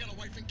 man, I got a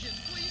wife and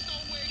kids. Please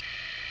don't wait.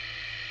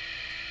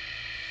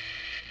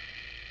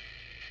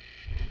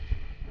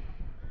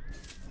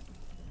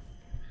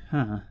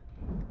 Huh.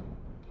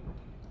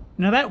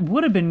 Now that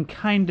would have been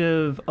kind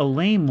of a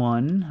lame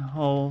one,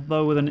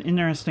 although with an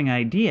interesting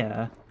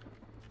idea.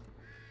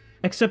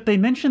 Except they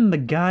mentioned the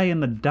guy in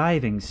the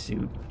diving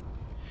suit.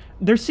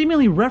 They're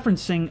seemingly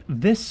referencing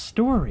this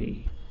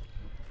story.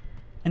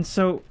 And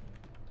so,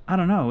 I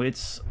don't know,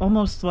 it's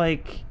almost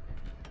like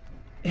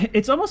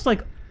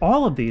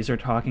all of these are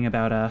talking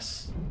about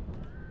us.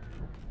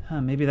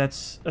 Maybe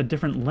that's a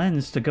different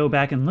lens to go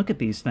back and look at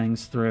these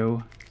things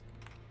through.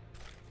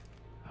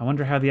 I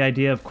wonder how the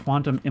idea of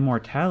quantum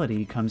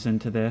immortality comes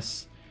into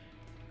this.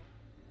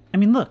 I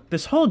mean, look,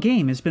 this whole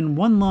game has been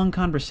one long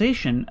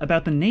conversation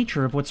about the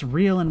nature of what's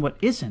real and what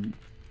isn't.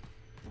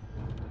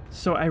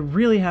 So I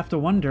really have to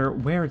wonder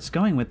where it's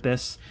going with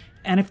this,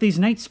 and if these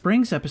Night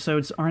Springs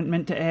episodes aren't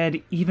meant to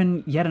add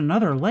even yet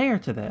another layer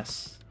to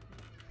this.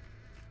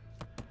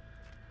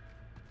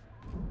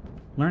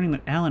 Learning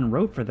that Alan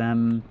wrote for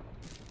them,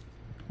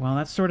 well,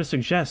 that sort of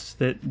suggests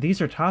that these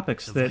are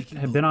topics that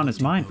have been on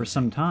his mind for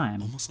some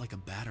time. Almost like a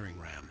battering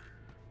ram.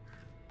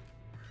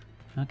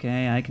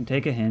 Okay, I can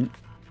take a hint.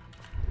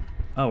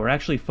 Oh, we're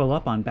actually full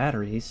up on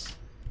batteries.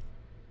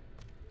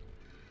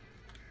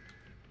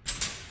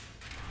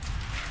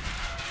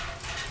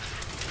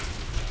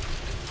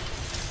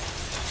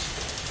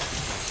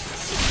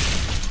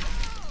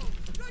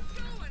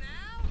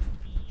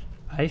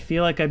 I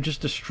feel like I've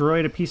just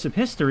destroyed a piece of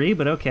history,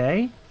 but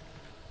okay.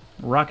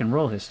 Rock and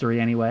roll history,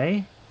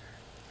 anyway.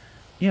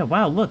 Yeah,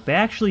 wow, look, they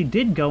actually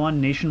did go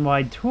on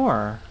nationwide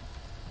tour.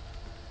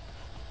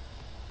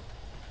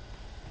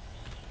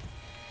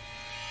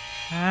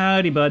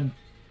 Howdy, bud.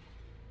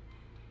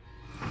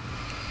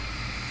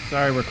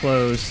 Sorry, we're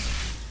closed.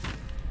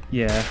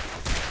 Yeah.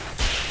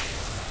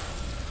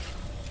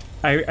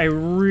 I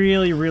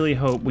really, really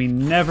hope we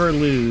never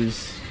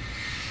lose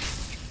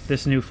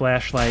this new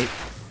flashlight.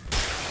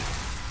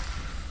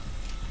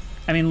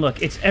 I mean,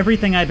 look, it's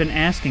everything I've been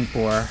asking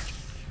for.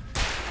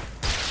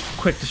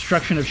 Quick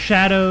destruction of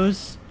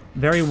shadows,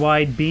 very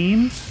wide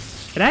beam.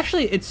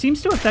 It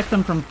seems to affect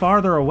them from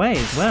farther away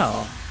as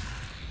well.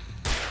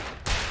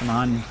 Come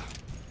on.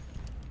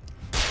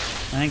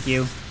 Thank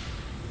you.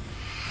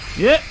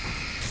 Yep.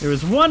 There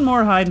was one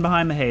more hiding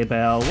behind the hay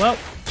bale. Well,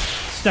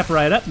 step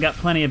right up. Got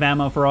plenty of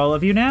ammo for all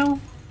of you now.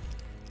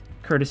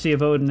 Courtesy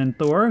of Odin and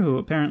Thor, who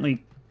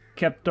apparently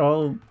kept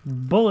all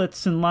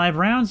bullets and live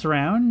rounds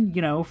around,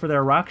 you know, for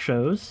their rock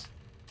shows.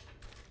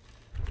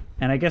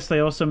 And I guess they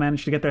also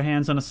managed to get their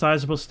hands on a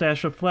sizable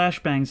stash of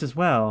flashbangs as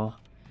well.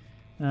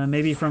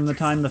 Maybe from the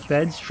time the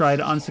feds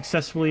tried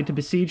unsuccessfully to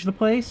besiege the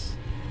place?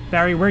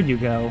 Barry, where'd you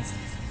go?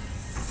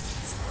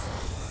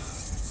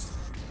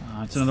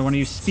 Oh, it's another one of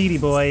you speedy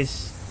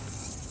boys.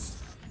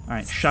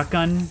 Alright,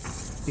 shotgun,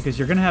 because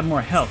you're gonna have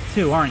more health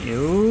too, aren't you?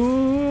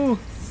 Ooh.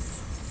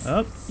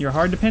 Oh, you're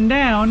hard to pin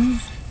down.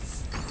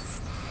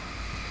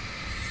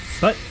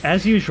 But,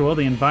 as usual,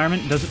 the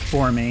environment does it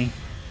for me.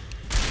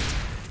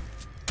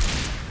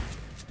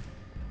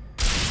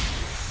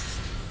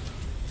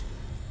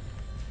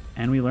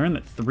 And we learn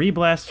that 3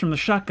 blasts from the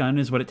shotgun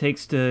is what it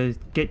takes to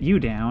get you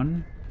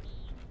down.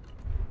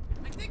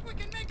 I think we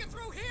can make it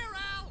through here,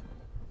 Al!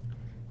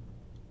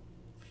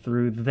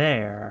 Through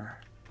there.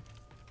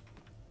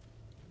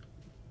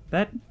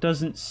 That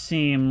doesn't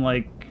seem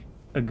like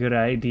a good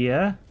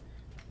idea.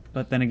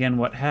 But then again,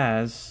 what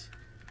has?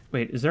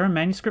 Wait, is there a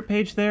manuscript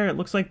page there? It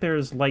looks like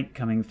there's light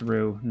coming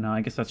through. No,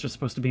 I guess that's just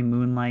supposed to be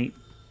moonlight.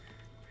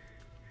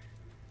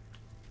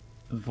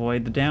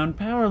 Avoid the downed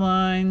power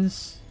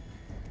lines.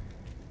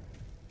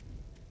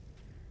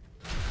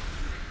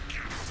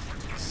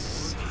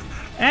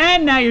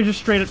 And now you're just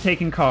straight up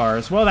taking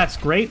cars. Well, that's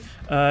great.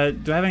 Do I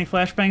have any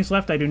flashbangs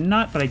left? I do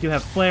not, but I do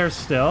have flares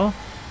still.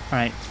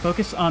 Alright,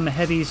 focus on the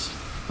heavies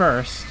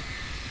first.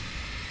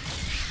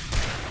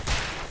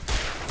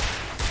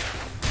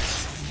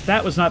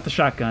 That was not the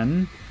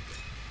shotgun,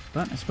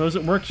 but I suppose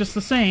it worked just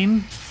the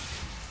same.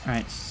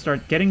 Alright,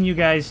 start getting you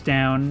guys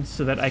down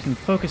so that I can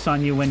focus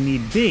on you when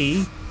need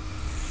be.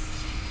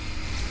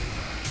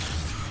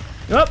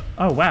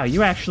 Oh wow,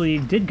 you actually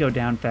did go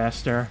down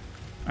faster.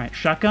 Alright,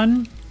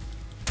 shotgun.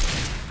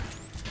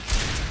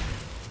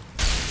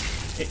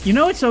 You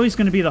know it's always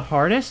going to be the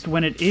hardest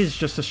when it is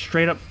just a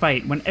straight-up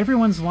fight, when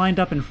everyone's lined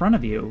up in front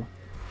of you.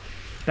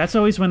 That's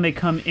always when they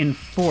come in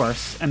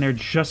force, and they're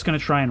just going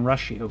to try and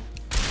rush you.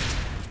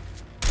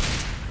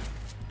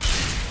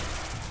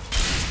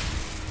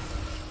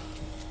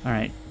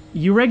 Alright,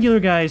 you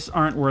regular guys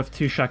aren't worth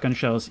 2 shotgun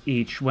shells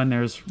each when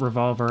there's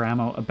revolver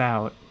ammo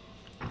about.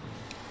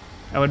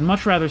 I would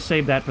much rather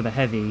save that for the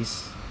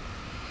heavies.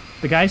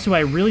 The guys who I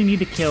really need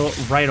to kill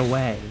right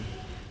away.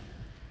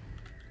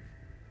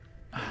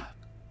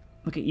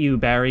 Look at you,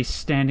 Barry,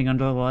 standing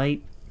under the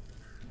light.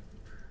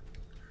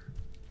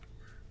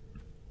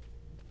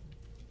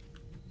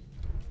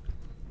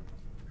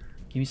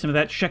 Give me some of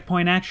that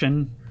checkpoint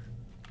action.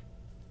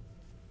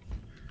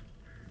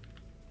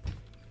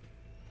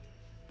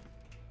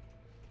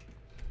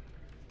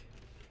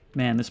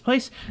 Man,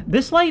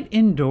 this light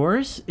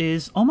indoors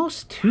is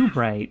almost too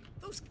bright.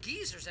 Those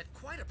geezers had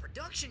quite a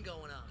production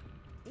going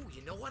on. Ooh,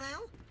 you know what,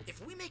 Al?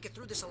 If we make it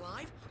through this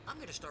alive, I'm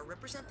gonna start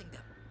representing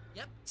them.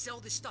 Yep, sell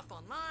this stuff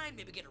online,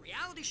 maybe get a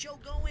reality show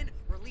going,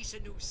 release a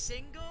new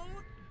single.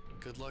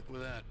 Good luck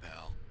with that,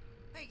 pal.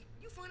 Hey,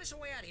 you find us a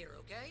way out of here,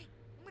 okay?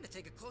 I'm gonna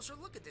take a closer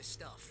look at this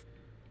stuff.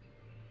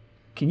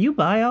 Can you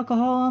buy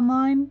alcohol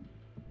online?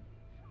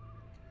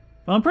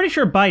 Well, I'm pretty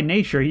sure by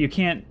nature you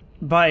can't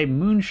buy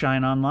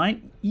moonshine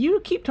online.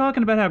 You keep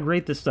talking about how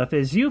great this stuff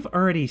is. You've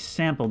already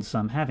sampled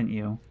some, haven't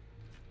you?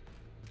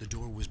 The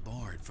door was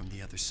barred from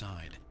the other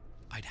side.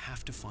 I'd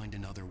have to find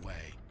another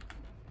way.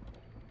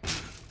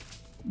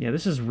 Yeah,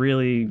 this is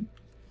really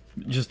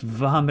just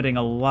vomiting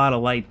a lot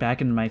of light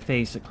back into my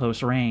face at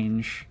close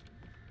range.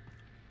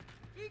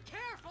 Be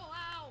careful,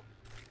 Al!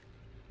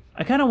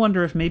 I kind of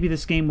wonder if maybe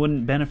this game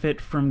wouldn't benefit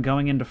from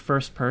going into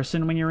first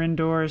person when you're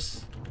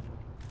indoors.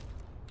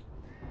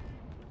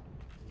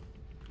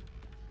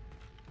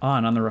 Oh,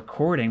 and on the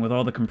recording with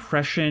all the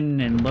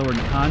compression and lowered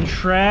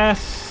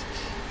contrast.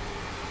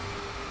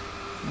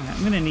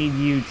 I'm gonna need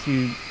you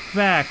to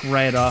back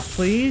right off,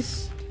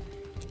 please.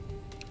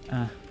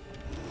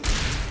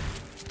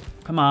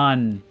 Come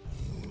on.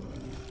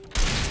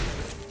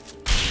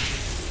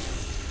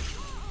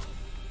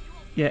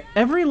 Yeah,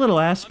 every little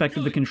aspect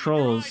of the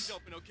controls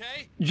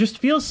just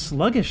feels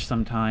sluggish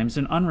sometimes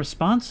and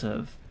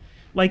unresponsive.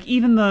 Like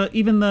even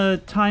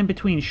the time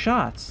between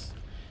shots.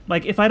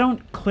 Like if I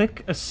don't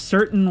click a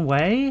certain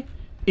way,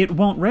 it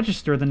won't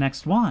register the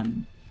next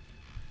one.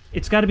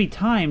 It's got to be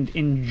timed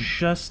in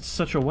just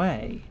such a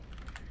way.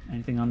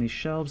 Anything on these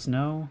shelves?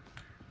 No.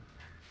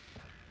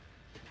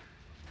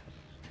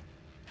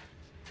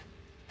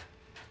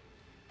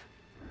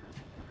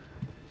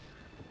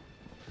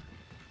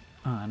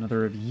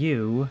 Another of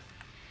you.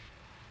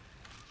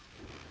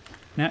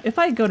 Now, if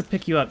I go to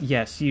pick you up,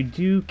 yes, you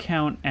do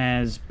count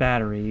as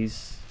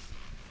batteries.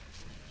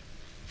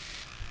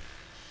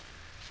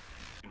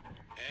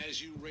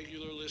 As you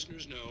regular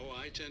listeners know,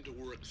 I tend to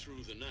work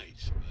through the night,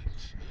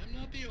 but I'm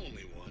not the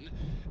only one.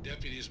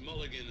 Deputies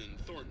Mulligan and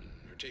Thornton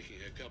are taking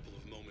a couple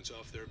of moments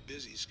off their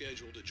busy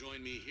schedule to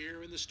join me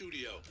here in the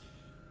studio.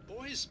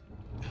 Boys,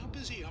 how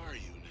busy are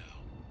you now?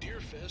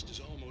 Deerfest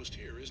is almost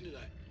here, isn't it?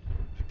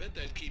 I bet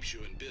that keeps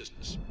you in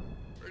business.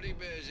 Pretty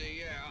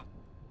busy, yeah.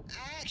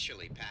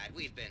 Actually, Pat,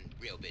 we've been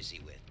real busy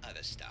with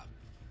other stuff,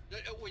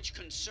 which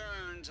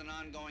concerns an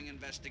ongoing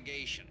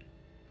investigation.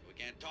 We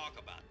can't talk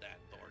about that,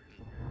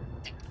 Thornton.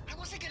 I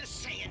wasn't gonna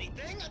say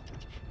anything.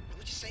 I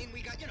was just saying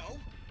we got,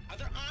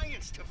 other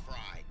irons to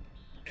fry.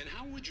 And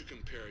how would you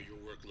compare your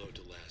workload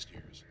to last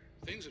year's?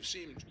 Things have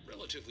seemed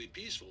relatively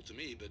peaceful to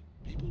me, but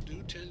people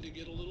do tend to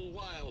get a little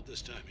wild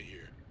this time of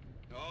year.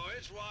 Oh,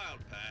 it's wild,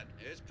 Pat.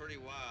 It's pretty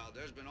wild.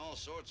 There's been all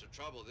sorts of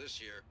trouble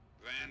this year.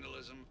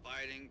 Vandalism,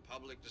 fighting,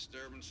 public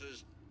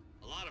disturbances.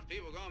 A lot of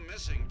people gone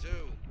missing,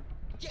 too.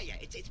 Yeah,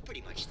 it's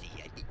pretty much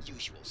the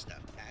usual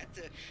stuff, Pat.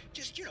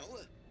 Just, a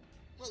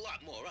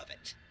lot more of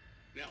it.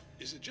 Now,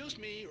 is it just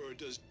me, or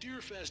does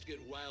Deerfest get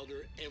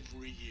wilder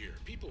every year?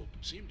 People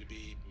seem to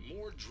be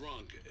more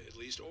drunk, at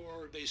least,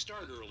 or they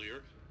start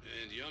earlier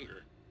and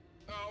younger.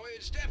 Oh,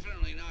 it's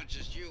definitely not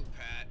just you,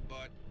 Pat,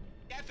 but...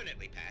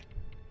 Definitely, Pat.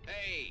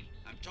 Hey,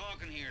 I'm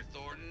talking here,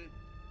 Thornton.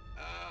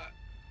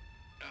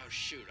 Oh,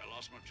 shoot, I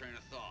lost my train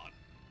of thought.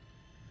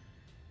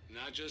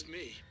 Not just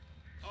me.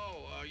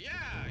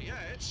 Yeah,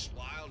 it's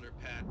wilder,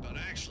 Pat, but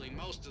actually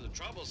most of the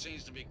trouble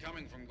seems to be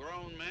coming from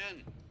grown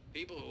men.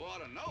 People who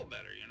ought to know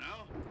better,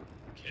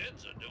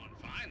 Kids are doing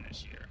fine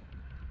this year.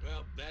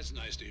 Well, that's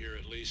nice to hear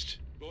at least.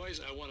 Boys,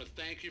 I want to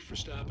thank you for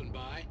stopping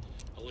by.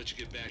 I'll let you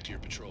get back to your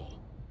patrol.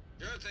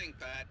 Sure thing,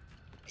 Pat.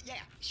 Yeah,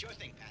 sure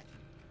thing, Pat.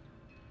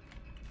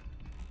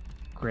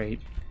 Great.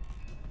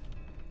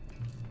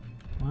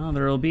 Well,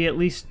 there will be at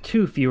least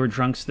 2 fewer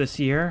drunks this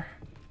year.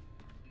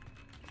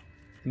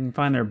 You can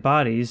find their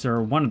bodies,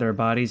 or one of their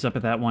bodies, up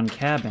at that one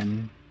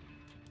cabin.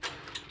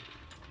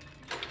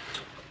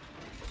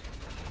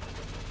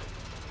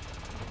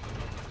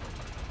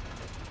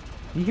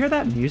 You hear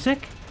that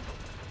music?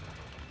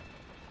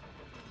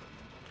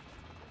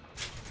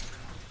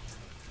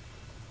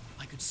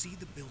 I could see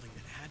the building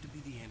that had to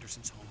be the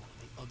Andersons' home on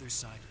the other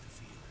side of the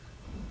field.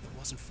 It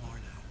wasn't far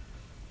now.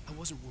 I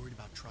wasn't worried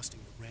about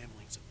trusting the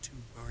ramblings of 2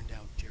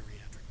 burned-out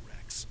geriatric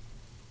wrecks.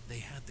 They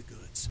had the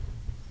goods.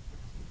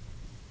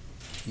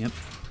 Yep.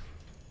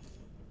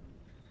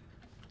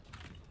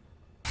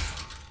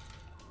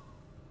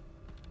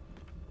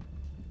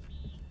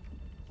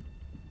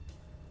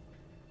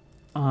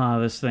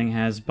 This thing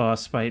has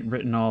boss fight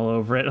written all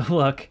over it.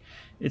 Look,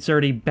 it's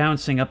already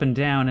bouncing up and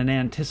down in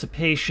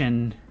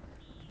anticipation.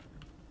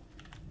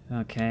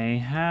 Okay,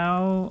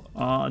 how...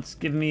 Oh, it's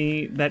giving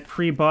me that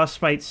pre-boss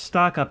fight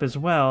stock up as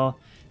well.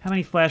 How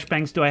many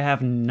flashbangs do I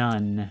have?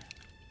 None.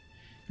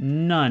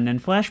 None,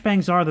 and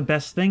flashbangs are the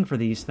best thing for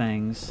these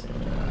things.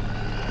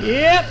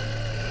 Yep!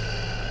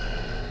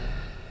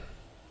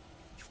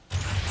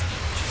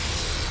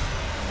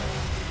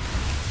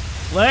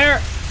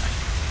 Flare!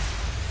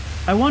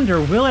 I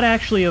wonder, will it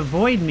actually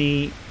avoid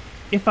me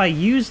if I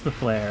use the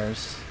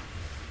flares?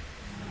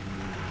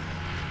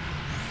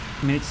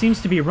 I mean, it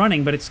seems to be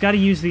running, but it's got to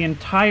use the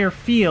entire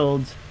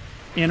field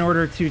in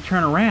order to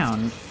turn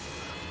around.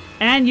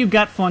 And you've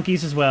got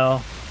flunkies as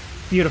well.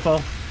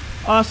 Beautiful.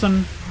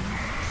 Awesome.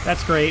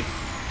 That's great.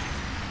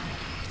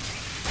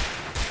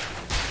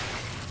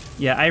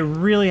 Yeah, I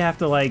really have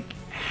to, like,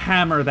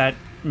 hammer that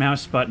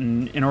mouse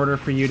button in order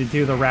for you to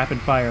do the rapid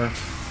fire,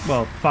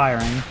 well,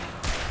 firing.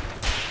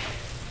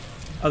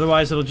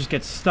 Otherwise, it'll just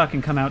get stuck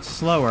and come out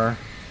slower.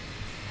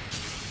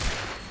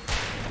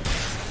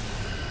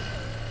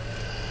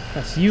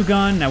 That's you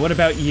gone. Now what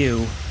about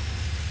you?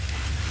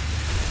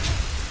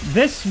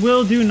 This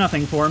will do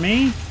nothing for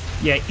me.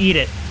 Yeah, eat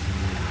it.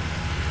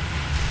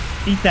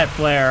 Eat that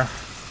flare.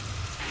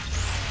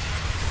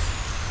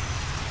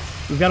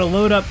 We've got to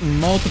load up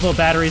multiple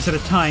batteries at a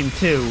time,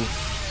 too.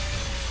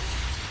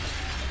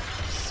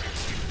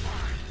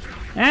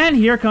 And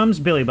here comes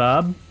Billy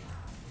Bob.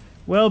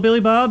 Well, Billy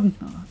Bob...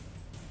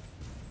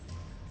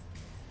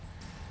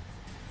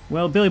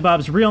 Well, Billy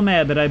Bob's real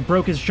mad that I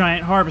broke his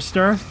giant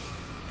harvester.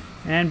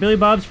 And Billy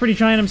Bob's pretty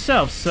giant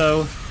himself,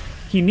 so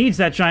he needs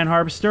that giant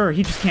harvester or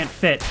he just can't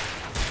fit.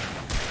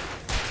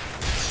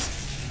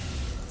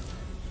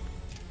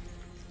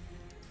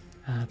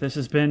 This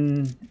has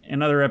been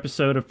another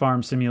episode of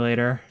Farm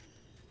Simulator.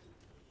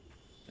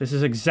 This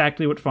is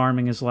exactly what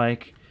farming is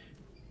like.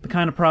 The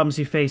kind of problems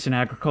you face in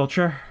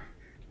agriculture.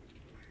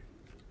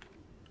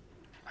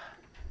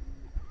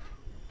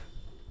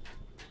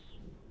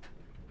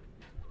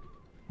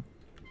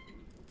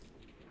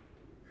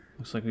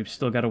 Looks like we've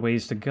still got a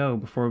ways to go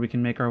before we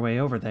can make our way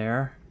over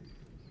there.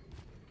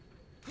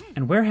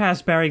 And where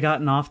has Barry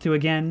gotten off to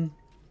again?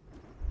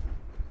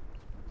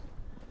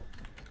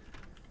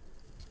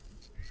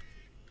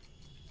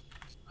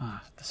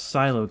 Ah, the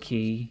silo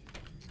key.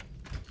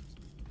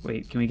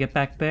 Wait, can we get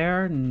back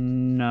there?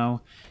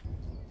 No.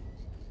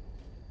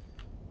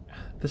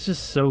 This is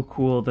so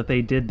cool that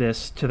they did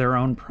this to their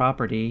own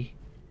property.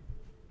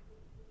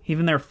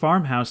 Even their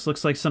farmhouse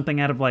looks like something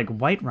out of, like,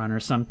 Whiterun or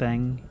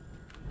something.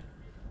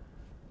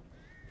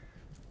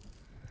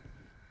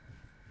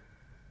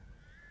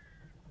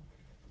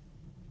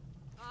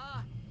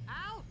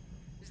 Al?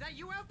 Is that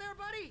you out there,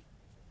 buddy?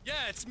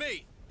 Yeah, it's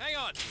me. Hang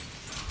on.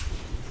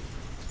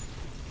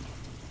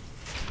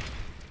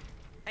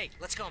 Hey,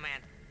 let's go,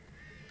 man.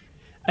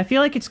 I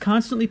feel like it's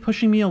constantly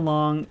pushing me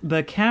along.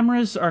 The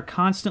cameras are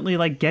constantly,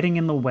 like, getting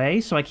in the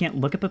way, so I can't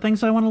look at the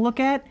things I want to look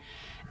at.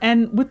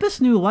 And with this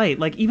new light,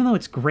 like, even though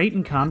it's great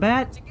in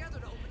combat...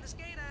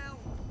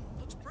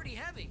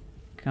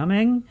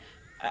 Coming?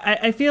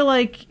 I feel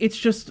like it's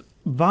just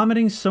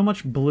vomiting so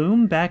much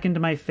bloom back into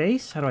my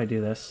face. How do I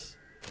do this?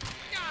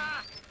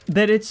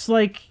 That it's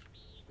like...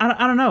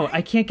 I don't know.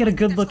 I can't get a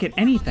good look at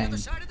anything.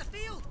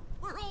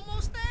 We're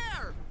almost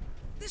there.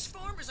 This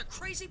farm is a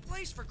crazy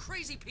place for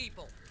crazy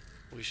people.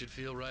 We should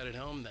feel right at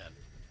home then.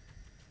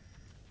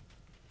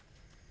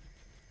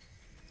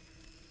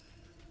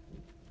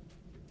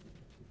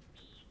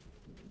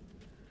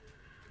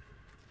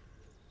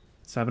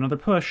 Let's have another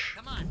push.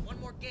 Come on, one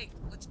more gig.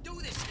 Let's do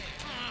this thing.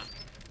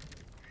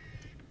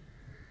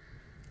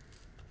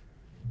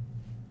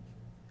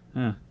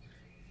 Huh.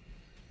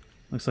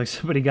 Looks like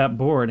somebody got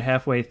bored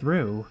halfway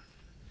through.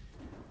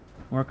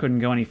 Or couldn't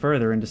go any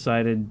further and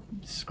decided,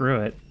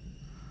 screw it.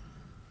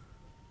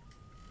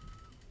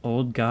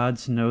 Old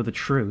gods know the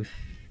truth.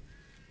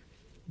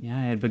 Yeah,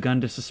 I had begun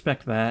to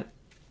suspect that.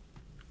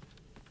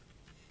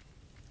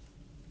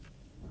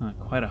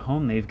 Quite a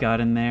home they've got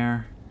in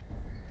there.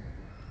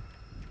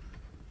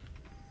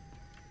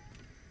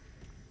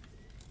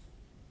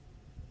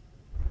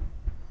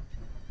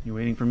 You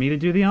waiting for me to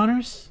do the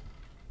honors?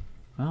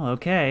 Well,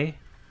 okay.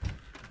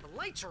 The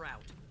lights are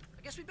out.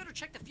 I guess we better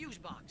check the fuse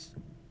box.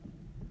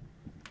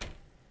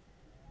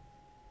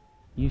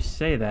 You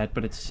say that,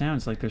 but it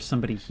sounds like there's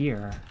somebody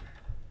here.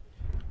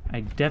 I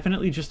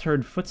definitely just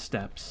heard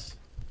footsteps.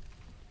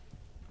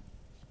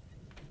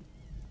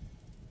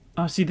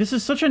 Oh, see, this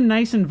is such a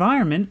nice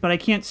environment, but I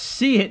can't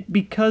see it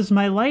because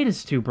my light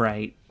is too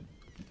bright.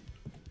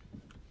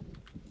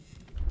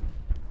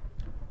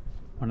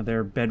 One of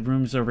their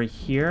bedrooms over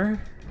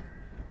here.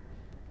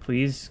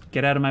 Please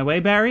get out of my way,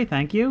 Barry.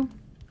 Thank you.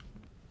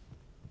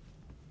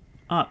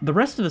 The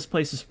rest of this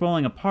place is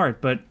falling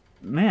apart, but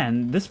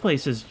man, this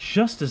place is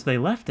just as they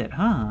left it,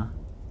 huh?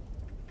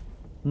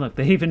 Look,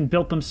 they even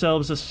built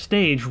themselves a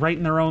stage right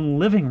in their own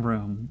living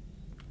room.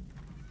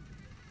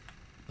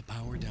 The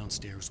power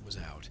downstairs was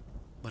out,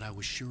 but I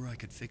was sure I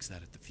could fix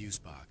that at the fuse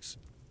box.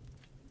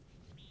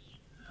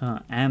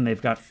 And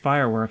they've got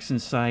fireworks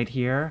inside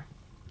here.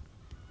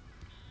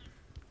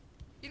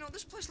 You know,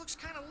 this place looks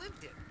kind of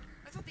lived in.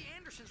 I thought the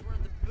Andersons were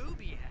in the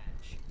booby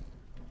hatch.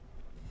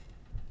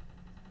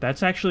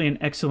 That's actually an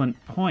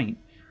excellent point.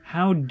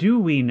 How do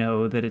we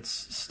know that it's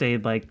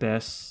stayed like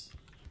this?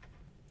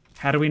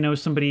 How do we know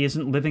somebody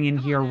isn't living in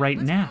here right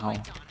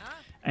now?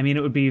 I mean,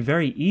 it would be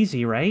very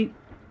easy, right?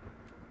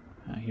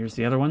 Here's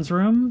the other one's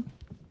room.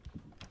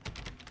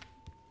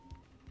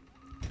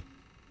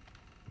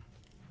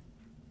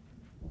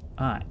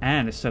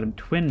 And a set of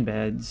twin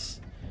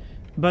beds.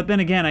 But then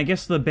again, I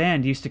guess the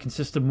band used to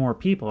consist of more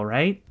people,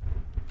 right?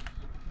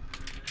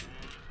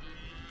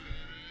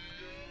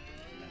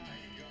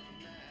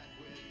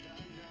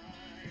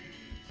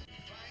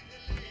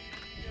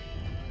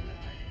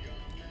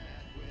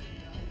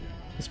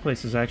 This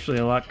place is actually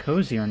a lot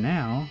cozier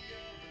now.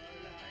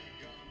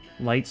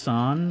 Lights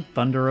on,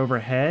 thunder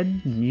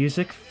overhead,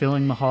 music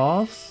filling the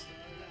halls.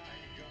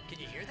 Can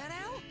you hear that,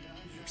 Al?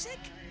 Music?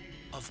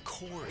 Of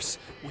course.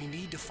 We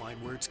need to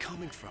find where it's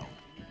coming from.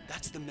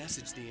 That's the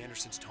message the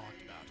Andersons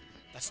talked about.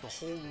 That's the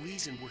whole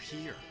reason we're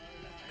here.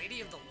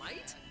 Lady of the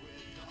Light?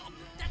 Oh,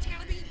 that's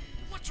gotta be...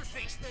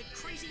 What's-her-face? The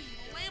crazy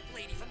lamp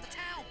lady from the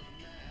town.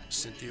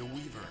 Cynthia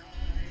Weaver.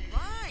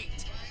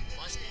 Right.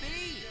 Must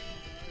be.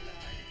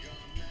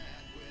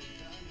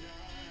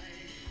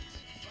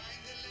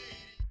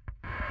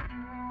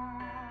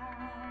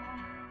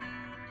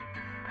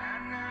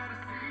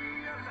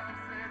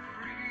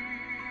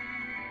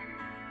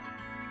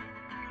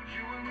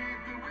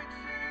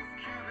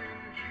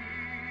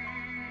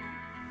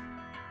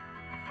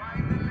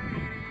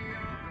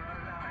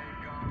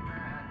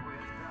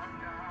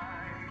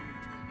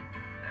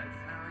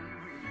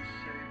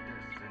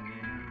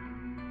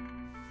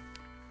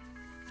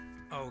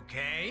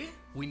 Okay.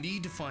 We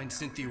need to find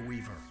Cynthia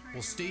Weaver.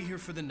 We'll stay here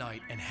for the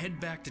night and head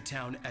back to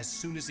town as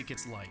soon as it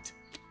gets light.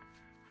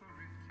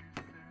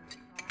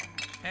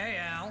 Hey,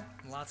 Al.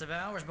 Lots of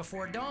hours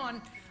before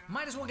dawn.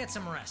 Might as well get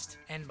some rest.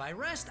 And by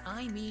rest,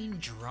 I mean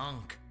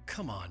drunk.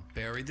 Come on,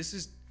 Barry. This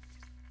is...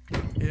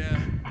 Yeah,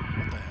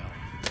 what the hell?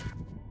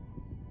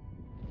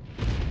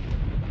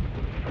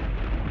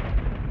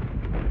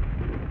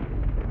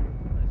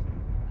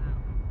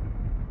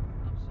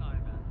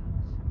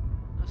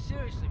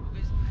 Seriously,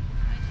 because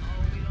I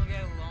know we don't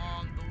get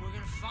along, but we're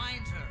gonna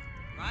find her,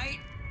 right?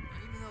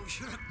 Even though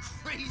you're a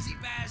crazy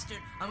bastard,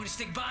 I'm gonna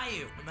stick by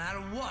you, no matter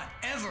what,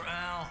 ever,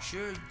 Al.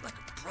 Sure, like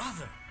a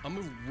brother. I'm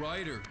a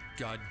writer,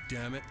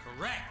 goddammit.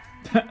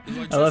 Correct.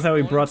 I love how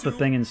he brought the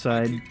thing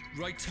inside. I could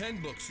write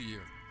 10 books a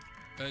year,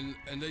 and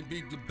they'd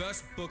be the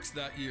best books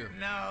that year.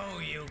 No,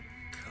 you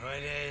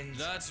couldn't.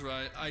 That's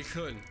right, I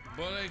couldn't,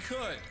 but I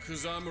could,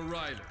 because I'm a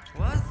writer.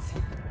 What?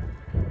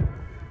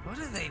 What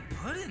do they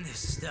put in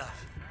this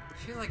stuff?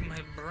 feel like my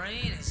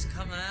brain is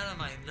coming out of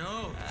my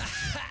nose.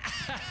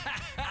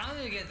 I'm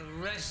gonna get the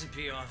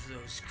recipe off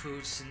those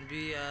coots and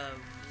be a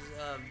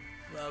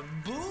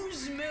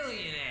booze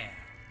millionaire.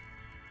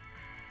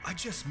 I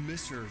just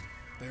miss her,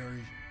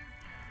 Barry.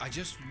 I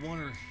just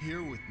want her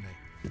here with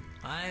me.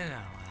 I know,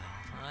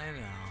 Al. I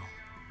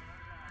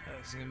know.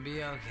 It's gonna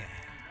be okay.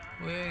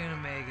 We're gonna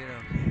make it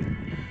okay.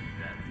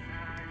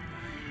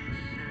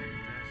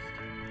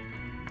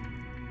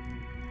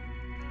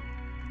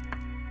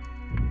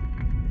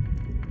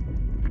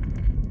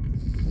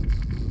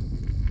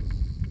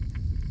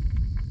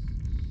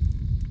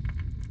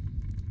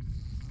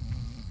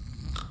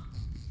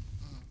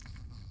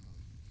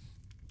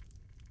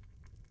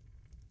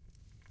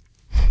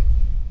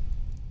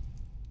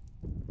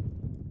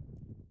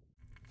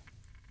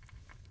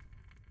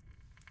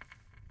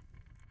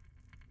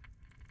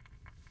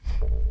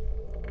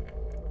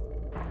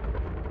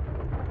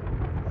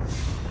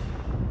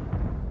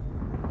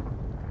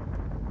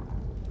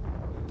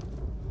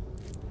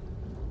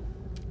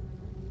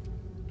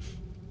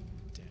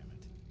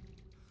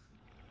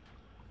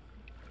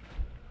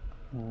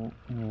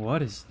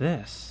 What is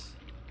this?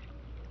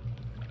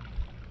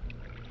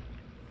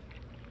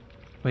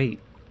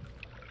 Wait.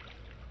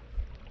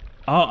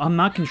 Oh, I'm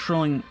not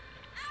controlling...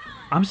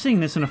 I'm seeing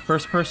this in a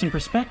first-person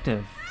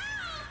perspective.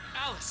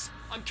 Alice,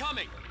 I'm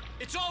coming.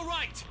 It's all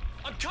right.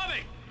 I'm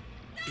coming.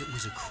 It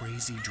was a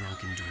crazy,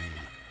 drunken dream.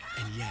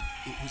 And yet,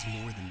 it was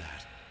more than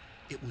that.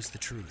 It was the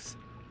truth.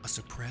 A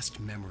suppressed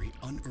memory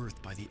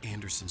unearthed by the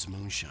Andersons'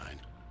 moonshine.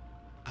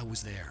 I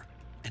was there,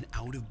 an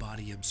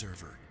out-of-body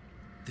observer.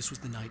 This was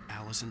the night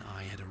Alice and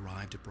I had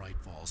arrived at Bright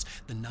Falls,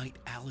 the night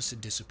Alice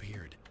had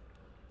disappeared.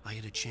 I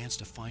had a chance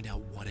to find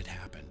out what had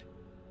happened.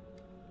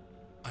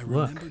 I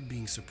remembered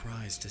being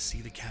surprised to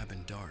see the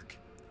cabin dark.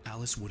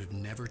 Alice would have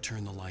never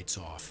turned the lights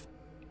off.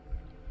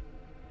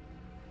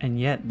 And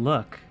yet,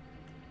 look.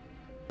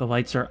 The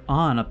lights are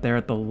on up there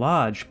at the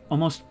lodge,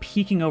 almost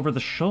peeking over the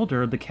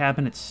shoulder of the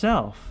cabin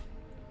itself.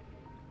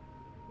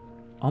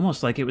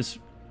 Almost like it was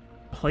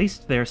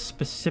placed there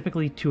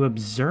specifically to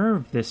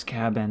observe this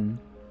cabin.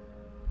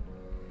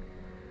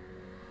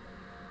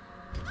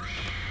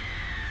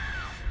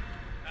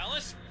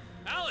 Alice?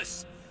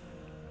 Alice!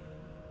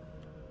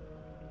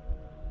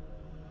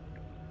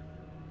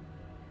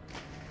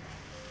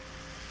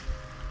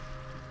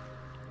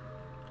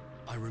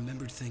 I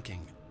remembered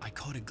thinking I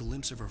caught a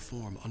glimpse of her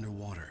form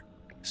underwater,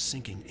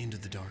 sinking into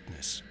the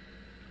darkness.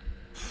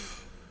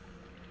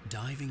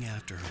 Diving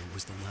after her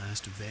was the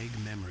last vague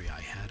memory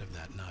I had of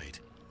that night.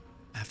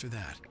 After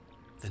that,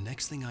 the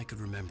next thing I could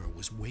remember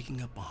was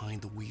waking up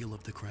behind the wheel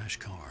of the crash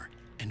car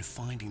and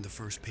finding the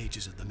first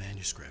pages of the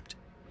manuscript.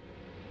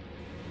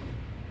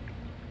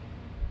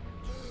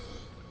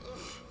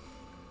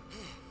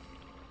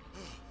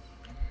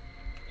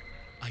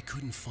 I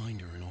couldn't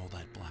find her in all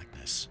that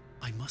blackness.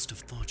 I must have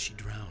thought she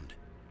drowned.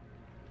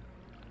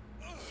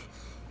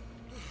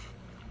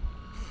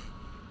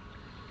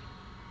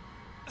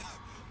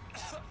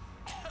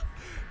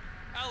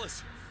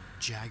 Alice!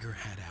 Jagger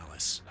had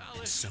Alice,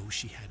 and so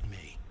she had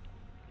me.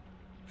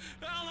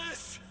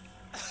 Alice!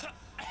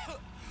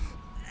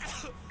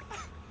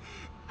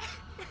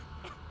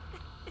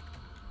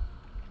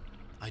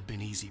 I'd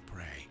been easy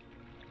prey.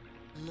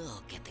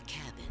 Look at the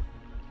cabin.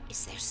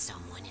 Is there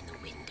someone in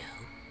the window?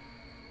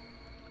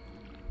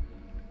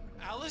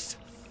 Alice?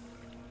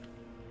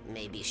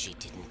 Maybe she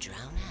didn't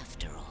drown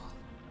after all.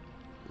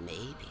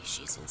 Maybe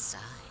she's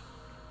inside.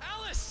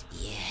 Alice!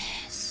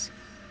 Yes.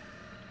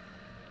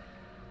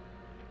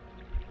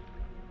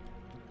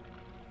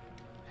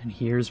 And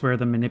here's where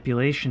the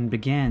manipulation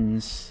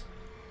begins.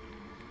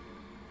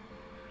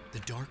 The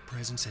dark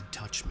presence had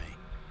touched me.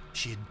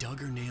 She had dug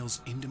her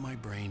nails into my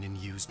brain and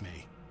used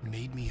me,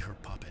 made me her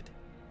puppet.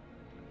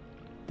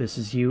 This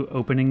is you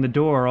opening the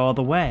door all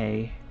the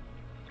way.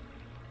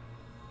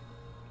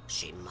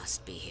 She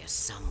must be here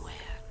somewhere.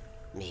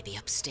 Maybe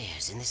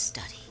upstairs in the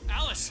study.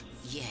 Alice!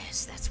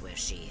 Yes, that's where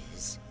she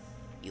is.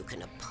 You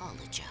can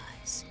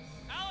apologize.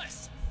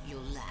 Alice!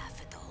 You'll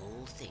laugh at the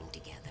whole thing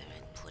together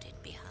and put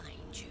it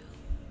behind you.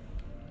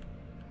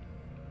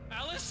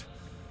 Alice?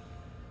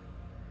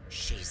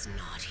 She's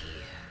not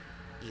here.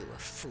 You were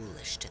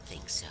foolish to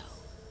think so.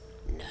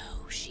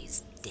 No,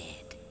 she's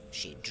dead.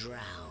 She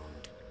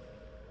drowned.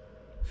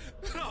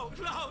 No,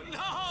 no,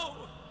 no!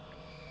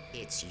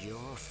 It's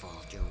your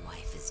fault your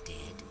wife is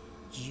dead.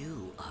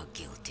 You are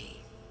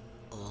guilty.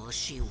 All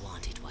she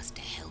wanted was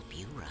to help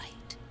you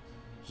right.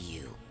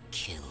 You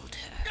killed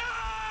her.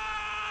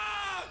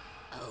 Ah!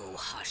 Oh,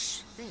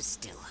 hush. There's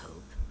still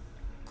hope.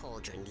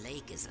 Cauldron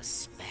Lake is a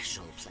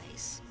special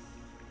place.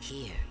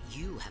 Here,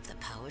 you have the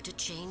power to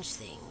change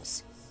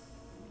things.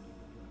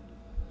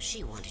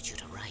 She wanted you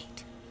to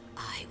write.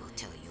 I will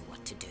tell you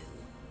what to do.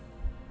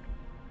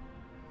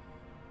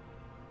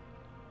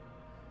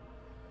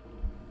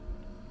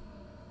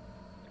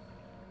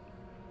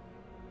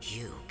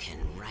 You can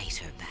write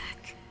her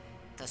back.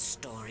 The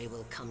story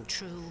will come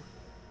true,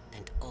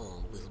 and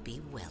all will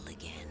be well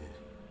again.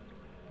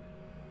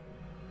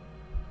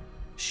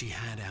 She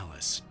had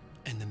Alice.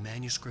 and the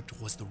manuscript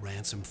was the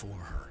ransom for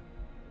her.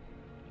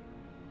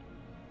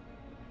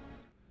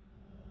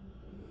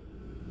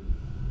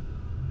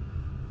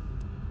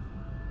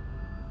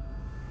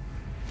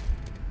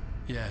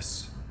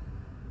 Yes.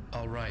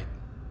 All right.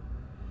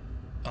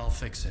 I'll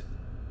fix it.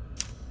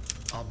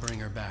 I'll bring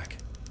her back.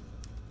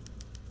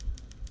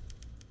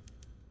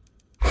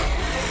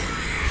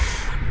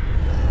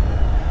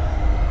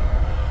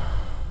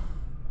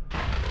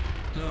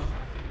 No.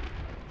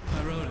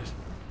 I wrote it.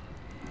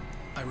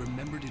 I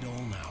remembered it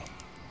all now.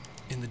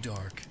 In the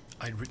dark,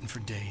 I'd written for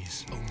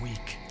days, a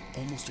week,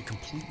 almost a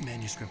complete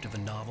manuscript of a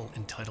novel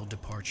entitled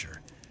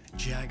Departure.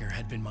 Jagger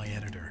had been my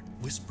editor,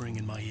 whispering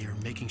in my ear,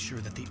 making sure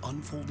that the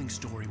unfolding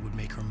story would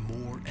make her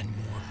more and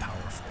more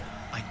powerful.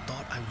 I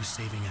thought I was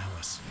saving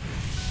Alice.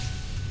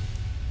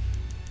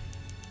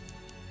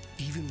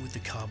 Even with the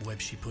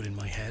cobwebs she put in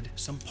my head,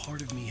 some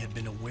part of me had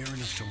been aware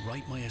enough to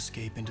write my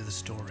escape into the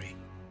story,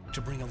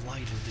 to bring a light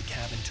into the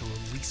cabin to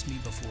release me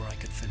before I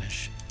could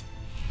finish,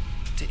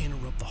 to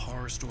interrupt the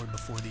horror story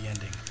before the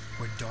ending,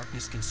 where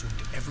darkness consumed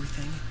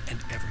everything and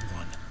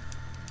everyone.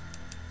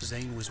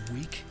 Zane was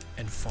weak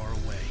and far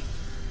away,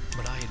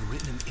 but I had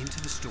written him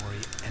into the story,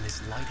 and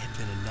his light had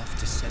been enough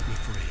to set me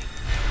free.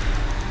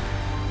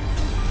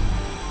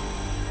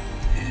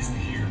 It isn't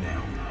here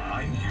now.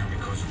 I'm here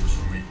because it was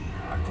written.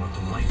 I brought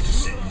the light to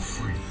set you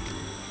free.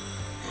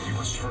 You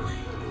must hurry.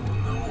 It will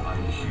know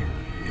I'm here.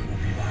 It will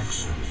be back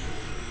soon.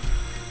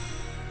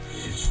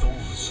 It stole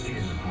the skin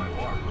of my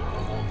Barbara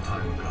a long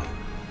time ago.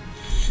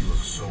 She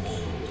looks so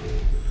old.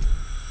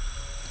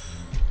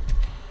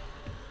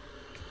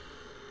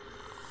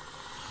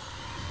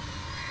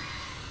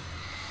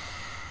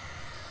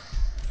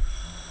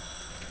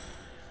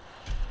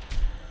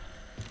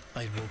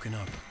 I had woken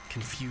up,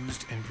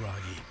 confused and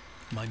groggy,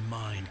 my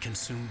mind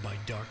consumed by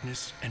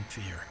darkness and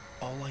fear.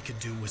 All I could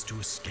do was to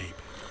escape.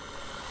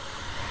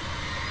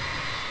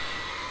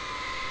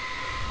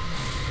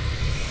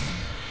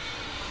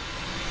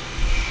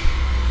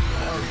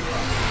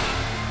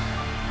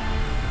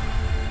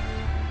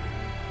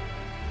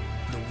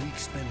 The week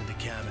spent in the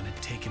cabin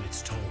had taken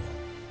its toll.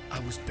 I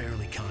was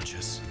barely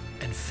conscious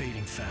and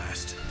fading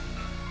fast.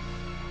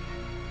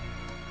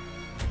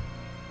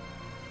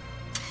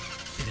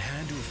 It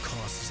had to have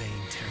cost Zane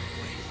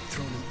terribly,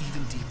 thrown him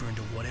even deeper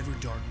into whatever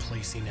dark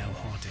place he now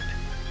haunted.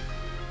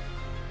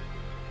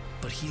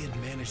 But he had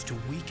managed to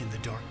weaken the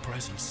dark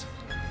presence,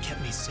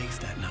 kept me safe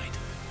that night.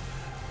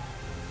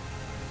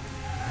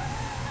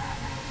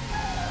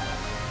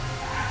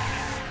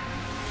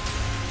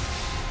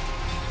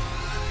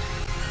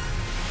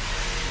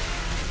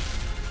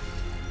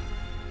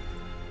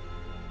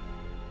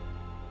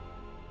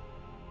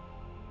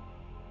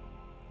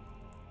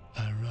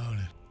 I wrote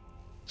it.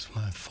 It's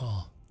my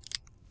fault.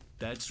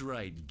 That's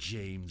right,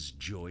 James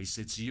Joyce.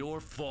 It's your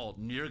fault,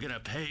 and you're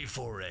gonna pay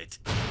for it.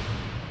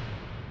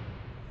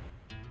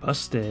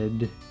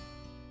 Busted.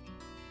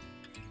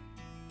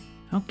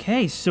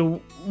 Okay, so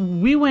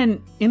we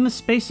went in the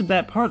space of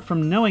that part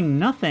from knowing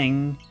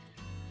nothing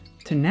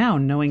to now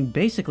knowing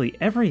basically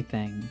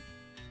everything.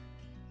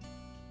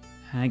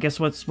 I guess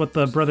what's what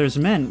the brothers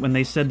meant when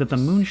they said that the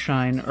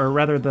moonshine, or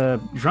rather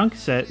the drunk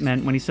set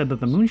meant when he said that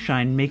the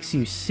moonshine makes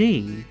you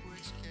see.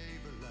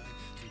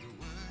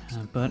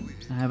 But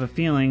I have a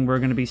feeling we're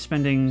going to be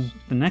spending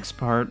the next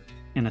part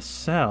in a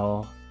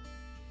cell.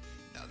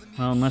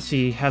 Well, unless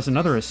he has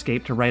another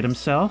escape to write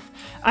himself.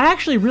 I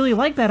actually really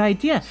like that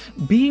idea.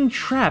 Being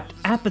trapped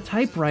at the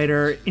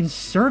typewriter in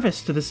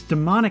service to this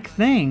demonic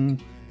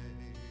thing,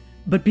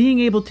 but being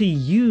able to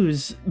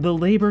use the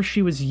labor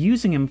she was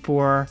using him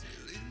for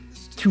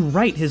to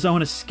write his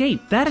own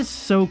escape. That is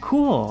so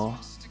cool.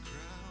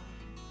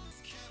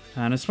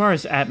 And as far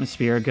as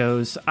atmosphere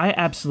goes, I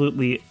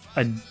absolutely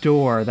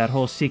adore that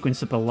whole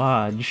sequence at the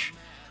lodge.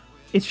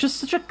 It's just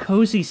such a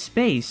cozy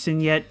space,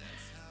 and yet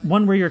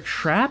one where you're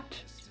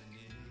trapped.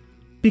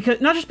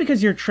 Because not just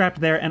because you're trapped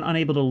there and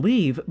unable to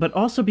leave, but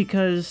also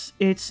because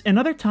it's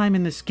another time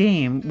in this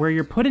game where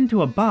you're put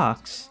into a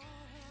box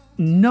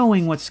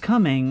knowing what's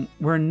coming,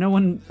 where no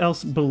one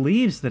else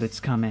believes that it's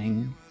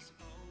coming.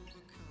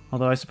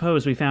 Although I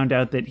suppose we found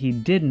out that he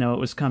did know it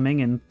was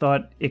coming and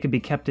thought it could be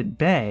kept at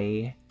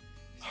bay.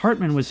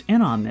 Hartman was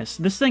in on this.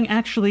 This thing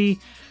actually,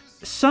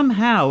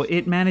 somehow,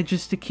 it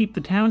manages to keep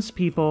the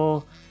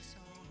townspeople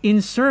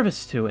in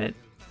service to it.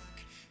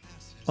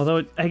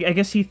 Although, I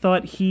guess he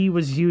thought he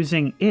was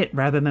using it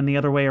rather than the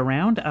other way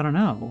around? I don't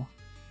know.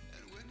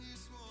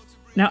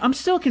 Now, I'm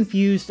still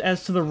confused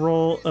as to the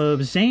role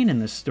of Zane in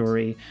this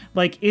story.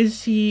 Like,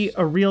 is he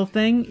a real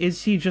thing?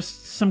 Is he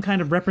just some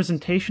kind of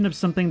representation of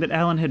something that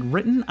Alan had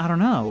written? I don't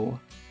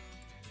know.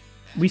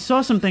 We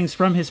saw some things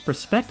from his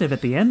perspective at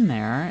the end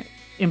there,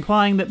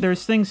 implying that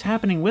there's things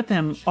happening with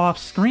him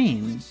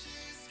off-screen.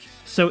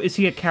 So is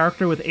he a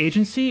character with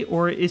agency,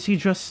 or is he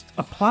just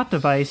a plot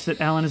device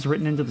that Alan has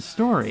written into the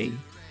story?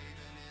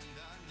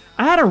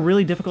 I had a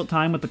really difficult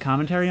time with the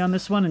commentary on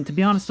this one, and to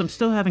be honest, I'm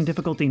still having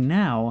difficulty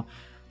now,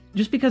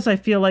 just because I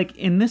feel like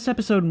in this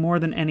episode more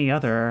than any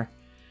other,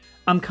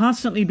 I'm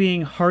constantly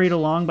being hurried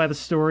along by the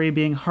story,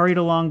 being hurried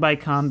along by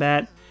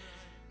combat,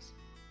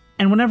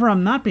 And whenever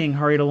I'm not being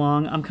hurried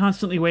along, I'm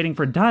constantly waiting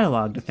for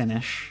dialogue to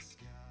finish.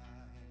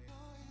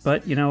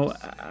 But, you know,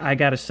 I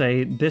gotta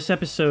say, this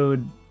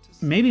episode,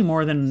 maybe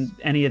more than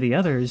any of the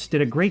others, did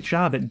a great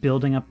job at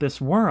building up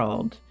this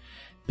world.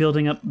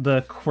 Building up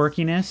the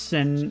quirkiness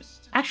and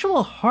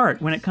actual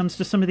heart when it comes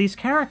to some of these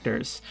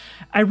characters.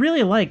 I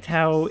really liked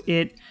how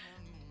it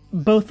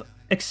both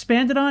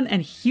expanded on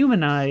and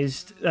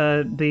humanized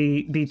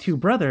the two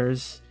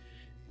brothers,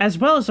 as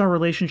well as our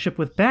relationship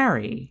with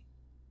Barry.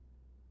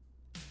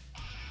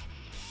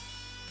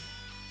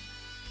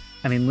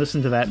 I mean,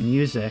 listen to that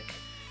music.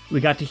 We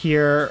got to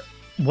hear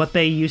what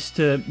they used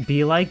to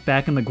be like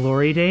back in the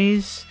glory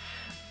days,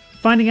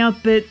 finding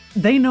out that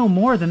they know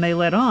more than they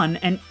let on,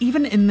 and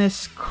even in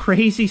this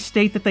crazy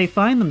state that they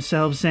find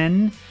themselves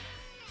in,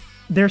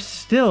 they're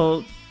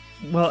still,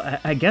 well,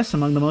 I guess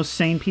among the most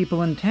sane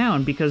people in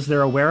town, because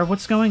they're aware of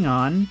what's going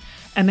on,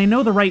 and they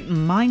know the right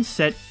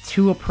mindset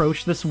to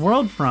approach this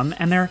world from,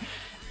 and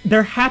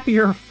they're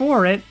happier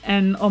for it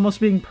and almost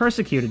being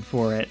persecuted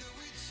for it.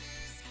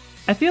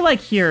 I feel like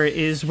here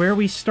is where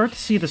we start to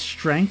see the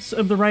strengths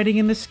of the writing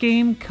in this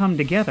game come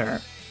together.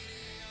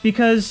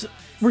 Because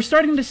we're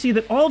starting to see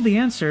that all the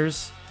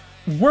answers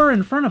were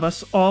in front of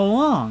us all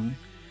along.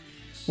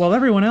 While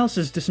everyone else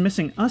is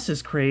dismissing us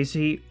as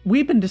crazy,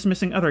 we've been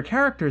dismissing other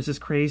characters as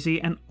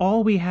crazy, and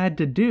all we had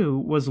to do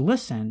was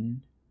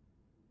listen.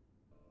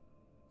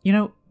 You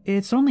know,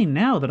 it's only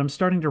now that I'm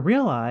starting to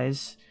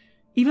realize,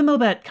 even though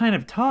that kind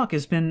of talk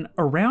has been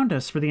around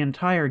us for the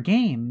entire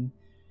game,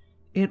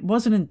 it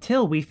wasn't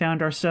until we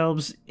found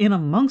ourselves in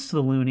amongst the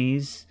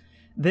loonies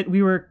that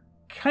we were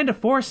kind of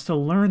forced to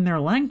learn their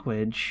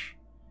language.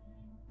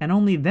 And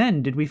only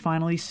then did we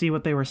finally see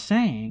what they were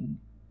saying.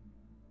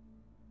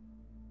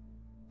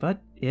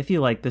 But if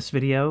you liked this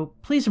video,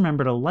 please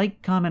remember to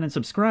like, comment, and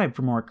subscribe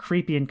for more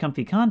creepy and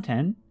comfy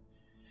content.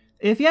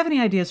 If you have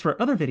any ideas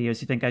for other videos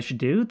you think I should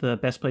do, the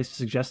best place to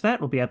suggest that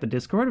will be at the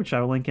Discord, which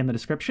I will link in the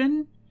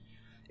description.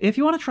 If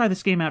you want to try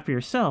this game out for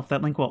yourself,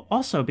 that link will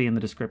also be in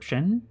the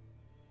description.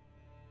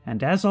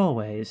 And as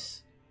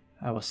always,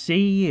 I will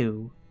see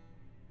you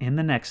in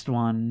the next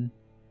one.